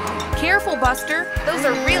 Careful, Buster. Those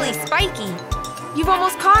are really spiky. You've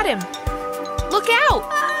almost caught him. Look out!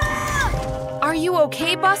 Are you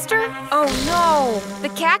okay, Buster? Oh no, the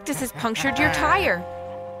cactus has punctured your tire.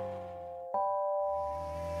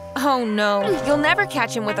 Oh no, you'll never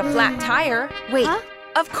catch him with a flat tire. Wait,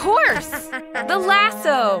 of course! The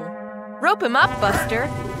lasso! Rope him up, Buster.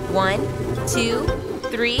 1, 2,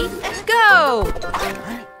 3, go!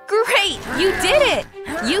 Great, you did it!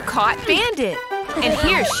 You caught Bandit. And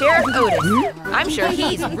here's Sheriff Otis. I'm sure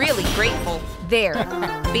he's really grateful. There,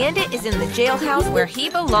 Bandit is in the jailhouse where he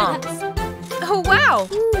belongs. Oh wow,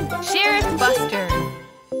 Sheriff Buster.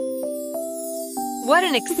 What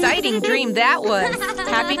an exciting dream that was.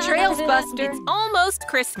 Happy trails, Buster. It's almost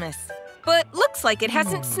Christmas, but looks like it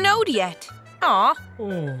hasn't snowed yet. Aw.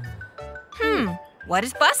 What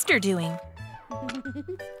is Buster doing?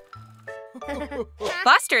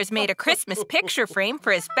 Buster has made a Christmas picture frame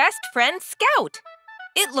for his best friend, Scout.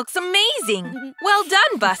 It looks amazing. Well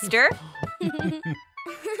done, Buster.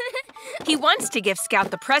 He wants to give Scout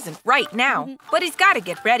the present right now, but he's got to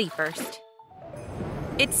get ready first.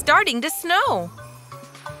 It's starting to snow.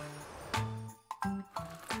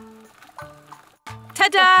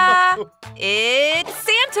 Ta-da! It's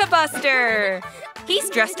Santa Buster! He's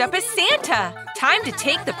dressed up as Santa. Time to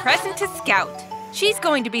take the present to Scout. She's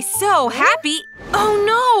going to be so happy. Oh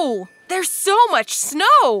no! There's so much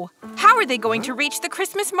snow! How are they going to reach the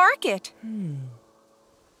Christmas market?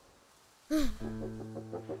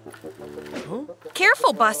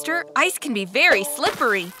 Careful, Buster. Ice can be very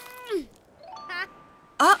slippery.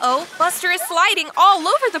 Uh-oh, Buster is sliding all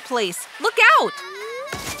over the place. Look out!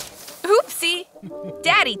 Oopsie!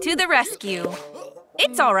 Daddy to the rescue.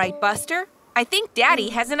 It's all right, Buster. I think Daddy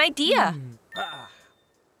has an idea.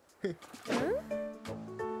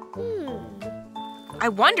 I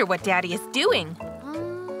wonder what Daddy is doing.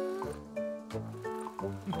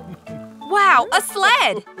 Wow, a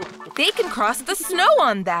sled! They can cross the snow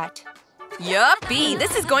on that. Yuppie,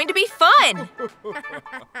 this is going to be fun!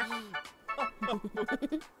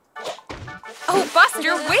 Oh,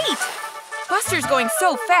 Buster, wait! Buster's going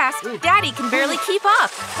so fast, Daddy can barely keep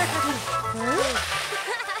up.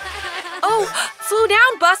 Oh, slow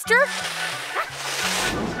down, Buster!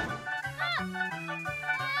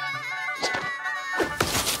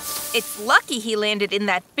 It's lucky he landed in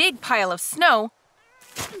that big pile of snow.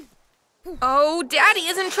 Oh, Daddy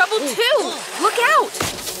is in trouble too! Look out!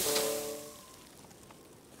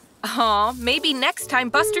 Aw, maybe next time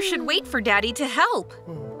Buster should wait for Daddy to help.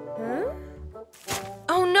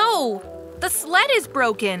 Oh no! The sled is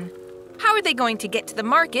broken! How are they going to get to the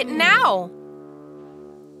market now?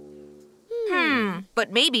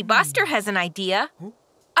 But maybe Buster has an idea.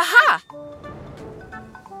 Aha!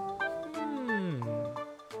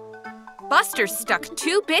 Buster stuck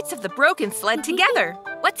 2 bits of the broken sled together.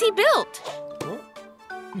 What's he built?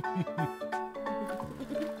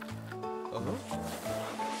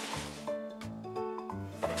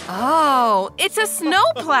 Oh, it's a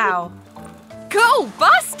snowplow. Go,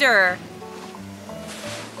 Buster!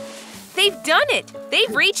 They've done it.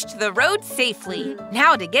 They've reached the road safely.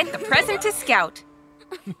 Now to get the present to Scout.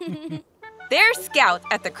 There's Scout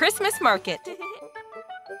at the Christmas market.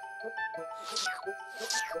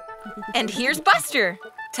 And here's Buster.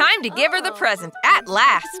 Time to give her the present at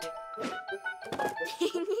last.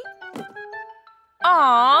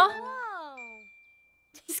 Aww.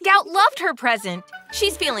 Scout loved her present.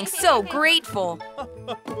 She's feeling so grateful.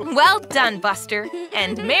 Well done, Buster,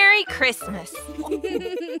 and Merry Christmas.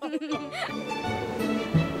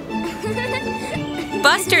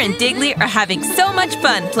 Buster and Diggly are having so much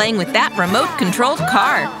fun playing with that remote-controlled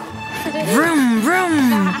car. Vroom, vroom.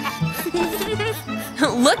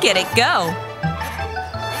 Look at it go.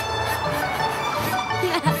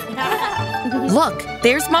 Look,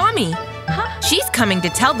 there's Mommy. She's coming to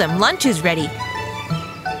tell them lunch is ready.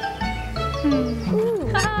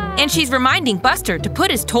 And she's reminding Buster to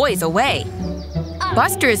put his toys away.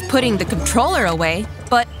 Buster is putting the controller away,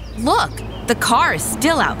 but look, the car is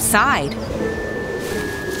still outside.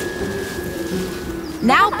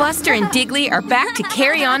 Now Buster and Diggly are back to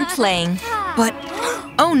carry on playing. But,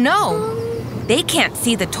 oh no, they can't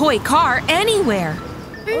see the toy car anywhere.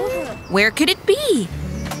 Where could it be?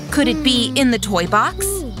 Could it be in the toy box?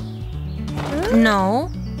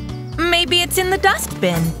 No. Maybe it's in the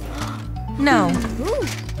dustbin. No.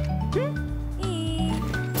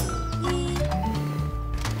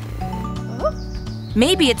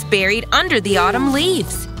 Maybe it's buried under the autumn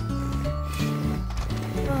leaves.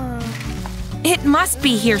 It must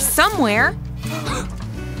be here somewhere.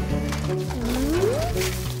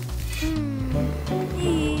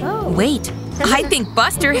 Wait, I think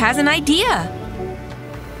Buster has an idea.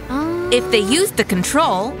 If they use the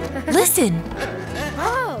control, listen.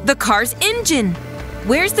 The car's engine.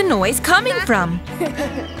 Where's the noise coming from?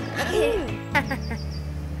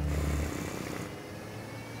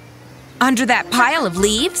 Under that pile of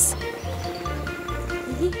leaves?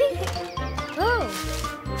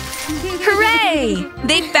 Hooray!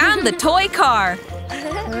 They found the toy car.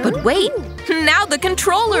 But wait, now the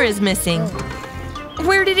controller is missing.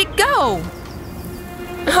 Where did it go?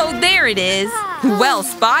 Oh, there it is. Well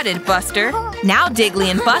spotted, Buster. Now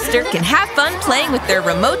Diggly and Buster can have fun playing with their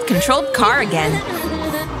remote-controlled car again.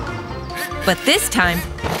 But this time,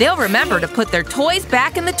 they'll remember to put their toys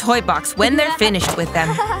back in the toy box when they're finished with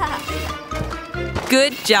them.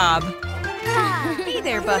 Good job. Hey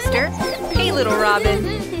there, Buster. Hey, little Robin.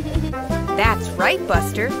 That's right,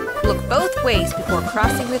 Buster. Look both ways before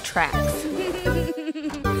crossing the tracks.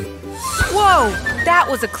 Whoa, that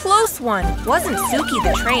was a close one. Wasn't Suki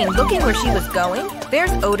the train looking where she was going?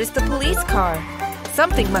 There's Otis the police car.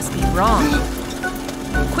 Something must be wrong.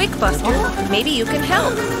 Quick, Buster, maybe you can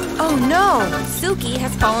help. Oh no, Suki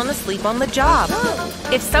has fallen asleep on the job.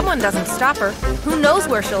 If someone doesn't stop her, who knows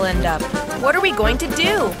where she'll end up? What are we going to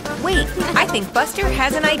do? Wait, I think Buster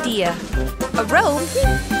has an idea. A rope?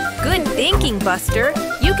 Good thinking, Buster.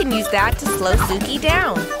 You can use that to slow Suki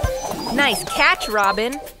down. Nice catch,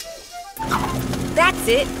 Robin. That's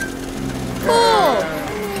it. Pull!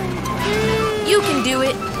 You can do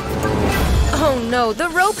it. Oh no, the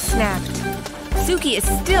rope snapped. Suki is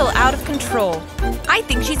still out of control. I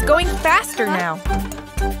think she's going faster now.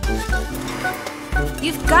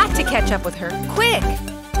 You've got to catch up with her, quick!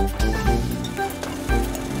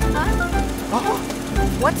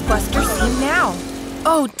 What's Buster seen now?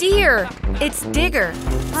 Oh dear! It's Digger.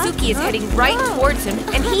 Suki is heading right towards him,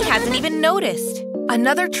 and he hasn't even noticed.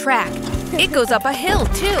 Another track. It goes up a hill,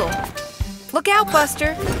 too. Look out,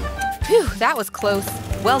 Buster. Phew, that was close.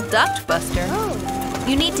 Well ducked, Buster.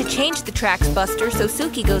 You need to change the tracks, Buster, so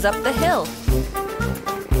Suki goes up the hill.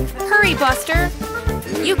 Hurry, Buster.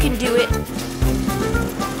 You can do it.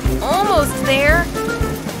 Almost there.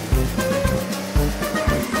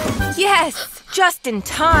 Yes, just in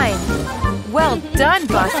time. Well done,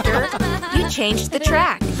 Buster. You changed the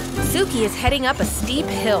track. Suki is heading up a steep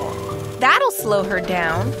hill. That'll slow her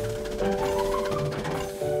down.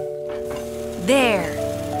 There.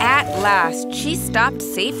 At last, she stopped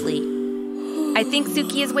safely. I think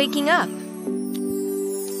Suki is waking up.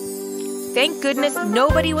 Thank goodness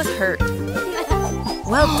nobody was hurt.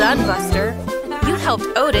 Well done, Buster. You helped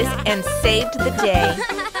Otis and saved the day.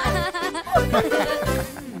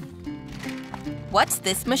 What's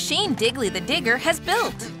this machine Diggly the Digger has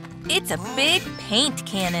built? It's a big paint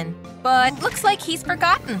cannon, but looks like he's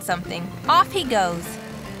forgotten something. Off he goes.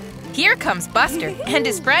 Here comes Buster and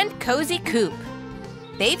his friend Cozy Coop.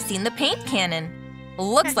 They've seen the paint cannon.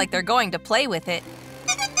 Looks like they're going to play with it.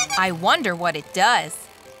 I wonder what it does.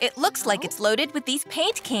 It looks like it's loaded with these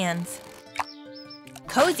paint cans.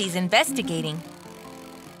 Cozy's investigating.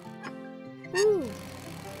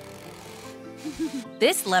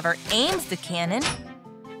 This lever aims the cannon,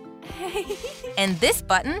 and this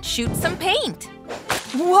button shoots some paint.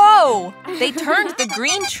 Whoa! They turned the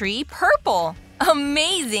green tree purple.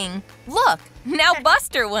 Amazing! Look, now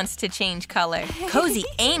Buster wants to change color. Cozy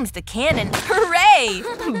aims the cannon. Hooray!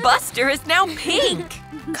 Buster is now pink.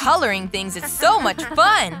 Coloring things is so much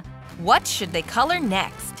fun. What should they color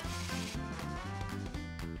next?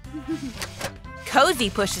 Cozy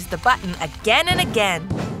pushes the button again and again.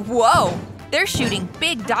 Whoa! They're shooting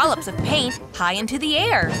big dollops of paint high into the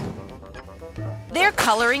air. They're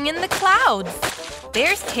coloring in the clouds.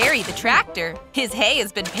 There's Terry the tractor. His hay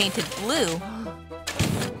has been painted blue.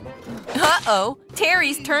 Uh-oh,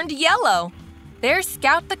 Terry's turned yellow. There's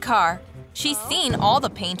Scout the car. She's seen all the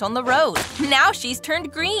paint on the road. Now she's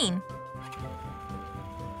turned green.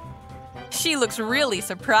 She looks really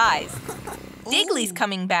surprised. Diggly's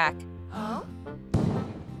coming back.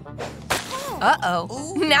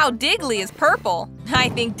 Uh-oh, now Diggly is purple. I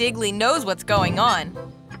think Diggly knows what's going on.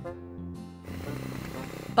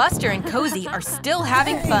 Buster and Cozy are still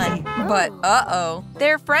having fun, but uh-oh,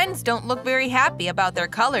 their friends don't look very happy about their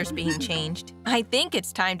colors being changed. I think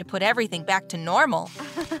it's time to put everything back to normal.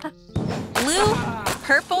 Blue,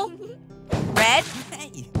 purple, red,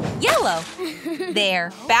 yellow.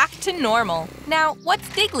 There, back to normal. Now, what's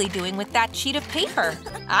Diggly doing with that sheet of paper?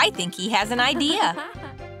 I think he has an idea.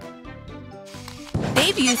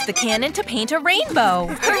 They've used the cannon to paint a rainbow.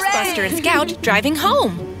 Here's Buster and Scout driving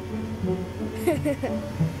home.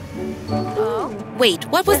 Wait,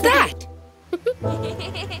 what was that?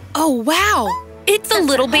 Oh, wow! It's a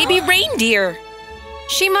little baby reindeer.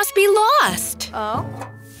 She must be lost.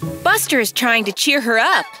 Buster is trying to cheer her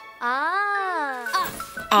up. Aw,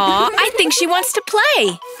 I think she wants to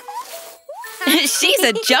play. She's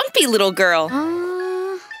a jumpy little girl.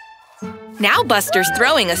 Now Buster's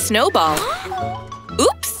throwing a snowball.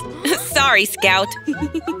 Oops! Sorry, Scout.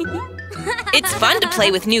 It's fun to play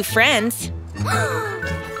with new friends.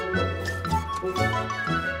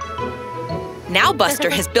 Now Buster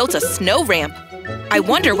has built a snow ramp. I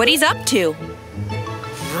wonder what he's up to.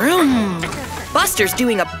 Vroom! Buster's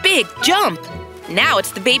doing a big jump. Now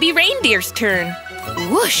it's the baby reindeer's turn.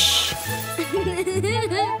 Whoosh!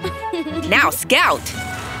 Now Scout.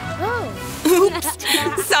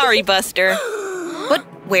 Oops! Sorry, Buster. But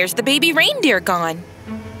where's the baby reindeer gone?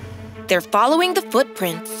 They're following the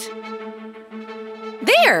footprints.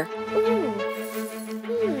 There!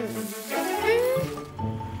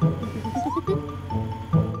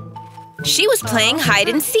 She was playing hide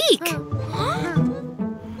and seek.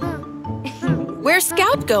 Where's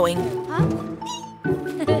Scout going?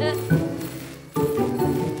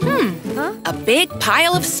 A big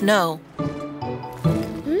pile of snow.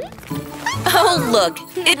 Oh, look,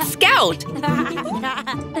 it's Scout.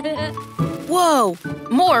 Whoa,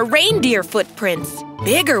 more reindeer footprints,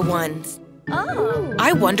 bigger ones.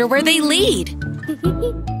 I wonder where they lead.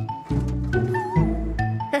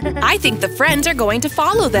 I think the friends are going to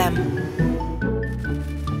follow them.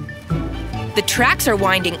 The tracks are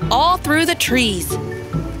winding all through the trees.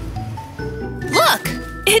 Look,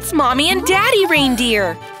 it's Mommy and Daddy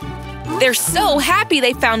reindeer. They're so happy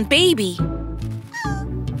they found Baby.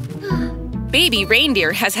 Baby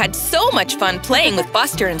reindeer has had so much fun playing with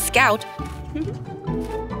Buster and Scout.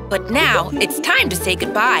 But now it's time to say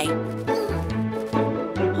goodbye.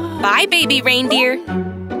 Bye, baby reindeer.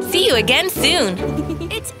 See you again soon.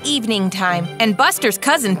 It's evening time, and Buster's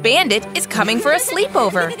cousin Bandit is coming for a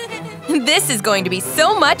sleepover. This is going to be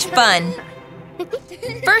so much fun.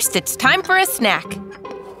 First, it's time for a snack.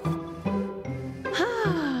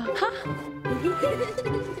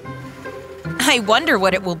 I wonder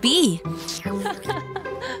what it will be.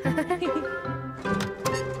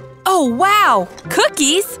 Oh, wow!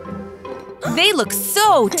 Cookies! They look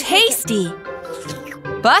so tasty!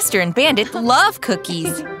 Buster and Bandit love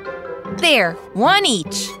cookies. There, one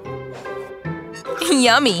each.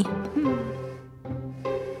 Yummy!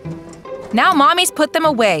 Now Mommy's put them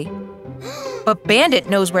away. But Bandit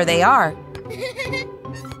knows where they are.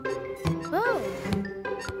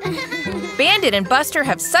 Bandit and Buster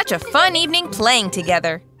have such a fun evening playing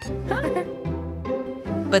together.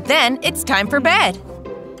 But then it's time for bed.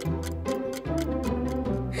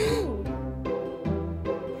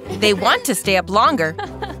 They want to stay up longer,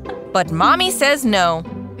 but Mommy says no.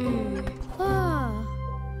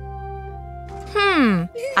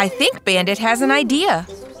 I think Bandit has an idea.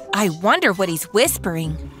 I wonder what he's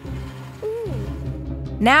whispering.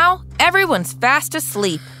 Now, everyone's fast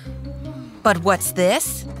asleep. But what's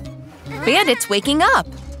this? Bandit's waking up.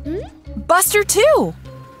 Buster, too.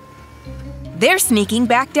 They're sneaking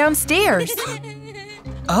back downstairs.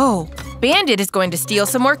 Oh, Bandit is going to steal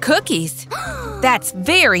some more cookies. That's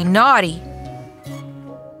very naughty.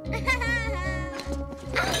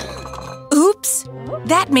 Oops,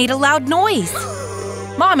 that made a loud noise.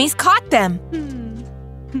 Mommy's caught them.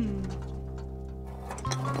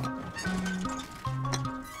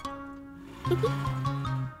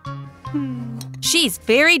 She's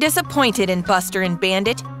very disappointed in Buster and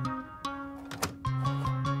Bandit.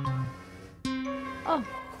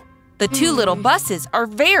 The two little buses are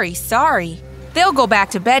very sorry. They'll go back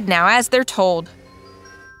to bed now as they're told.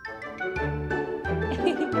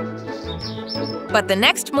 But the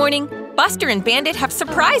next morning, Buster and Bandit have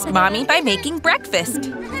surprised Mommy by making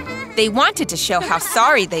breakfast. They wanted to show how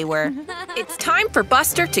sorry they were. It's time for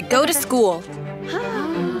Buster to go to school.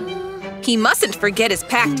 He mustn't forget his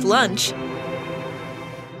packed lunch.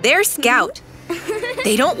 There's Scout.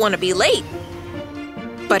 They don't want to be late.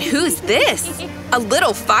 But who's this? A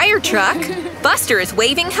little Firetruck. Buster is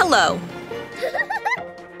waving hello.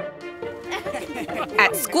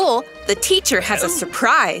 At school, the teacher has a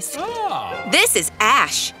surprise. This is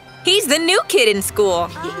Ash. He's the new kid in school.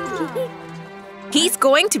 He's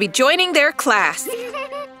going to be joining their class.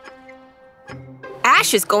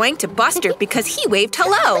 Ash is going to Buster because he waved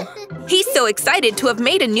hello. He's so excited to have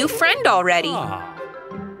made a new friend already.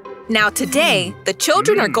 Now today, the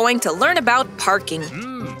children are going to learn about parking.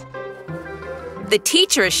 The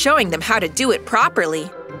teacher is showing them how to do it properly.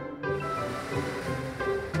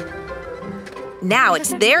 Now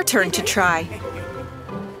it's their turn to try.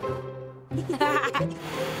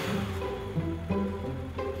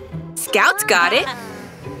 Scout's got it.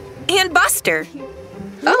 And Buster.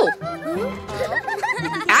 Oh.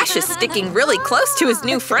 Ash is sticking really close to his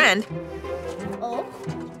new friend.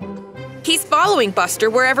 He's following Buster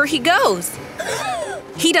wherever he goes.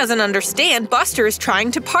 He doesn't understand Buster is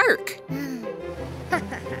trying to park.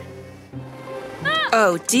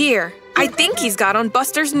 Oh dear, I think he's got on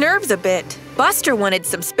Buster's nerves a bit. Buster wanted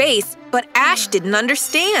some space, but Ash didn't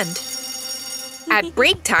understand. At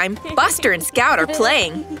break time, Buster and Scout are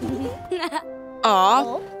playing.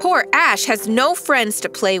 Aw, poor Ash has no friends to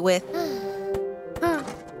play with.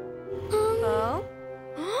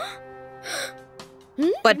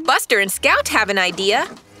 But Buster and Scout have an idea.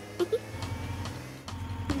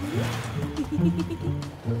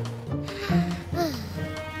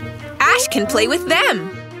 Ash can play with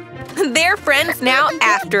them. They're friends now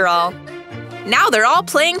after all. Now they're all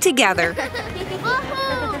playing together.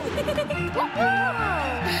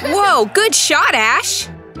 Whoa, good shot, Ash!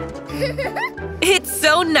 It's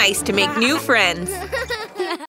so nice to make new friends.